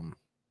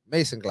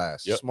mason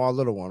glass, Yep. small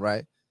little one,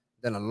 right?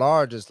 Then a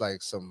large is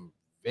like some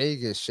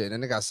Vegas shit,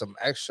 and they got some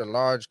extra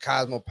large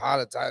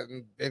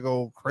cosmopolitan, big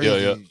old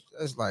crazy. Yeah.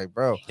 It's like,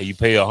 bro, Hey, you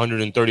pay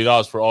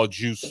 $130 for all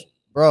juice.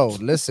 bro,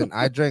 listen,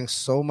 I drank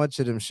so much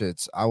of them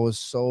shits. I was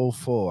so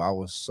full. I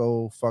was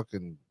so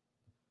fucking.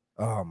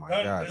 Oh my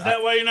god. Is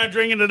that why you're not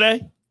drinking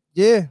today?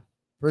 Yeah,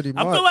 pretty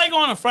much. I feel like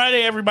on a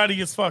Friday everybody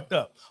gets fucked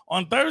up.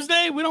 On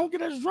Thursday we don't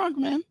get as drunk,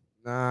 man.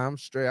 Nah, I'm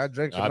straight. I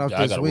drank I enough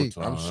gotta this work week.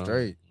 tomorrow, I'm huh?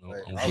 straight. No,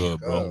 Like, I'm I'm good,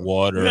 bro. good.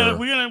 Water.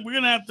 We're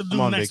gonna have to do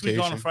I'm on next week on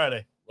a vacation.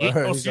 Friday. Word.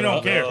 Oh, so you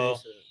don't care. Uh,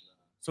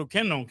 So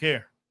Ken don't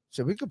care.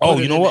 So we could put Oh,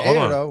 it you know in what? the Hold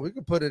air, on. though. We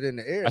could put it in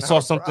the air. I not saw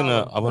a something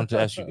problem. I wanted to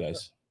ask you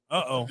guys.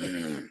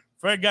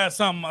 Fred got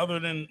something other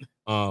than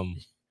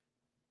Did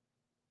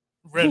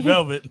red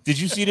velvet.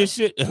 you see this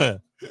shit?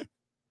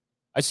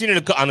 I seen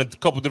it on a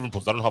couple different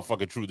posts. I don't know how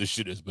fucking true this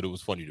shit is, but it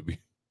was funny to me.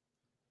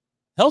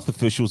 Health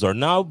officials are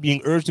now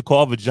being urged to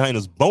call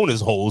vaginas bonus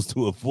holes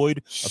to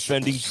avoid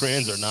offending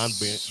trans or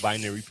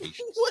non-binary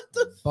patients. What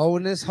the?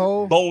 Bonus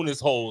hole? Bonus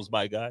holes,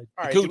 my guy.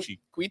 All right, Coochie. can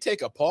we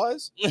take a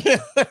pause?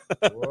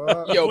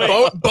 What? Yo,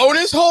 Wait.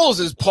 bonus holes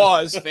is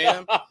pause,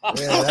 fam.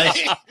 Yeah,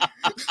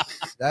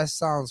 that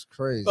sounds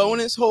crazy.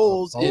 Bonus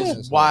holes Bonus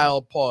is hole.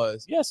 wild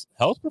pause. Yes,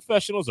 health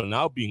professionals are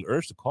now being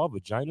urged to call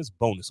vaginas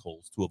bonus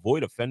holes to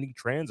avoid offending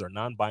trans or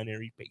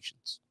non-binary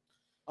patients.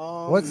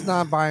 What's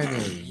non-binary?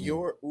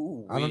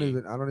 mean? I don't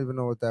wee. even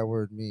know what that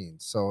word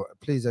means. So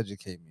please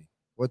educate me.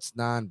 What's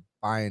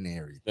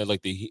non-binary? That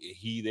like the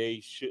he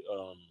they shit.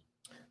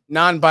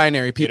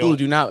 Non-binary people who don't-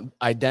 do not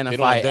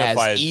identify,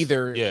 identify as as-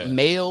 either yeah.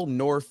 male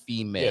nor Yeah,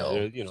 female.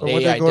 they're, you know. So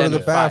what they go to the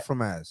identify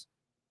bathroom as?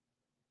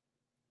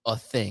 a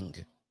thing.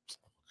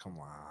 Come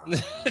on. No,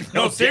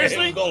 Don't seriously?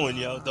 get him going,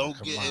 yo. Don't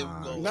Come get him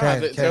on. going. Nah,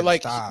 Ken, they're Ken,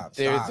 like stop,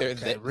 they're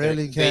Ken.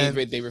 Really, Ken?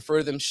 they refer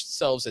to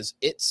themselves as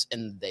its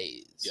and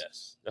theys.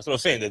 Yes, that's what I'm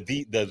saying.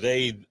 The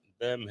they,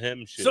 them,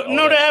 him, shit. So all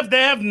no, that.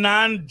 they have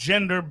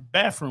non-gender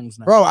bathrooms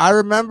now. Bro, I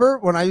remember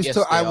when I used Yes,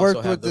 to. they I also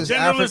worked have with this those.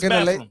 Genderless African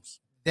lady. bathrooms.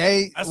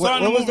 They I saw what,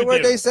 in the what was the movie word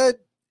theater. they said?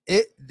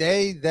 It,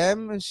 they,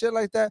 them, and shit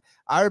like that.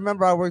 I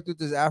remember I worked with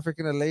this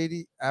African American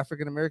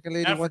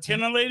lady. one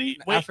time. African lady.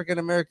 Wait, African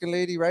American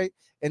lady, right?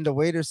 And the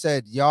waiter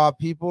said, "Y'all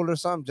people" or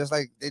something, just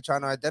like they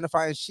trying to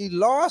identify, and she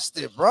lost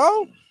it,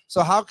 bro.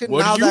 So how can What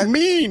now do you that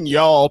mean,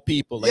 y'all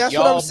people? Like That's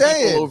y'all what I'm people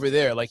saying. over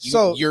there, like you,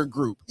 So- your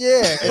group.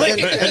 yeah, and,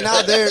 Wait. and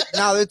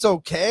now it's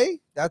okay.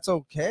 That's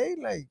okay.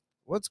 Like,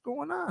 what's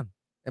going on?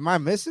 Am I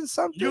missing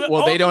something? You-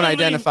 Well, they don't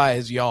ultimately- identify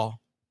as y'all.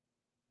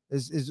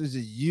 Is it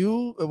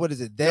you? Or what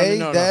is it? No, They,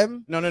 no, no,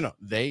 them? No.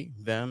 They,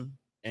 them,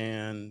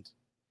 and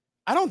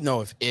I don't know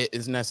if it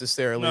is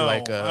necessarily no,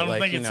 like I don't like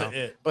think you it's know,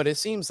 it. but it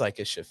seems like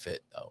it should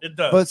fit though. It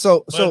does, But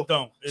so it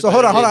don't. It so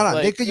hold on, doesn't. hold on.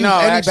 Like, They could use no,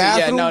 any actually,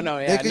 bathroom. Yeah, no,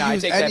 They yeah, could no. I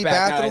use take any that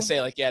back. No, I bathroom.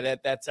 say like, yeah,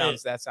 that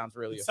sounds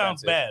really It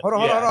sounds offensive. bad. Hold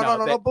on, Yeah. hold on,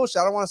 no, no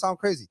bullshit. I don't want to sound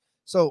crazy.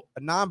 So a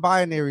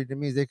non-binary that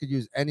means they could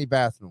use any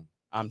bathroom.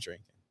 I'm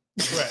drinking.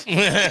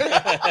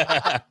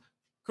 Correct.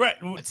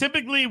 Correct.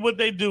 Typically, what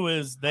they do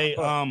is they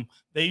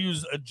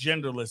use a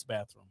genderless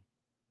bathroom.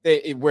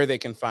 Where they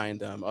can find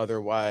them.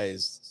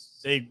 Otherwise,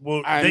 They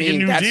I can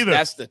mean, use either.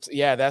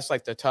 that's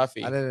like the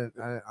toughie. I didn't.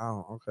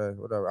 Okay,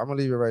 whatever. I'm gonna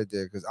leave it right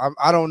there because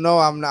I don't know.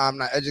 I'm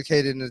not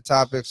educated in the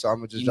topic, so I'm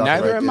gonna just drop it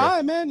Neither right am there.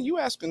 I, man. You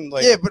asking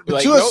like Yeah, but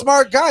like, you're a no-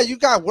 smart guy. You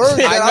got words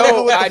that I don't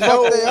know what the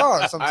fuck they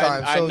are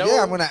sometimes. I So know-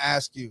 yeah, I'm gonna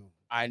ask you.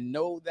 I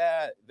know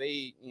that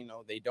they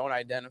don't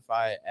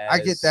identify as. I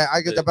get that,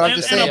 but I'm in,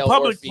 just in saying- a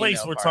public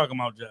place, we're talking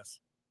about, Jess.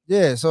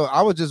 Yeah, so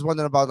I was just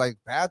wondering about like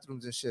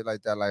bathrooms and shit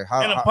like that. Like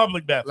how, In a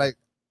public bathroom. like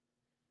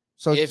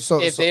so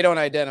If they don't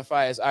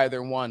identify as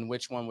either one,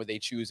 which one would they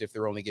choose if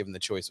they're only given the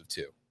choice of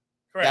two?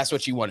 Correct. That's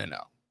what you want to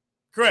know.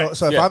 Correct.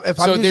 So if Yeah. I'm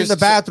So using there's- the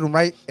bathroom,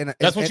 right?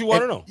 That's what you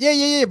wanna know.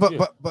 Yeah. But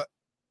Yeah. but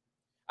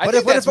I what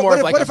think if what that's if more what of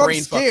if, like what a if I'm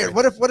brain scared? fucker.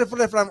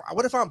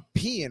 What if I'm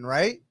peeing,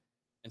 right?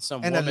 And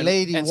some And woman, a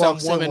lady and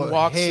walks some woman in with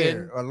walks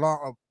hair in.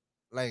 along,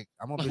 like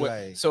I'm gonna be with-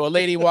 like, so a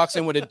lady walks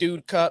in with a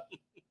dude cup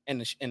and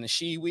the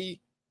shiwi.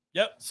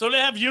 Yep. So they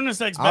have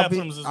unisex I'll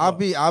bathrooms as well.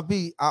 I'll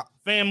be.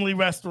 Family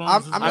restrooms.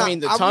 I'm I not, mean,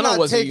 the I'm tunnel not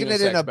was a taking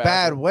it in unisex a bad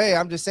bathroom. way.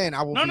 I'm just saying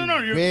I will no.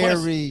 be You're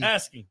very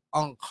asking.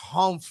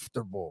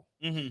 uncomfortable.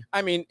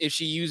 I mean, if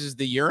she uses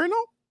the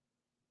urinal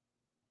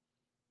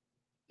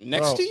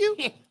next Bro. to you,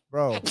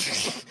 Bro,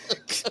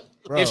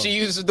 if she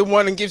uses the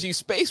one and gives you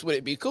space, would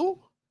it be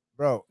cool?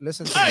 bro,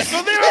 listen to All me. right,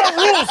 so there are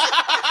rules.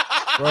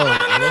 Bro,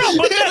 No,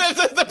 but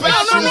the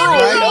bathroom no,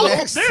 right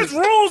next There's to-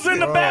 rules in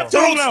the Bro.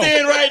 bathroom. Don't though.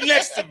 stand right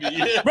next to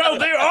me. Bro,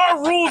 there are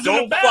rules in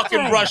Don't the bathroom.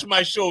 fucking brush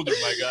my shoulder,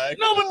 my guy.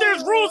 No, but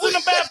there's rules in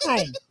the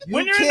bathroom.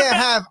 When You you're in the can't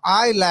bathroom, have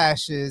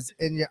eyelashes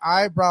and your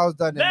eyebrows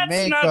done in that's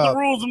makeup not the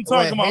rules I'm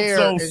talking with about. hair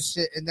So and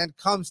shit, and then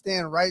come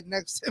stand right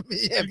next to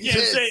me. And you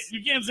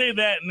can't say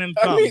that and then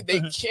come. I mean, they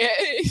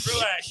can't.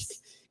 Relax.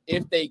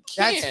 If they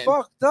can, That's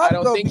fucked up I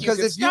don't though. think Because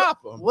you can if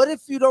stop them. what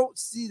if you don't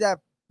see that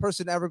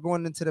person ever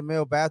going into the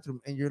male bathroom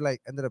and you're like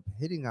ended up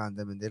hitting on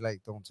them and they like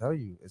don't tell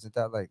you? Isn't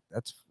that like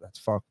that's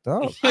fucked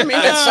up? I mean,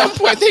 at some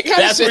point they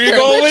gotta That's sit where you're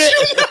there and going let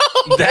with you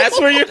know. That's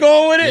where you're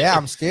going with it? Yeah,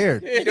 I'm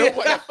scared, You don't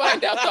want to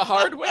find out the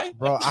hard way.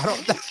 bro. I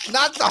don't.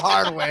 Not the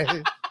hard way.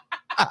 The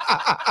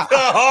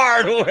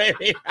hard way.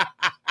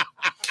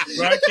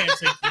 Bro, I can't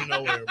take you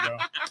nowhere, bro.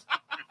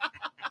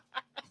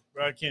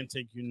 Bro, I can't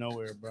take you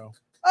nowhere, bro.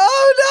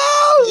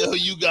 Oh no! Yo,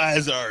 you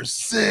guys are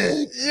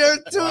sick. You're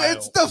too. Wild.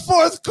 It's the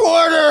fourth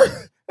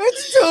quarter.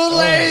 It's too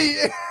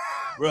late.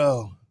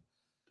 Bro.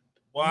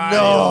 Why?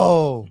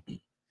 No,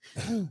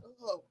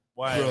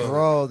 Why?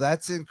 bro,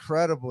 that's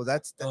incredible.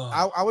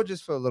 I would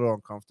just feel a little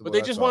uncomfortable. But they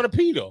that's just all. want to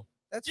pee, though.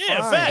 That's Yeah,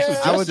 fine.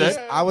 facts.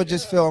 I would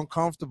just feel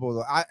uncomfortable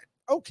though.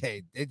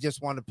 Okay, they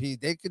just want to pee.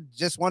 They could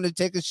just want to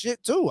take a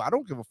shit too. I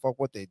don't give a fuck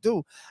what they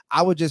do.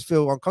 I would just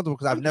feel uncomfortable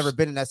because I've never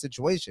been in that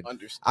situation.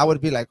 I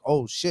would be like,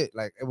 oh shit,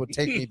 like it would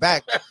take me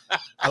back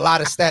a lot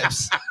of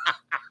steps.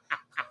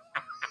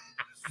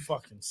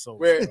 Fucking so,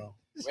 Where- bro.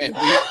 And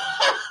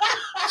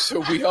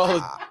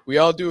we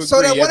all do agree.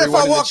 So then, what if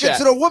everyone I in the walk chat.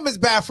 into the women's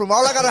bathroom?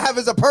 All I gotta have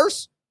is a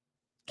purse.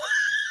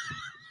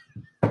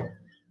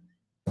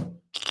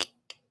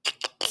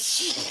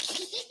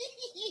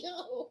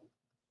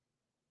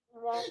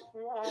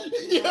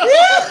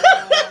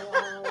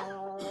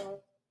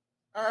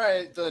 All right,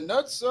 right, the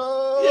nuts.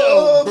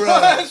 Yo, bro.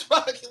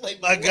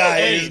 Like, My guy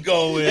is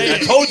going. I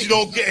told you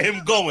don't get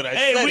him going. I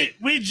said it.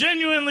 We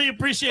genuinely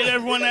appreciate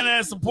everyone that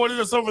has supported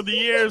us over the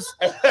years.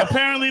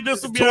 Apparently,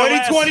 this will be our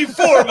last.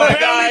 2024, my guy.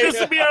 Apparently, this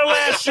will be our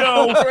last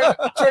show.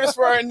 Join us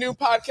for our new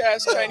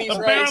podcast, Chinese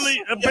Apparently,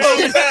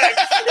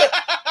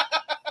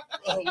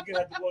 We're gonna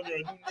have to go under a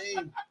new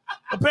name.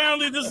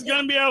 Apparently, this is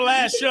going to be our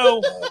last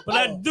show, but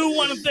I do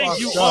want to thank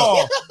you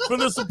all for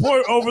the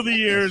support over the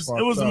years.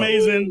 It was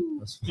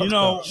amazing. You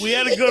know, we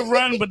had a good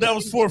run, but that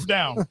was fourth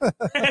down.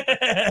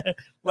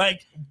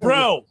 Like,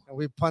 bro. And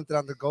we punted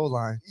on the goal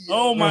line.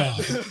 Oh, my.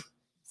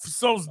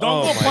 So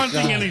don't go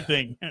punting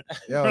anything.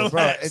 Yo,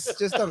 bro, it's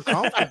just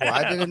uncomfortable.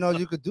 I didn't know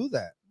you could do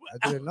that. I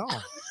didn't know.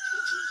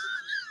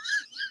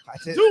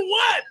 Do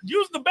what?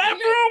 Use the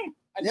bathroom?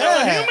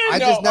 Yeah, I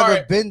just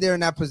never been there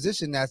in that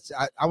position.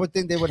 I would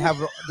think they would have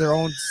their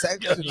own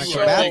section, like a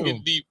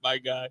bathroom. Deep, my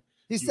guy.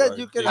 He said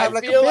you can have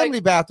like a family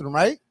bathroom,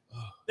 right?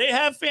 They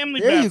have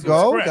family there bathrooms. You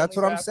go. Correct. That's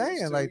what I'm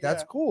saying. Like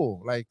that's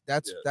cool. Like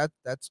that's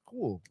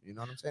cool. You know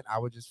what I'm saying? I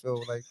would just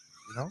feel like,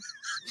 you know.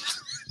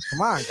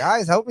 Come on,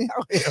 guys, help me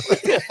out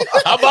here.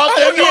 How about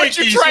them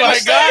Yankees, my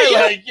guy?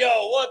 Like,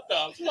 yo, what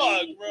the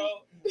fuck, bro?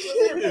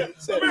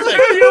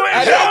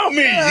 Help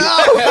me!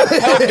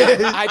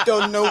 I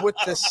don't know what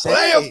to say.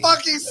 Play a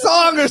fucking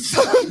song or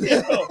something.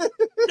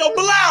 Yo,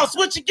 Bilal,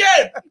 switch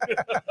again.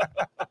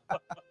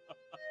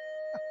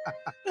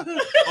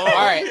 All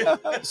right.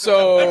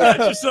 So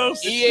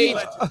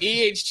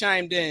EH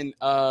chimed in.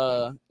 Yeah.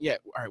 All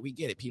right, we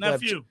get it. People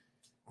nephew.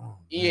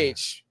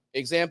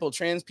 Example: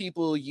 trans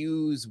people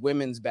use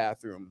women's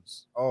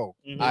bathrooms. Oh,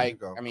 I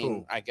mean,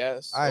 cool. I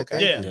guess.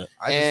 Okay. Yeah.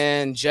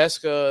 And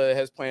Jessica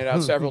has pointed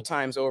out several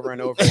times over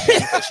and over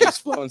again that she's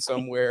flown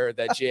somewhere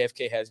that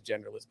JFK has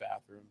genderless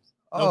bathrooms.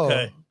 Oh,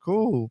 okay.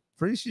 Cool.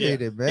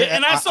 Appreciate it, man. Yeah,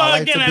 and I saw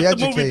like again at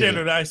the movie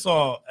theater that I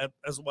saw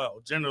as well.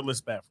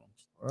 Genderless bathrooms.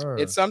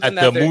 It's something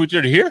at the movie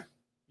theater here.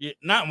 Yeah,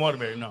 not in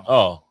Waterbury. No.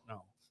 Oh, no. I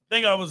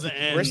think I was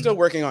in. We're still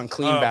working on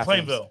clean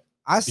bathrooms. Plainville.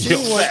 I see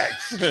one.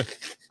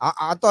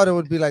 I thought it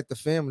would be like the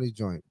family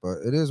joint, but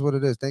it is what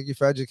it is. Thank you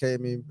for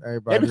educating me,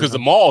 everybody. Yeah, because the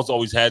malls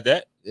always had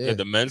that. Yeah. They had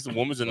the men's and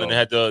women's, and then they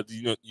had the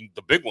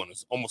the big one.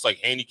 It's almost like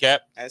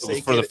handicap. It was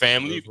for the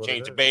family. You could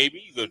change your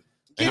baby. You could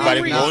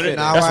anybody can go in it.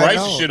 That's why I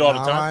used to shit all the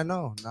time.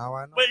 Now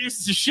I know. But you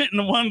used to shit in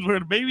the ones where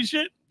the baby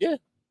shit. Yeah.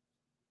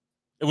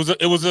 It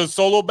was a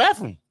solo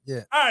bathroom.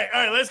 Yeah. All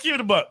right. Let's give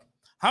it a buck.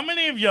 How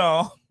many of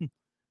y'all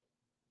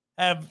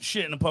have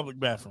shit in a public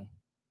bathroom?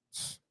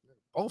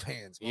 Both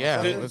hands. Yeah.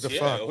 What the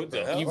fuck? What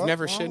the hell? You've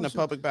never shit in a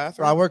public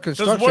bathroom? I work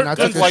construction.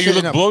 That's why you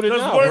look bloated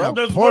now.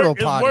 Does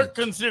potty. work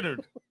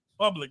considered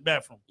public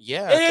bathroom?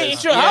 Yeah. It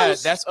ain't your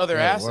house. That's other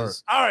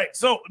asses. All right.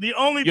 So the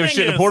only you thing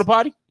shit in a porta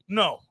potty?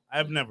 No,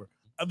 I've never.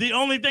 The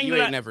only thing you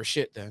ain't never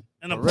shit then.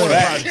 In a porta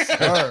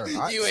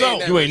potty.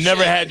 You ain't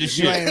never had to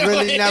shit. You ain't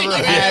really never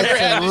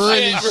had to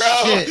really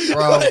shit,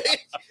 bro.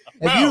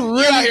 If you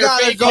really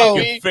gotta go,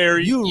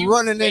 you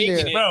running in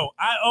there, bro.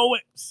 I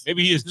always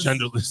maybe he is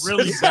genderless.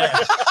 Really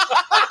bad.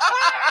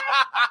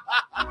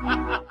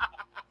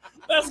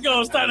 Let's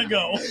go. It's time to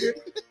go.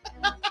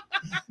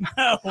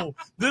 No,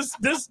 this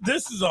is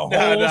a whole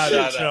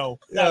shit show.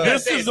 No,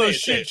 this is a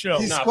shit show.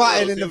 He's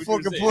squatting in the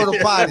fucking porta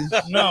potty.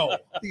 No,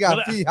 he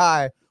got pee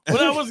high.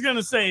 What I was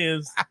gonna say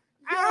is,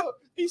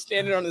 he's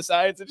standing on the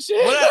sides and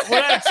shit.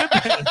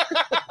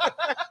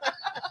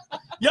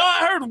 Yo,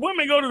 I heard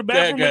women go to the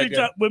bathroom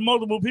with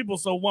multiple people,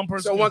 so one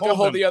person can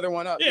hold the other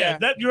one up. Yeah,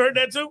 that you heard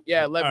that too?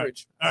 Yeah,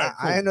 leverage. All right,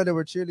 cool. I didn't know there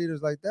were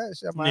cheerleaders like that.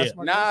 Shit,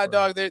 nah,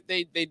 dog.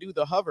 They do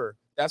the hover.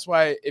 That's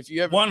why if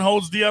you ever one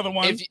holds the other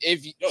one. Bro.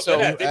 So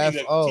that's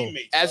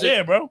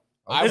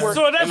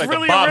like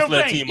really a real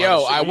thing.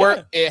 Yo, I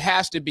work. It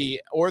has to be,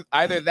 or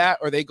either that,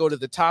 or they go to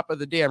the top of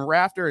the damn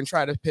rafter and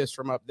try to piss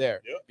from up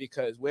there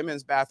because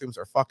women's bathrooms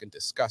are fucking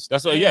disgusting.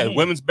 That's why. Yeah,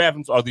 women's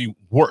bathrooms are the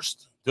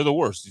worst. They're the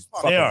worst.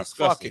 They are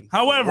disgusting.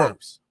 However,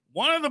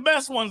 one of the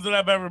best ones that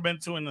I've ever been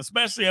to, and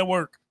especially at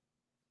work,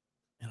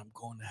 and I'm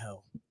going to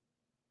hell,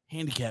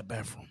 handicap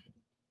bathroom.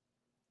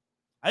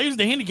 I use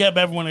the handicap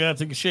bathroom when I gotta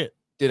take a shit.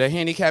 Did a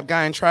handicap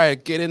guy and try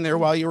to get in there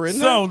while you were in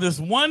there? So this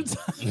one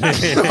time,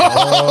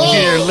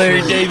 here,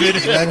 Larry David,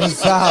 let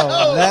us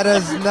out. Let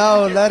us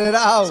know. Let it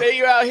out. Say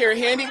you out here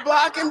handy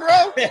blocking,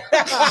 bro.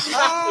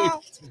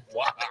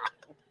 Wow.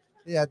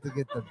 You have to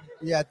use the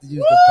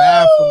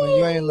bathroom, and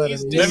you ain't letting.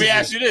 Let me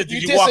ask you this: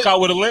 did you walk out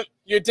with a limp?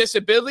 You're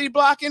disability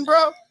blocking,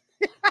 bro.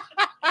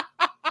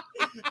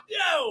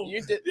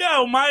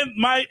 Yo,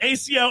 my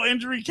ACL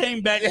injury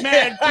came back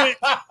mad quick.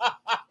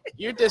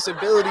 You're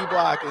disability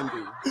blocking,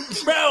 dude.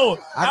 Bro,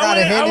 I got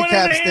a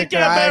handicap sticker.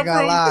 I ain't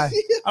gonna lie.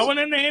 I went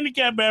in the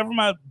handicap bathroom.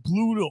 I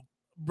blew the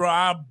bro.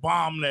 I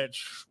bombed that.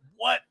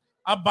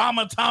 I bomb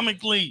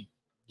atomically.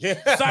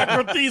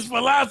 Socrates'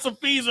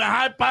 philosophies and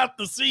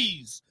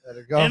hypotheses. There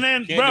you go. And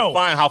then, Can't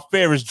define how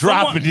fair is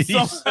dropping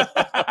these.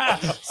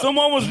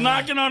 Someone was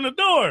knocking on the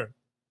door.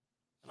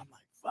 I'm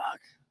like,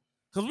 fuck.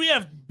 because we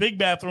have big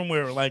bathroom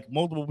where like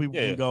multiple people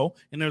Yeah. can go,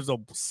 and there's a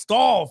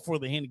stall for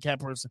the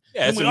handicapped person.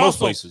 Yeah, Then it's we in most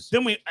also, places.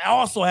 Then we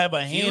also have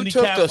a You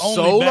handicap took the only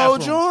solo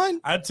bathroom.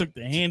 joint? I took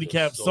the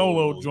handicap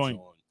solo joint.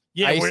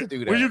 Yeah, I used to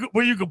do that.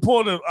 Where you could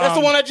pull the. That's the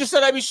one I just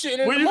said I'd be shitting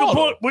in where the you can motor.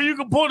 pull where you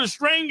can pull the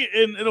string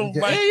and it'll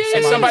like.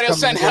 And somebody will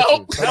send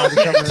help. Somebody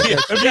coming to get you.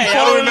 If you Yeah,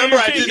 fall y'all in remember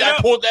and I you did can't I get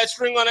up- pulled that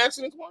string on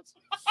accident once?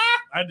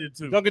 I did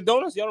too. Dunkin'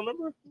 Donuts, y'all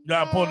remember?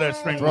 Yeah, I pulled that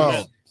string. Bro. on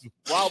that.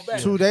 Wow, back.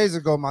 2 days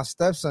ago, my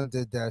stepson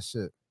did that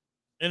shit.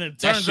 And it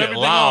That turns shit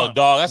everything loud, on.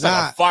 dog. That's Nah.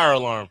 like a fire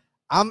alarm.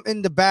 I'm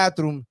in the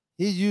bathroom.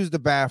 He used the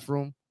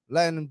bathroom,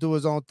 letting him do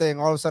his own thing.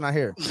 All of a sudden, I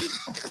hear,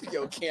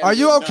 Yo, Cam, "Are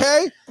you you're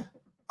okay?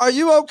 Are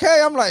you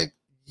okay?" I'm like,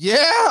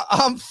 "Yeah,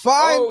 I'm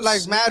fine." Oh,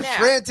 like mad snap.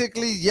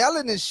 frantically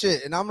yelling and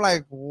shit. And I'm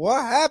like,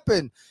 "What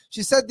happened?"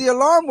 She said the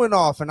alarm went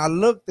off, and I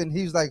looked, and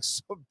he's like,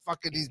 so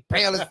fucking, he's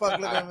pale as fuck.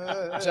 Look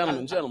at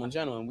him.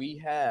 Gentlemen, we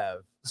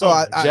have So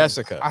I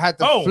Jessica. I had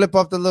to Oh. flip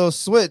up the little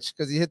switch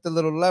because he hit the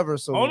little lever,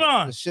 so Hold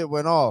on. the shit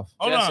went off.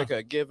 Hold on.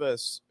 Jessica, give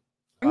us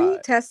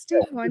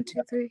Testing 1,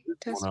 2, 3.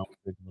 Test.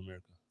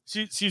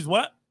 She's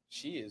what?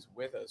 She is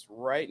with us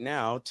right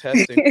now,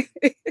 testing.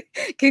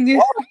 Can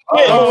you?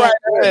 All right,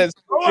 yes.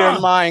 Hold Your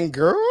on. mind,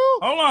 girl.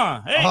 Hold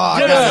on. Hey, Oh,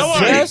 Jess, yes, how are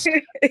you?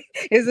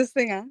 Jess. Is this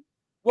thing on?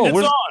 Whoa, It's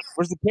where's, on.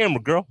 where's the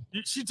camera, girl?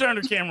 She turned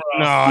her camera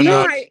off. No,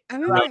 No, no.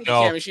 I'm in No, my.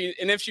 no. Cam,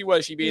 and if she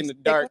was, she'd be in the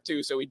dark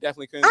too, so we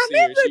definitely couldn't I'm see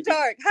her. in the She'd be-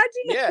 dark. How'd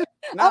you know? Yeah,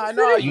 nah,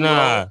 pretty- you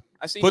Nah. were.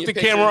 I see. Put the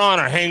camera on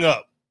or hang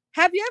up.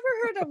 Have you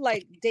ever heard of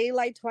like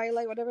daylight,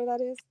 twilight, whatever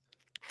that is?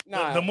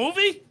 Nah, The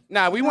movie?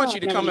 nah. We want No, you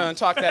to no, come no. in and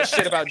talk that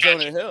shit about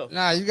Jonah Hill.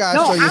 Nah, you gotta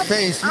No, show your I'm-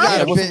 face. You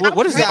I'm- gotta Yeah,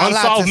 what is you it? got a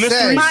lot Unsolved to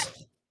say.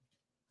 Mysteries?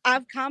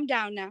 I've calmed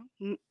down now.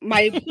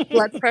 My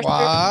blood pressure.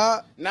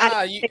 What? Nah,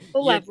 At you, a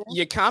level.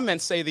 your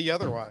comments say the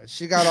otherwise.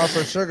 She got off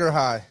her sugar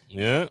high.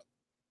 Yeah.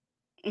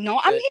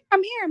 No, I'm here.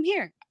 I'm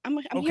here. I'm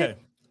Okay. here.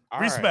 All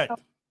right. Respect. I'd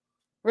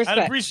Respect.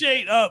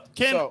 appreciate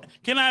So-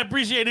 can I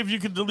appreciate if you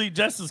could delete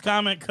Jess's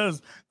comment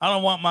because I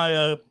don't want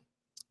my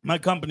my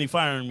company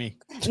firing me.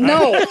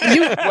 No,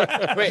 you.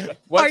 Wait,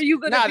 what? Are you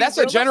gonna Nah, be that's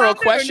a real general about it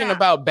or question not?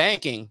 about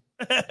banking.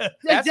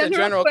 That's a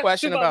general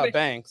question about it.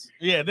 banks.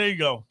 Yeah, there you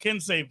go. Ken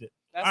saved it.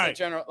 That's All a right.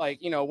 general, like,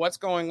 what's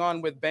going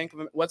on with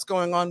what's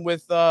going on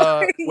with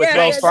Yeah,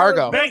 Wells that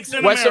Fargo? was- Banks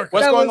in What's America.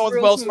 what's That going was on with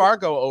real Wells smooth.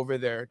 Fargo over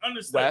there,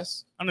 Understood.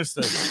 Wes?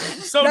 Understood.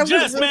 So That was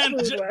Jess, real man,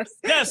 smooth, Wes.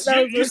 Jess,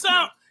 That was you real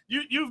sound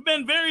you've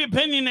been very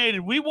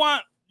opinionated. We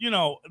want,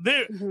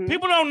 there Mhm.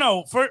 people don't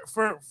know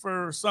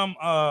for some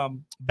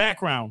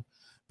background.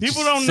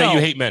 People don't Say know. you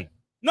hate men.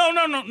 No,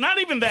 not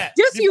even that.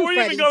 Just Before you,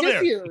 even Freddie. go Just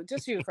there. you.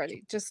 Just you,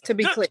 Freddie. Just to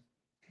be Just- clear.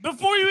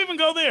 Before you even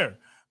go there,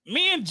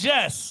 me and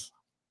Jess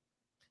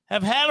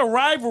have had a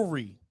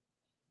rivalry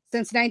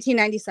Since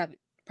 1997,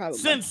 probably.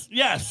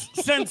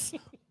 since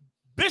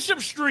Bishop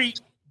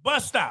Street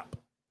bus stop.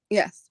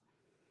 Yes.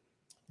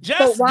 Jess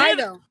But why did-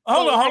 though?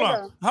 Hold But why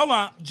on. Hold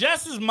on.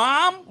 Jess's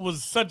mom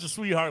was such a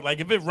sweetheart. Like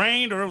if it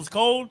rained or it was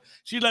cold,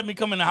 she'd let me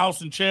come in the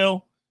house and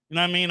chill. You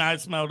know what I mean? I'd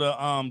smell the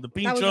That was a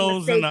pinchos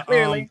mistake, and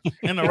clearly.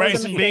 and the That was a rice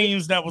and mistake.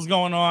 beans that was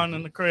going on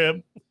in the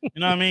crib. You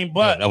know what I mean? Yeah,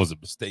 But that was a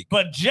mistake.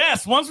 but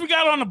Jess, once we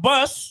got on the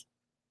bus,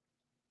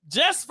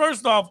 Jess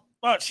first off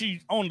thought she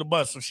owned the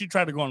bus, so she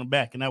tried to go on the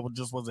back, and that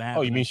just wasn't happening.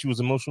 Oh, you mean she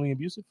was emotionally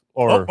abusive?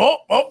 Oh,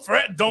 Or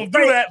Fred, don't do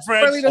Right. that,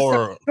 Fred. Shirley does or-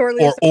 something.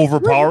 Shirley or does something.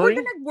 overpowering?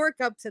 We're gonna work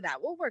up to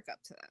that. We'll work up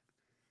to that.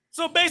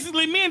 So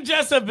basically, me and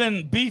Jess have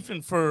been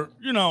beefing for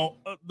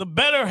the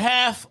better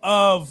half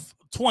of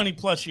 20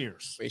 plus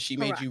years. Wait, she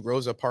made Correct. you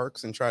Rosa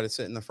Parks and try to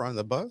sit in the front of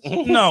the bus?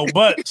 No,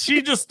 but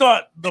she just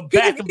thought the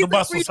back of the He's a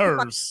bus was freak.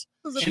 hers,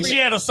 This is a and she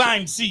freak. had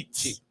assigned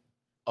seats.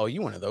 Oh,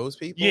 you one of those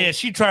people? Yeah,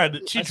 she tried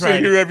it. She I sit tried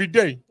here it. every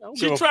day. I don't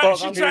She give a tried. fuck.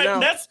 She I'm here tried.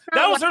 now.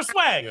 That was her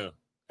swag. Yeah.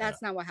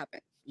 That's not what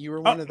happened. You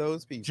were one of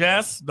those people.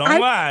 Jess, don't I-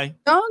 lie.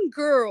 Young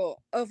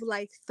girl of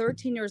like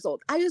 13 years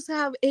old. I used to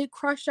have a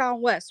crush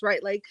on Wes,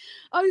 right? Like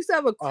I used to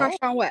have a crush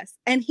on Wes,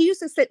 and he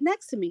used to sit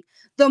next to me.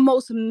 The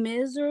most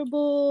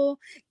miserable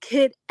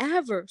kid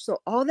ever. So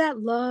all that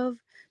love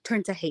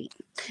turned to hate,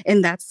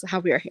 and that's how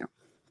we are here.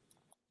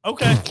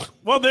 Okay.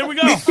 Well, there we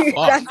go.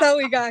 That's how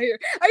we got here.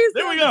 I used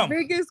There to we have go.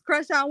 the biggest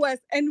crush on Wes,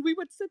 and we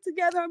would sit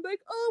together. I'm like,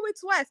 oh,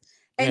 it's Wes.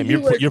 And Damn,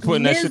 he was you're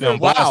putting that shit on miserable.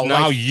 blast Wow,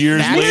 now, like,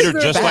 years that later,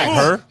 is just like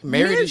bad. her.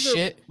 Married as Miserable.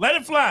 shit. Let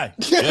it fly.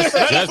 Just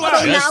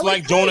Now like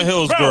it's Jonah hate.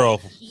 Hill's Bro. girl.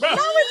 Bro. No,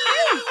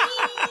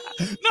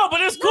 it's No,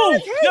 but it's cool.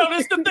 it's hate. Yo,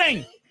 this the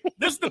thing.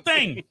 This the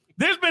thing.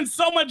 There's been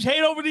so much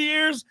hate over the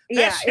years. That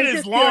Yeah, shit it's is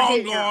just pure long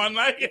hate now. gone.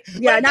 Like,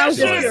 Yeah, like now that it's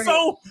shit just is pure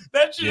so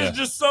that shit Yeah. is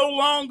just so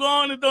long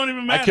gone. It don't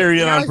even I matter.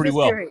 carry it Now on it's pretty just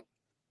well. pure hate.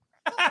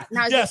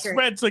 Now it's Yes, just pure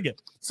Fred took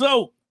it.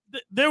 So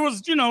there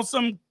was,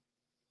 some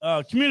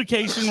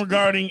communication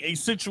regarding a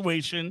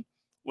situation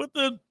with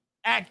the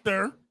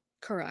actor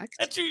Correct.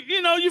 that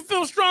you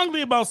feel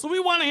strongly about. So we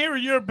want to hear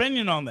your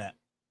opinion on that.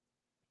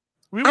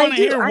 We I want to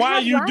do. hear I why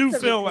have you lots do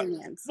of feel like.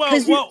 opinions. Well,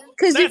 'Cause you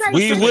that's- guys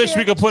We sit wish there-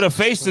 we could put a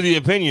face to the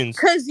opinions.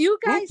 Because you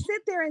guys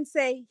sit there and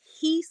say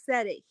he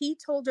said it, he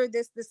told her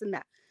this, and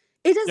that.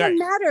 It doesn't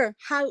Right. matter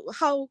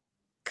how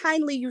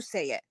kindly you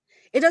say it.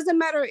 It doesn't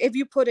matter if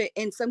you put it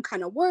in some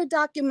kind of Word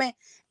document.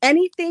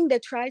 Anything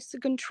that tries to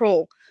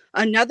control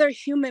another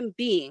human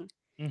being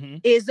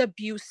is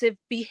abusive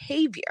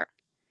behavior.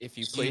 If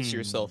you place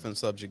yourself in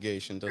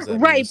subjugation, does that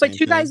mean Right, the same but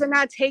you guys thing? are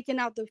not taking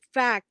out the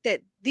fact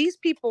that these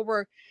people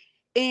were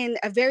in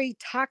a very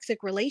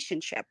toxic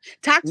relationship.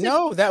 Toxic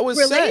No, that was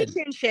said.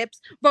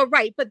 relationships, but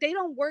they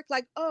don't work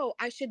like, oh,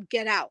 I should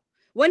get out.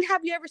 When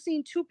have you ever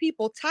seen two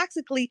people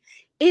toxically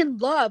in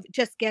love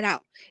just get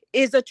out?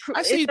 Is a true.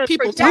 I see a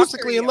people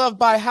trajectory toxically in love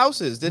buy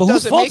houses. That But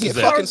whose doesn't fault make is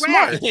it that? fucking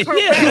smart.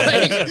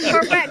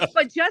 Correct.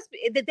 But just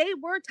that they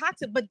were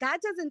toxic, but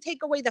that doesn't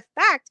take away the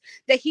fact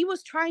that he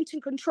was trying to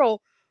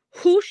control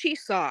who she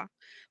saw,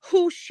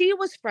 who she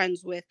was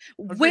friends with,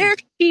 where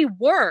she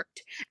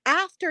worked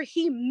after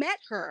he met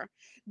her.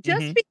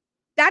 Just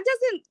that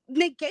doesn't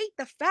negate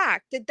the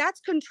fact that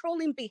that's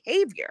controlling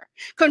behavior.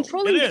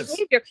 Controlling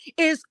behavior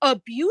is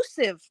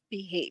abusive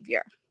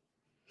behavior.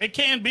 It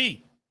can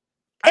be.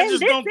 I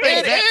just don't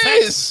think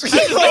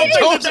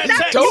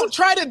Don't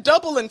try to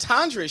double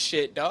entendre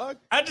shit, dog.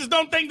 I just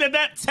don't think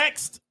that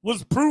text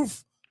was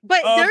proof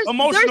but of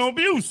emotional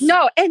abuse.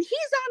 No, and he's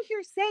on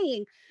here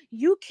saying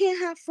you can't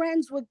have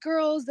friends with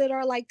girls that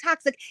are like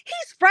toxic.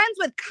 He's friends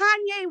with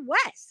Kanye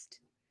West.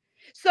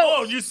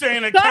 So you're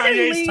saying that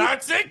Kanye's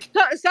toxic?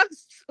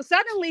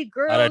 Suddenly,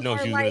 girls I didn't know are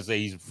she was like, gonna say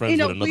he's friends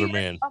with another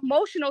man.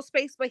 Emotional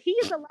space, but he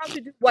is allowed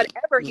to do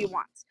whatever he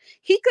wants.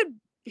 He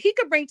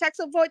could bring text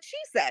of what she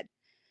said,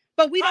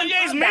 but we don't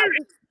know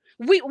that.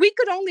 We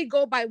could only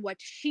go by what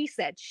she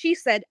said. She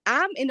said,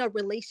 "I'm in a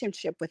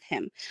relationship with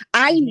him.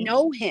 I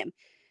know him.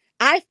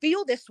 I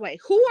feel this way."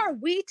 Who are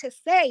we to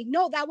say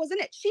no? That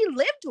wasn't it. She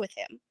lived with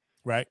him,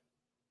 right?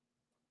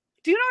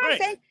 Do you know what I'm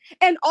saying?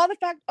 And all the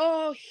fact,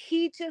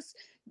 he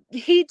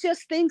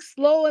just thinks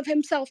low of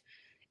himself.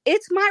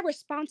 It's my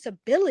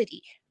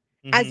responsibility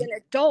as an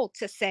adult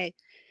to say,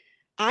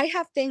 I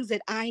have things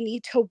that I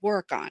need to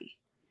work on.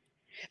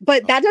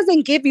 But that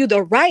doesn't give you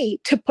the right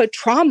to put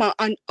trauma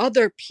on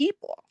other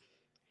people.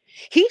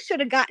 He should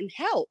have gotten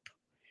help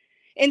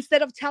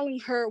instead of telling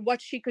her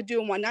what she could do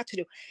and what not to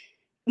do.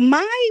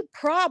 My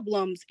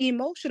problems,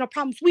 emotional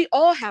problems, we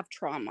all have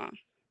trauma.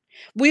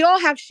 We all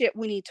have shit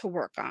we need to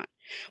work on.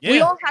 Yeah.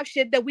 We all have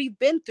shit that we've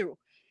been through.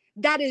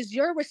 That is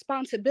your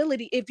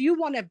responsibility if you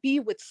want to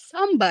be with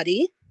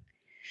somebody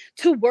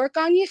to work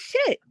on your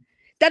shit.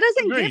 That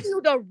doesn't give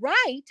you the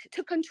right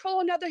to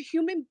control another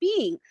human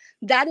being.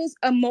 That is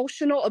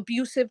emotional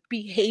abusive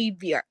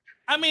behavior.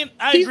 I mean,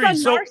 He's a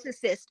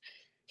narcissist.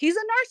 He's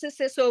a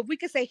narcissist. So if we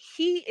could say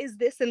he is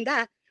this and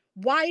that,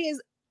 why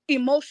is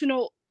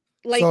emotional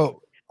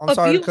So I'm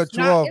sorry to cut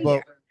you off,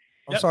 but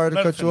I'm sorry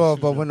to cut you off,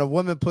 but when a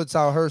woman puts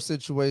out her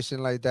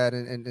situation like that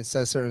and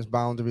sets certain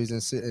boundaries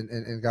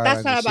and guys,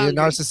 is she a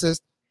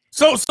narcissist?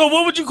 So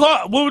what would you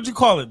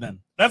call it then?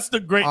 That's the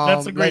great.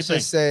 That's a great thing.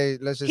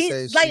 Let's just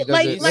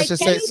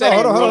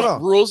say hold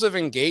on. Rules of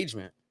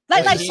engagement.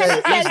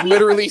 He's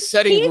literally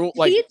setting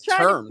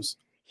terms.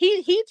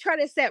 He tried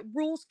to set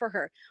rules for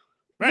her.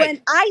 Right.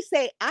 When I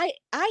say I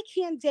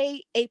can't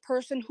date a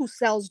person who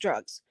sells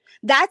drugs,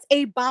 that's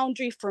a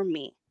boundary for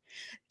me.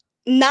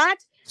 Not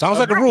sounds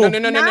like a rule.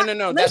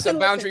 No. That's a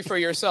boundary for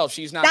yourself.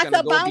 She's not going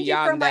to go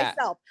beyond that.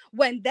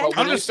 When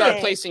you start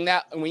placing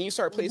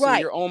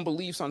your own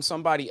beliefs on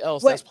somebody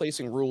else, that's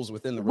placing rules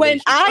within the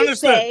relationship. When I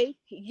say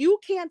you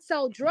can't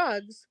sell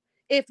drugs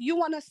if you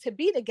want us to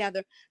be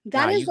together,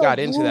 that is a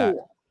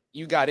rule.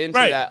 You got into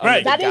that.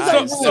 Right. That is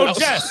a rule.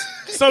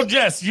 So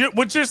Jess,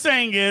 what you're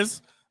saying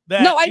is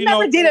that no, I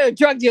never did a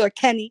drug dealer,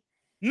 Kenny.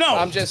 No,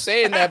 I'm just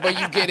saying that, but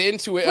you get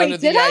into it under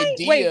the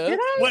idea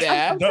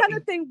that I'm trying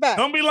to think back.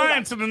 Don't be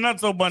lying to the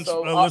Nutso Bunch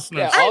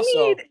listeners.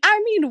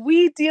 I mean,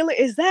 weed dealer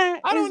is that?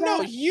 I don't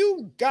know.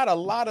 You got a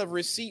lot of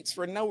receipts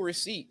for no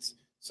receipts.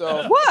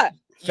 So what?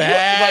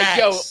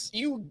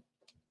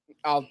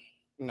 I'll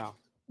no.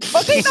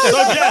 Okay,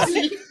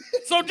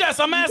 So Jess,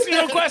 I'm asking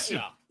you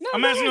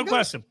a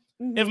question.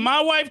 If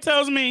my wife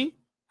tells me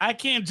I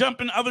can't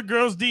jump in other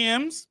girls'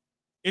 DMs,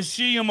 is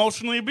she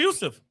emotionally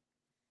abusive?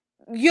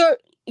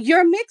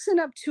 You're mixing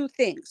up two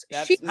things.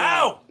 That's setting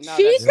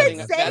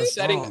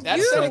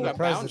a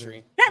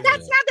boundary. That's not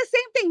the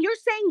same thing. You're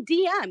saying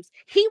DMs.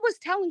 He was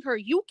telling her,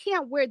 you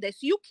can't wear this.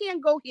 You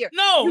can't go here.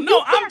 No,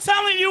 I'm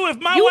telling you, if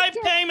my wife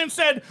came and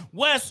said,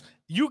 Wes,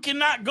 you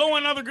cannot go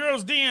in other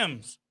girls'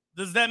 DMs,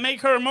 does that make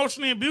her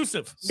emotionally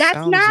abusive?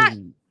 That's not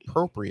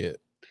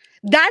appropriate.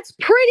 That's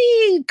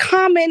pretty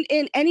common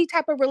in any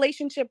type of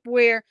relationship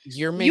where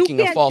you're making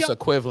a false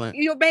equivalent.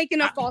 You're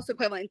making a false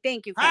equivalent.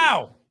 Thank you.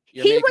 How?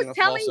 He was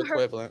telling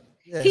her.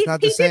 Yeah, it's not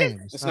the same.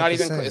 It's not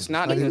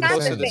even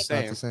close to the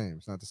same.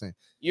 It's not the same.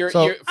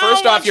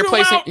 First off, you're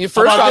placing.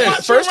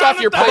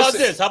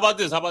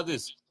 How about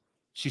this?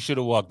 She should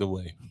have walked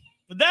away.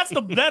 That's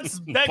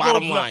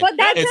bottom line.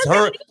 It's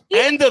her.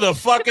 End of the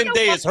fucking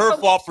day. It's her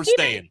fault for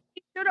staying.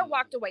 He should have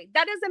walked away.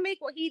 That doesn't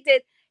make what he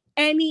did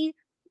any.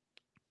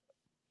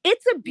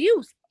 It's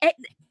abuse.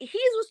 He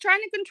was trying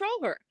to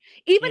control her.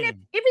 Even if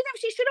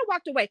she should have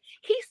walked away,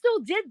 he still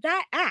did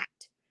that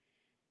act.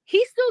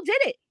 He still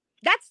did it.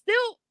 That's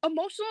still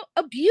emotional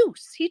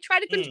abuse. He tried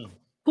to control.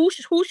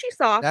 who she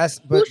saw, That's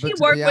who but she to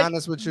worked be with,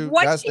 honest with you,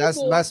 what that's she that's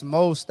wore, that's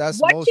most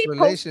what she post-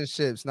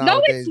 relationships No,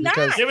 nowadays it's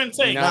because not. Give and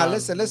take. nah,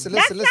 listen. That's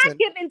not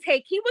give and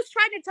take. He was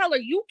trying to tell her,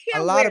 you A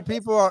can't lot wear of this.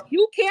 people are,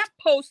 You can't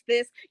post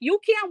this. You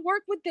can't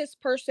work with this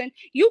person.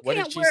 You What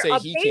did can't she wear say a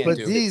he bathing can't but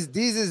do? suit.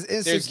 these is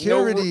There are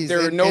insecurities.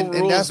 no and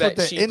rules that's what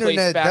that the she placed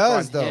internet back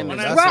does, on though. him. One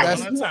Is at a Right. time,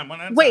 That's one at a time,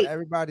 one at a Wait. time.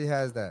 everybody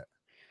has that.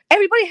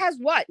 Everybody has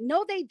what?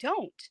 No, they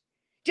don't.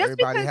 Just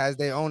Everybody because. has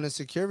their own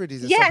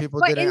insecurities, and Yes, some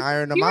people but didn't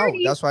iron them out.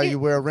 insecurities That's why you is-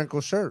 wear a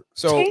wrinkled shirt.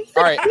 So all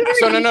right.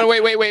 So no,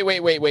 wait.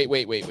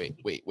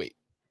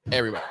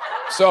 Everybody.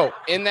 So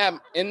in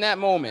that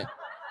moment,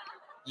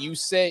 you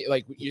say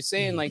like you're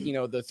saying like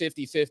the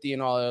 50-50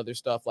 and all that other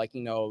stuff, like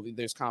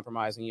there's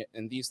compromising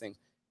and these things.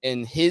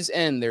 In his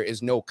end, there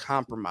is no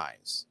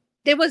compromise.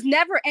 There was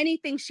never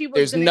anything she was.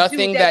 There's gonna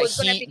nothing do that was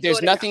gonna he. be There's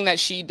good nothing enough. that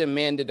she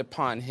demanded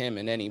upon him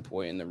at any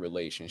point in the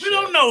relationship. We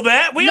don't know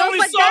that. We No, only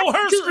but saw that's-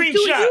 her do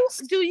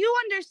screenshots. you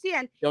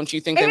understand? Don't you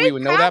think that It we is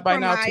would know that by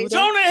now too? compromise. Though?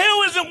 Jonah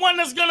Hill isn't one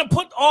that's gonna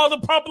put all the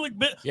public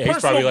Yeah, he's personal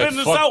probably like,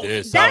 business fuck out.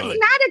 this. That's Like,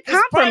 not a It's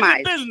private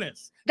compromise.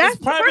 business. That's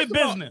It's private first of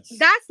all, business.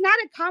 that's not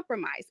a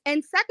compromise.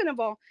 And second of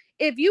all,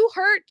 if you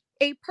hurt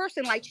a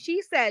person like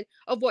she said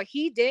of what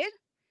he did,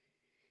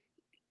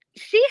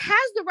 she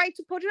has the right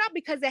to put it out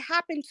because it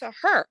happened to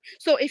her.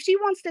 So if she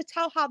wants to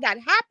tell how that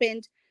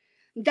happened,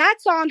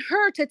 that's on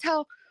her to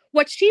tell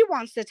what she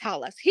wants to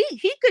tell us. He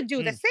could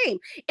do the same.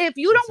 If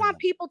you don't want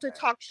people to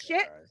talk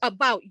shit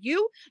about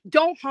you,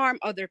 don't harm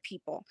other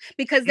people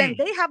because then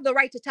they have the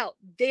right to tell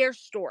their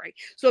story.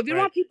 So if you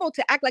want people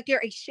to act like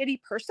you're a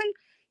shitty person,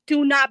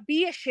 do not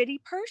be a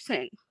shitty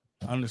person.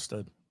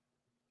 Understood.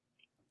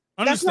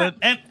 That's Understood.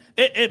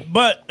 And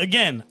but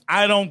again,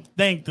 I don't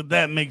think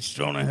that makes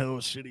Jonah Hill a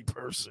shitty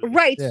person.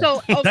 Right. Yeah. So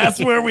okay. That's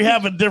where we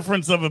have a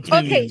difference of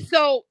opinion. Okay,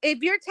 so if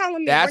you're telling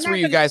me That's we're where not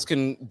you gonna- guys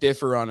can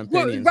differ on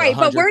opinions. right,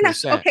 but we're not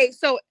 100%. okay.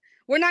 So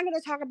we're not going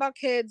to talk about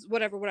kids,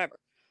 whatever.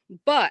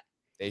 But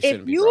They if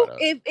shouldn't be you brought up.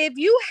 if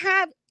you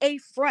have a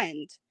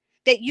friend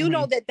that you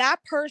know that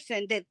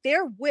person that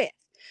they're with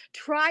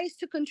tries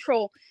to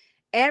control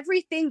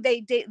everything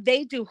they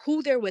do,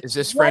 who they're with. Is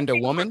this what friend a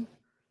they- woman?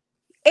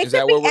 It Is could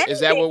that be what we're- is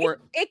that anything. what we're-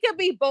 It could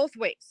be both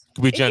ways.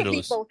 Could be It could be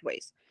genderless. both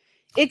ways.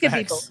 It could be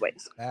Facts. both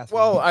ways.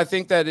 Well, I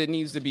think that it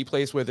needs to be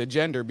placed with a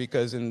gender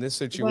because in this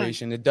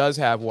situation, it does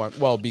have one.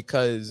 Well,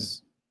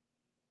 because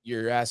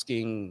you're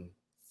asking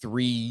four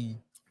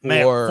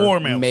Four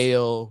males.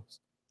 male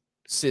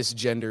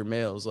cisgender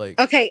males. Like,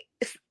 Okay.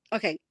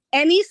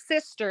 Any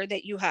sister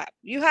that you have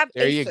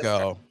there a you sister.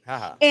 go.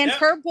 Haha. And Yep.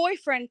 her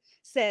boyfriend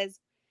says,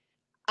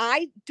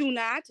 I do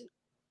not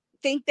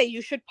think that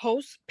you should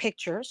post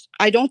pictures.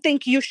 I don't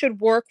think you should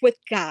work with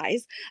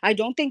guys. I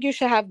don't think you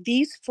should have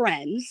these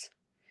friends.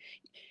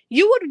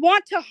 You would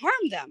want to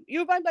harm them.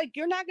 You're like,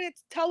 you're not going to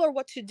tell her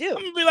what to do. I'm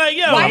gonna be like,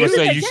 yo, Why I'm gonna is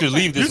say it you should different?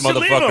 leave you this should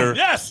leave him. motherfucker.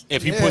 Yes.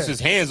 If he Yeah. puts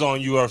his hands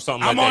on you or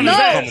something I'm like on that, his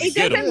you ass. come No, to it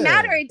get doesn't him.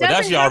 matter. It But doesn't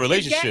that's your have to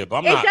relationship. get-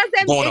 I'm it not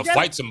doesn't- going it to doesn't-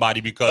 fight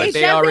somebody because It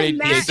They doesn't already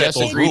matter. they set just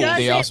those agreed. rules.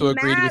 They also Doesn't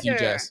agreed with you,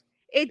 matter. Jess. It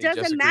They just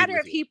doesn't agreed matter with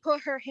if you. he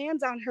put her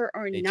hands on her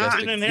or They not. just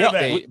didn't agreed. hear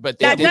that.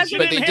 That They doesn't-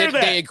 hear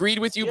that. They agreed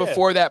with you Yeah.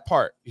 before that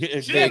part. She They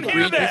didn't hear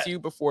agreed that. with you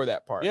before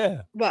that part.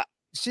 Yeah. What?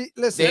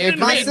 Listen, They if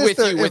my agreed with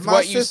sister, you if with my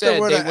what you sister said,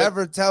 were they to would-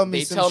 ever tell me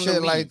they some tell 'em to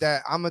shit like leave.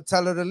 that, I'm gonna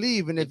tell her to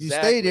leave. And if you stay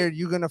Exactly. there,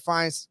 you're gonna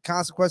find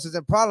consequences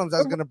and problems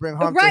that's gonna bring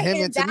harm Right, to him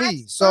and and to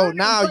me. that's So fine,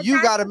 now but you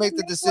that's got to what make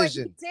the made what he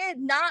decision. did,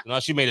 not Now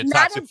she made it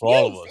not toxic for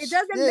all of abuse. us. It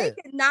doesn't Yeah. make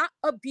it not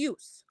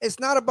abuse. It's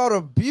not about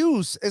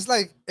abuse. It's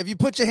like if you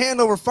put your hand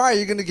over fire,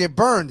 you're gonna get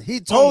burned. He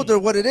told her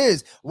what it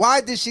is.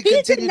 Why did she He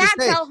did continue to not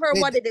stay? tell her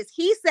what it is.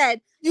 He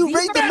said, You "These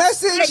read are the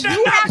message? that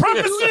you have to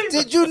do Promising?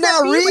 Did you to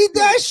not be with read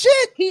me." that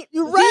shit?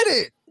 You read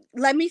it.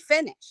 Let me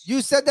finish.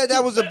 You said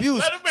that was abuse.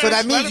 let him So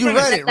that finish, let means him you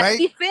read finish. it, right? Let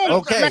me finish.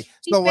 Okay. Let me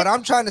So what finish.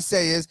 I'm trying to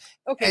say is,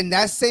 Okay. in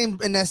that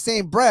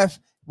same breath,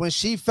 when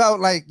she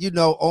felt like,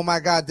 oh my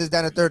God, this,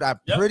 that, and the third, I'm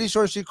Yep. pretty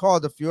sure she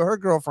called a few of her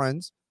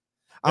girlfriends.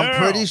 I'm Girl.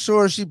 pretty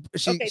sure she Okay,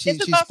 this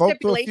is she all spoke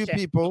to a few stipulation.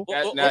 people.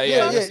 Yeah, Oh, no, oh,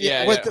 yeah, oh, this-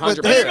 yeah, with yeah, with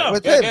 100%. him,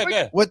 with Yeah, him, yeah,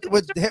 yeah. with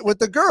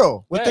the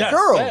girl, with the Yes,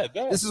 girl. go ahead.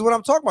 This is what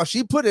I'm talking about.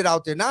 She put it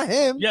out there, not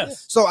him.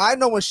 Yes. So I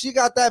know when she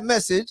got that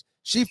message,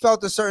 she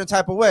felt a certain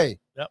type of way.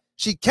 Yep.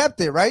 She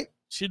kept it, right?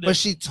 She did. But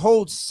she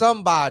told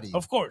somebody.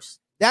 Of course.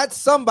 That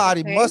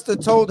somebody Okay. must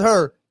have told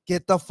her,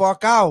 get the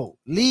fuck out,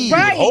 leave.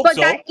 Right, hope but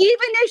so. that even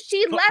if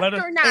she Let left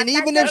her- or not, And that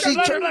even if doesn't she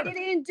mean let her- she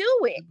didn't do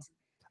it.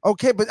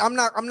 Okay, but I'm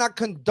not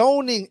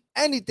condoning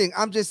anything.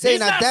 I'm just saying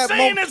He's at not that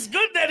saying moment, it's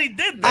good that he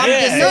did I'm that.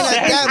 just saying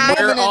at exactly. that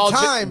We're moment all in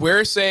time,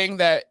 we're saying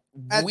that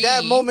at we,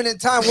 that moment in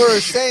time, we're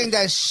saying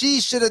that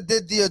she should have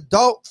did the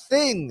adult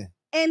thing.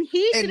 And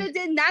he And- should have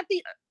did not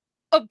the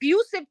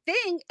abusive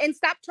thing and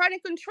stop trying to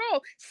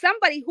control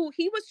somebody who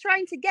he was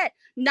trying to get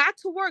not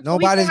to work. so he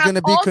Nobody's could have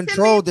gonna be ultimate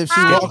controlled if she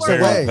power walks Very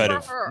away. over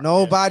competitive. her.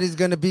 Nobody's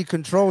gonna be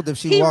controlled if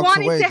she He walks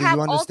wanted away. to Do have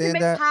you understand ultimate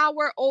that?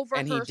 power over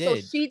And he her, so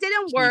did. she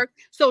didn't He- work,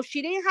 so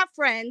she didn't have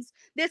friends.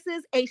 This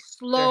is a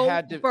slow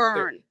had to-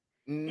 burn.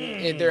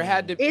 there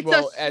had to It's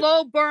well, a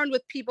slow burn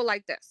with people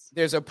like this.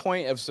 there's a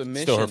point of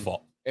submission. Still her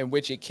fault. in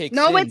which it kicks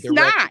No, in it's direct-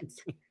 not.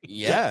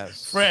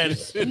 Yes. Fred.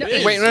 No.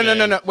 Wait,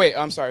 no. Wait,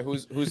 I'm sorry.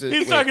 Who's it? He's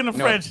wait, talking to no.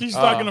 Fred. She's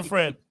talking to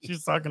Fred.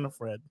 She's talking to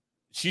Fred.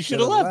 She should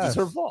have left. It's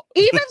her fault.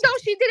 Even though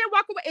she didn't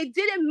walk away, it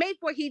didn't make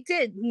what he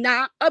did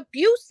not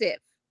abusive.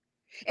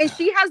 And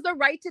she has the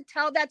right to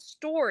tell that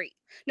story.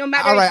 No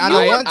matter All right, if on you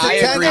the I, 1 to I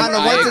 10, agree, on the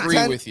I 1 to agree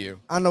 10, with you.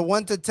 on the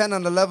 1 to 10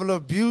 on the level of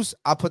abuse,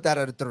 I'll put that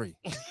at a 3.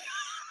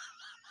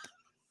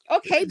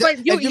 Okay,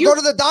 but you if you go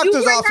to the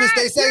doctor's were office, not-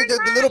 they say you're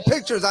the little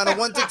pictures on a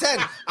 1 to 10.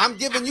 I'm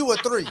giving you a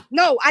 3.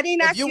 No, I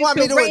didn't If ask you you want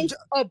me to to rank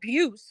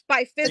abuse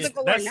by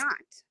physical or that's- not.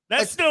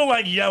 That's still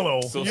like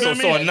yellow. So- You know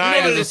so what I mean? a 9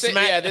 is a This is-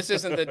 smack. yeah, this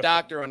isn't the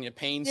doctor on your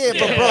pain. Yeah, but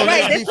Yeah. bro, Right,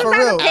 let's this be was for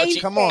not a real.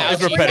 patient. Come on.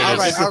 It's repetitive. All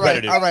right, It's all right,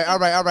 repetitive. all right, all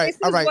right, all right, This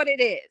all is right. what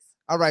it is.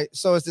 All right.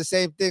 So it's the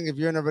same thing if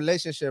you're in a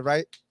relationship,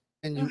 right?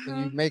 And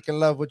you making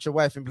love with your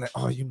wife and be like,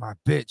 oh, you my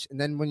bitch.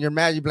 And then when you're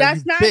mad, you be like,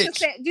 That's you not bitch. the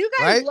same. Do you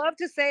guys Right? love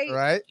to say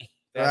Right?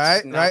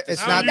 That's Right? not Right? the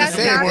It's same. not the That's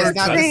same. not It's the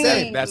not the same.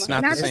 same. That's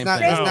not the Not same the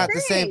thing. It's not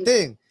the same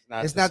thing.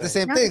 It's not the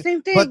same Not the thing.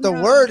 same thing, But the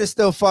no. word is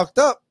still fucked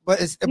up. But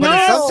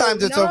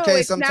sometimes it's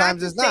okay.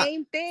 Sometimes it's not.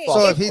 Same thing. So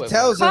False if he equivalent.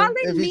 tells her, Calling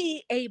if he,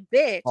 me a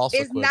bitch False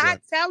is not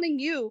equivalent. telling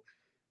you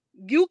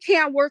you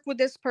can't work with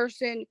this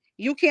person,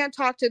 you can't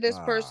talk to this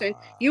person,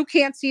 you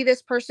can't see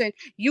this person,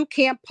 you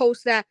can't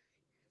post that.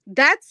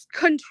 That's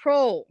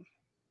control.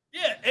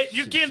 Yeah,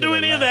 you can't should've do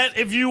any of left.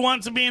 that if you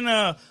want to be in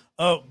a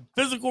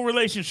physical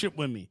relationship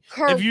with me.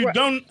 Correct. If you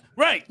don't,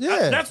 right?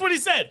 Yeah. That's what he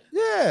said.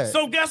 yeah.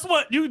 So guess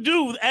what you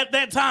do at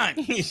that time?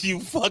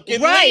 You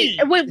fucking Right.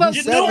 leave. Wait, but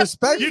You said don't-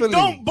 respectfully. You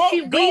don't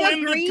she, go we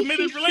in the agree she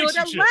committed should have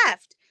relationship.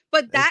 left.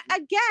 But that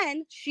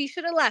again, she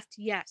should have left.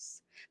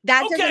 Yes.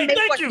 That Okay, doesn't make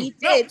thank what you. he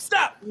No, did.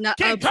 stop. No,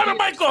 Can't cut her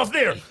mic off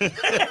there.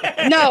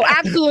 no,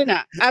 absolutely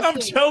not. I'm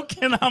Absolutely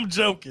joking. I'm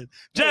joking.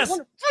 not. I Jess,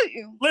 wanna fight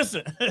you.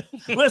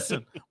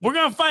 listen. We're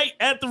gonna fight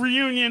at the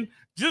reunion.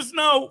 Just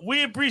know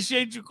we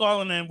appreciate you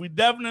calling in. We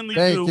definitely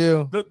Thank do.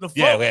 you. The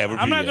Yeah, folk- yeah, we're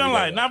I'm not pretty- gonna yeah,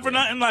 lie. yeah, Not for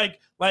yeah. nothing.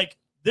 Like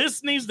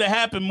this needs to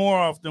happen more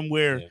often,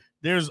 where Yeah.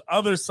 there's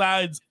other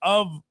sides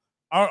of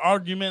our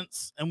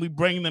arguments, and we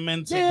bring them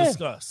in to Yeah,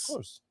 discuss. Of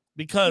course.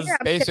 Because Yeah,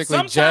 Basically,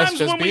 sometimes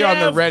just when be we on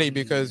the have- ready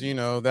because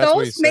that's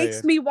what he's Those makes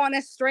saying. me want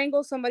to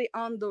strangle somebody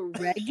on the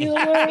regular.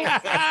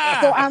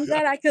 So I'm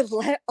glad I could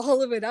let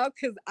all of it out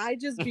because I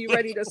just be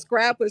ready to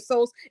scrap with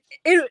souls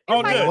in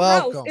Oh, my good. own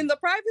Welcome. house, in the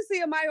privacy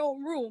of my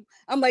own room.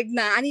 I'm like,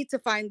 nah, I need to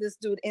find this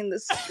dude in the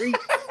street.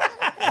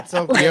 It's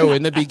okay. Yo,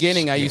 in the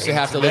beginning, I used to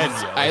have to listen.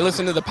 Yeah. I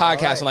listened to the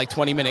podcast in like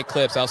 20-minute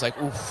clips. I was like,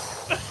 oof.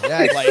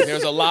 Yeah. Like there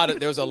was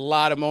a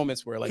lot of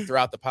moments where like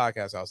throughout the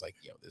podcast, I was like,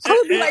 yo, this. I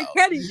would be like,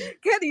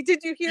 Kenny, did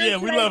you hear? Yeah,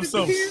 it we tonight? love Did you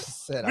soaps. hear it?"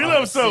 Said, We I love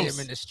wanna see soaps.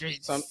 him in the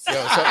streets. Sometimes it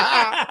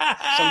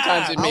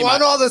I made want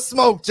my, all the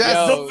smoke, Jess.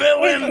 Yo. The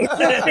villain. It's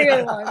a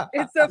fair one.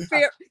 It's a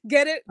fair.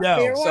 Get it? Yo,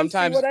 fair one. See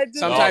sometimes what I did?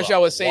 sometimes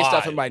y'all would say Why?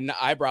 stuff and my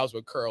eyebrows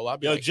would curl. I'd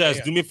be Yo, like, Jess,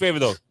 damn. do me a favor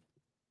though.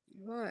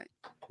 What?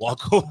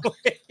 Walk away.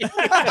 Fred,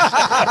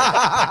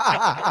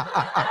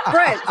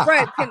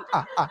 can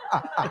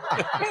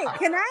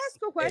I ask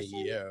a Hey, question?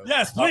 yo.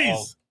 Yes,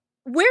 please.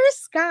 Where is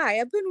Sky?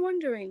 I've been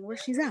wondering where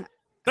she's at.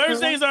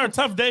 Thursdays are a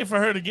tough day for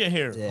her to get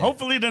here. Yeah.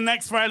 Hopefully, the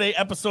next Friday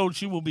episode,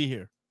 she will be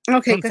here.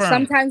 Okay, because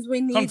Confirmed. sometimes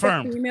we need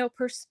Confirmed. the female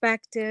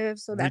perspective,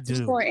 so We that's do.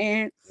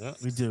 important.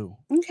 We do.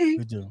 Okay.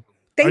 We do.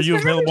 Thanks Are you for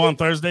having available me. on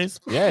Thursdays?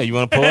 Yeah, you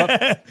want to pull up?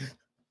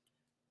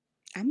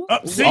 I'm Oh,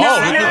 okay. see, No,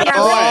 now- no, no,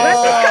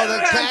 Oh, no. the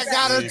cat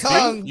got her You see?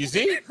 tongue. You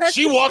see?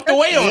 She walked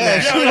away on Yeah,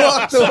 that. she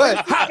walked away.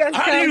 How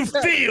do you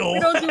We feel?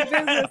 don't do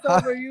business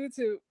over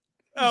YouTube.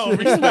 Oh,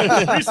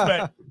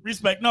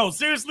 respect. No,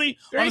 seriously.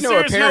 There On ain't a no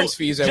serious appearance note,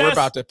 fees that we're Jess-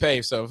 about to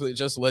pay, so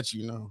just to let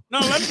you know. No,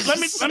 let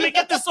me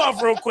get this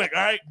off real quick.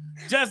 All right,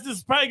 Jess, this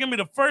is probably gonna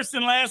be the first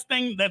and last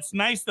thing that's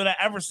nice that I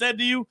ever said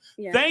to you.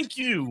 Yeah. Thank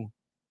you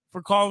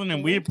for calling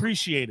in. We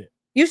appreciate it.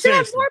 You should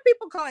have Seriously. more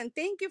people calling.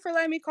 Thank you for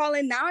letting me call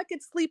in. Now I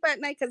could sleep at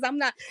night because I'm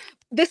not.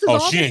 This is Oh, all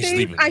she the ain't things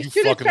sleeping. I You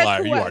should have fucking liar.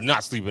 said to You Wes. are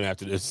not sleeping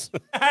after this.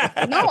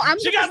 No, I'm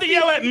She just got to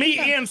yell at me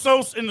and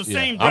Sos in the Yeah,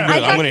 same I'm breath.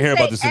 gonna- I got hear to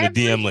about say this in the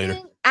DM later.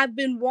 everything I've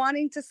been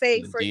wanting to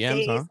say The for DMs,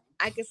 days. huh?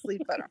 I could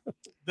sleep better.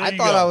 There I you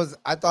thought go.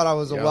 I thought I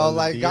was a Yo,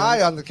 well-liked the guy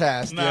DMs. on the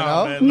cast, No, you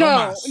know? man, No,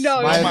 mas.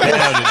 no, no, no. mas.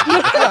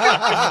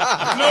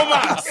 No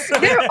mas.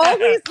 They're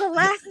always the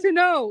last to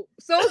know.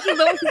 So is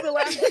always the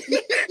last to know.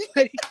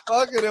 Like,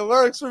 Fuck it, it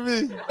works for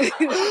me. Yo,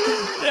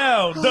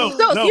 no, so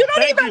no, you don't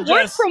thank even you,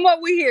 work Jess. from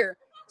what we hear.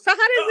 So how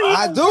does it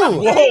I even do.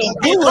 work? Whoa,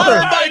 You cut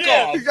work. her mic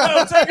off.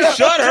 No, take it.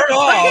 Shut her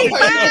off. Bye. Bye.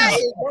 Bye,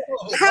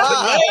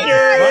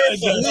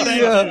 Jess.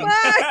 Thank Yeah. you.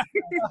 Bye.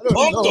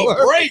 Pump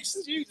the brakes.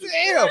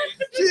 Damn,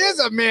 she is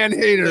a man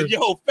hater.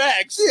 Yo,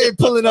 facts. She ain't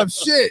pulling up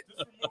shit.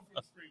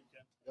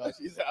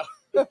 She's out.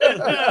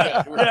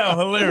 Yeah,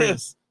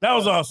 hilarious. That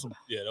was awesome.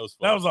 Yeah, that was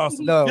That fun. was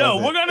awesome. No, it Yo,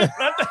 wasn't. we're gonna.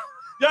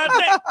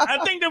 I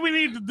think that we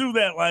need to do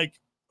that like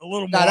a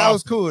little more. Nah, that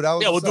was often. cool. That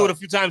was Yeah, we'll what's do it up. a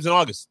few times in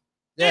August.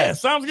 Yeah,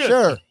 sounds good.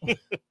 Sure.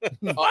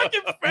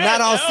 Fucking Fred,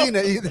 Not all yo.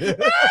 Cena either.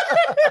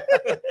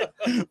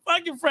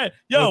 Fucking Fred.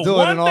 Yo, We'll do it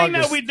one in thing that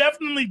August. we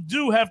definitely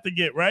do have to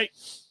get right.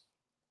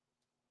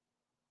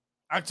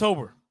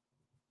 October,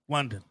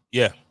 London.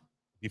 Yeah.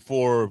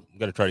 before. We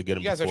got to try to get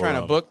him. You guys are trying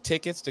to book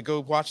tickets to go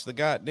watch the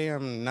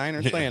goddamn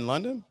Niners play in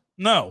London?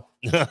 No,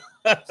 That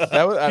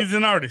was, he's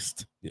an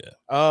artist,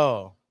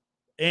 oh,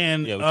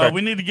 and Yeah,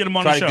 we need to get him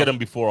on Try the to show. get him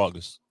before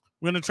August.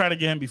 We're gonna try to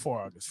get him before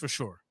August for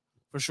sure.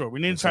 For sure, we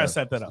need to try to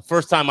set that up.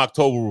 First time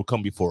October will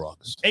come before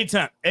August.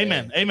 Amen.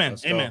 Amen.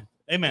 let's go. Amen.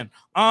 Amen.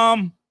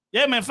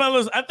 Yeah, man,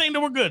 fellas, I think that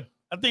we're good.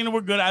 I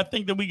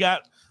think that we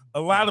got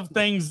a lot of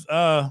things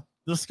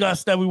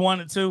discussed that we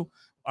wanted to.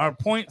 Our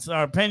points,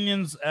 our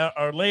opinions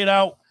are laid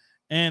out,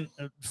 and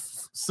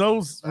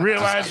Sos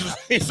realizes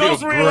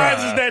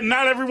that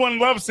not everyone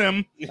loves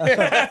him.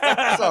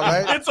 It's all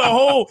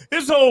right.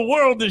 His whole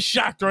world is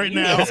shocked right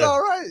now. It's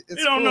all right. It's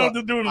He don't know what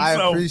to do with I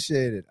himself.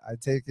 appreciate it. I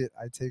take it.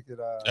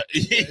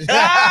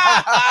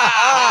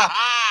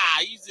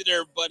 Easy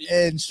there, buddy.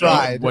 In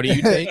stride. what do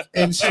you take?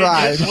 In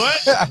stride.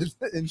 What?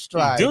 In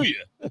stride. Do you?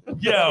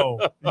 Yo.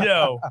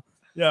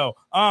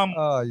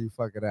 Oh, you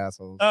fucking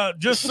assholes.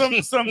 Just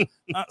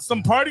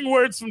some parting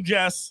words from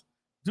Jess.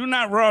 Do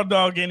not raw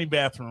dog any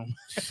bathroom.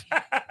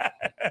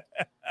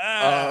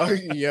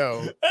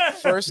 Yo,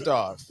 first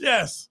off,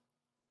 yes.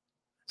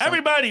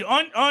 Everybody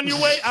on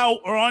your way out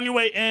or on your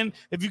way in,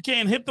 if you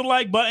can, hit the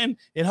like button.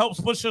 It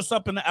helps push us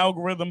up in the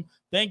algorithm.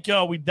 Thank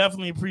y'all. We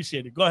definitely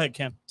appreciate it. Go ahead,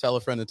 Ken. tell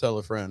a friend to tell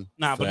a friend.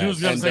 Nah, but he was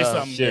gonna And, say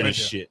something. Share right this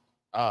there. shit.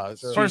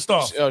 First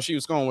off. she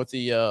was going with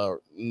the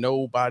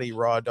nobody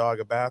raw dog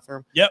a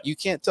bathroom. Yep. You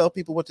can't tell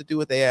people what to do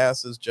with their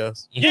asses,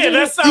 just. Yeah,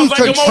 that sounds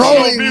like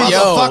controlling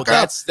emotional abuse.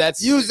 motherfucker.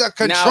 That's Use a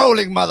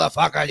controlling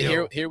motherfucker.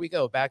 You. here we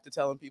go back to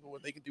telling people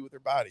what they can do with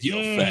their bodies.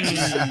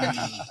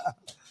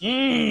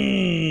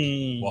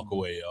 Walk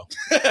away, yo.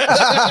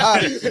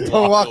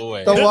 Don't walk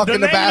away. Don't walk in the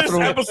name of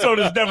bathroom. This episode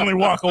is definitely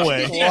walk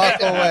away. Walk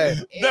away.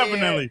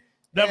 Definitely.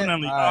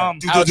 All right.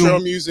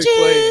 Outro music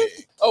played.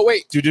 Oh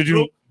wait, Do.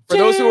 for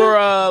those who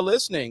are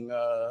listening,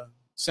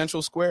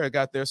 Central Square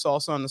got their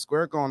Salsa on the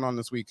Square going on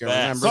this weekend.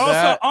 Facts. Remember Salsa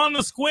that? on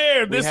the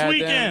Square We this had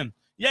weekend.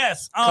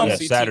 Yes. Yeah,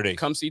 Saturday.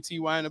 Come see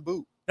TY in a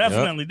boot.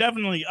 Definitely.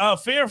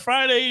 Fair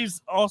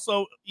Fridays,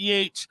 also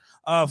EH.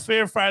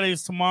 Fair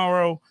Fridays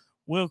tomorrow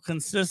will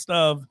consist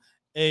of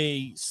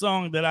a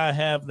song that I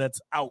have that's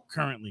out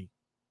currently.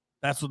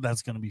 That's what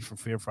that's going to be for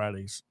Fair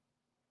Fridays.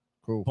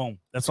 Cool. Boom.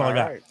 That's all I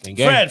got. Right. And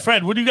gang,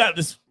 Fred, what do you got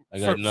this I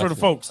got for the nothing.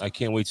 folks? I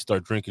can't wait to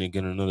start drinking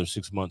again in another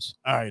 6 months.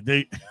 All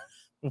right.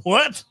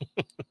 What?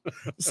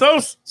 So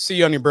See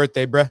you on your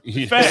birthday, bruh.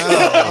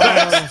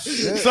 fast.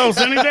 shit. So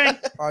anything?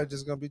 Probably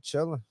just gonna be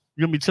chilling.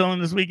 You're going to be chilling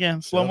this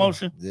weekend? Slow Chilling.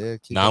 motion? Yeah.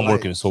 Keep Nah, it I'm light.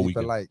 working this whole Keep it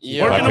weekend. light.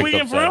 Yeah. Working I the picked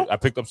weekend up for real? Saturday. I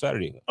picked up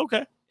Saturday.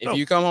 Okay. If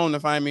you come home to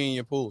find me in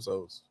your pool,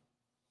 so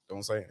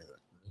don't say anything.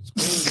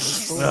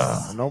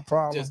 No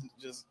problem. Just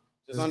Just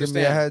give me a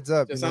understand. heads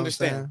up. Just you know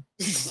what I'm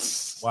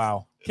understand.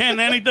 Wow. Ken,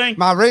 anything?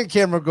 My ring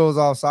camera goes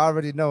off, so I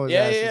already know. it's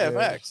Yeah, actually yeah, there.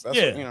 facts. That's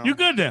Yeah. what, you know. You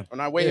good then? When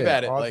I wave Yeah,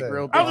 at it, all like day.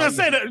 real. I was big. going to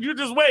say that. You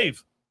just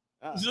wave.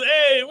 Ah. Just,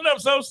 hey, what up,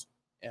 Sos?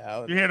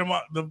 Yeah, You hear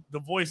the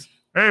voice.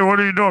 Hey, what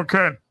are you doing,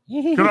 Ken?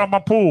 Get out my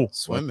pool. What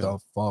swimming. the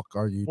fuck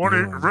are you What?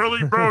 doing?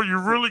 Really, bro? You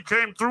really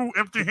came through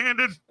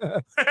empty-handed?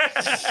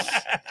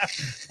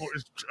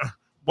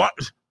 What?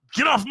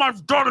 Get off my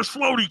daughter's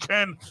floaty,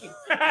 Ken.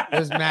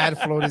 There's mad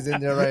floaties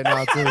in there right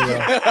now too, yo.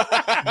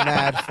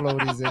 Mad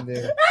floaties in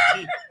there.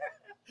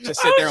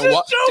 Just sit there and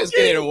walk. Just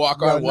get in and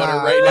walk on Bro, water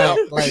nah, right now.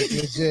 Like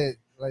legit.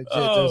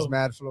 Oh. There's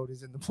mad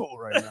floaties in the pool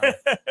right now.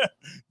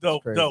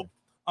 Dope. crazy.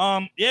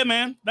 Yeah,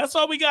 man. That's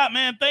all we got,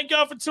 man. Thank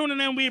y'all for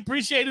tuning in. We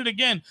appreciate it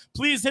again.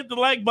 Please hit the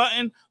like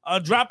button.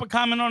 Drop a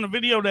comment on the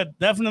video. That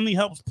definitely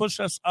helps push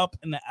us up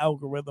in the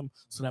algorithm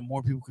so that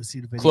more people can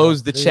see the video.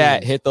 Close the Please,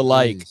 chat. Hit the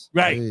like. please,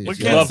 Right. please, What If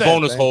you Ken love said.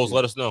 bonus Thank holes, you.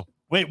 let us know.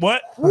 Wait,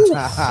 what?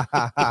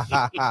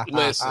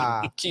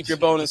 Listen, keep your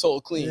bonus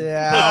hole clean.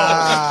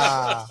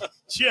 Yeah.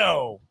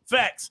 Yo,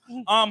 facts.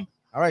 All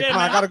right, Yeah, come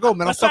on, man. I gotta go,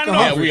 man. I'm Let's sign fucking it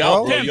off. hungry, Yeah, we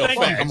bro. out, Ken, yo, thank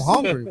facts. you. I'm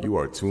hungry. You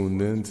are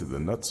tuned in to the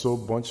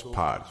Nutso Bunch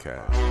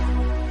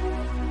podcast.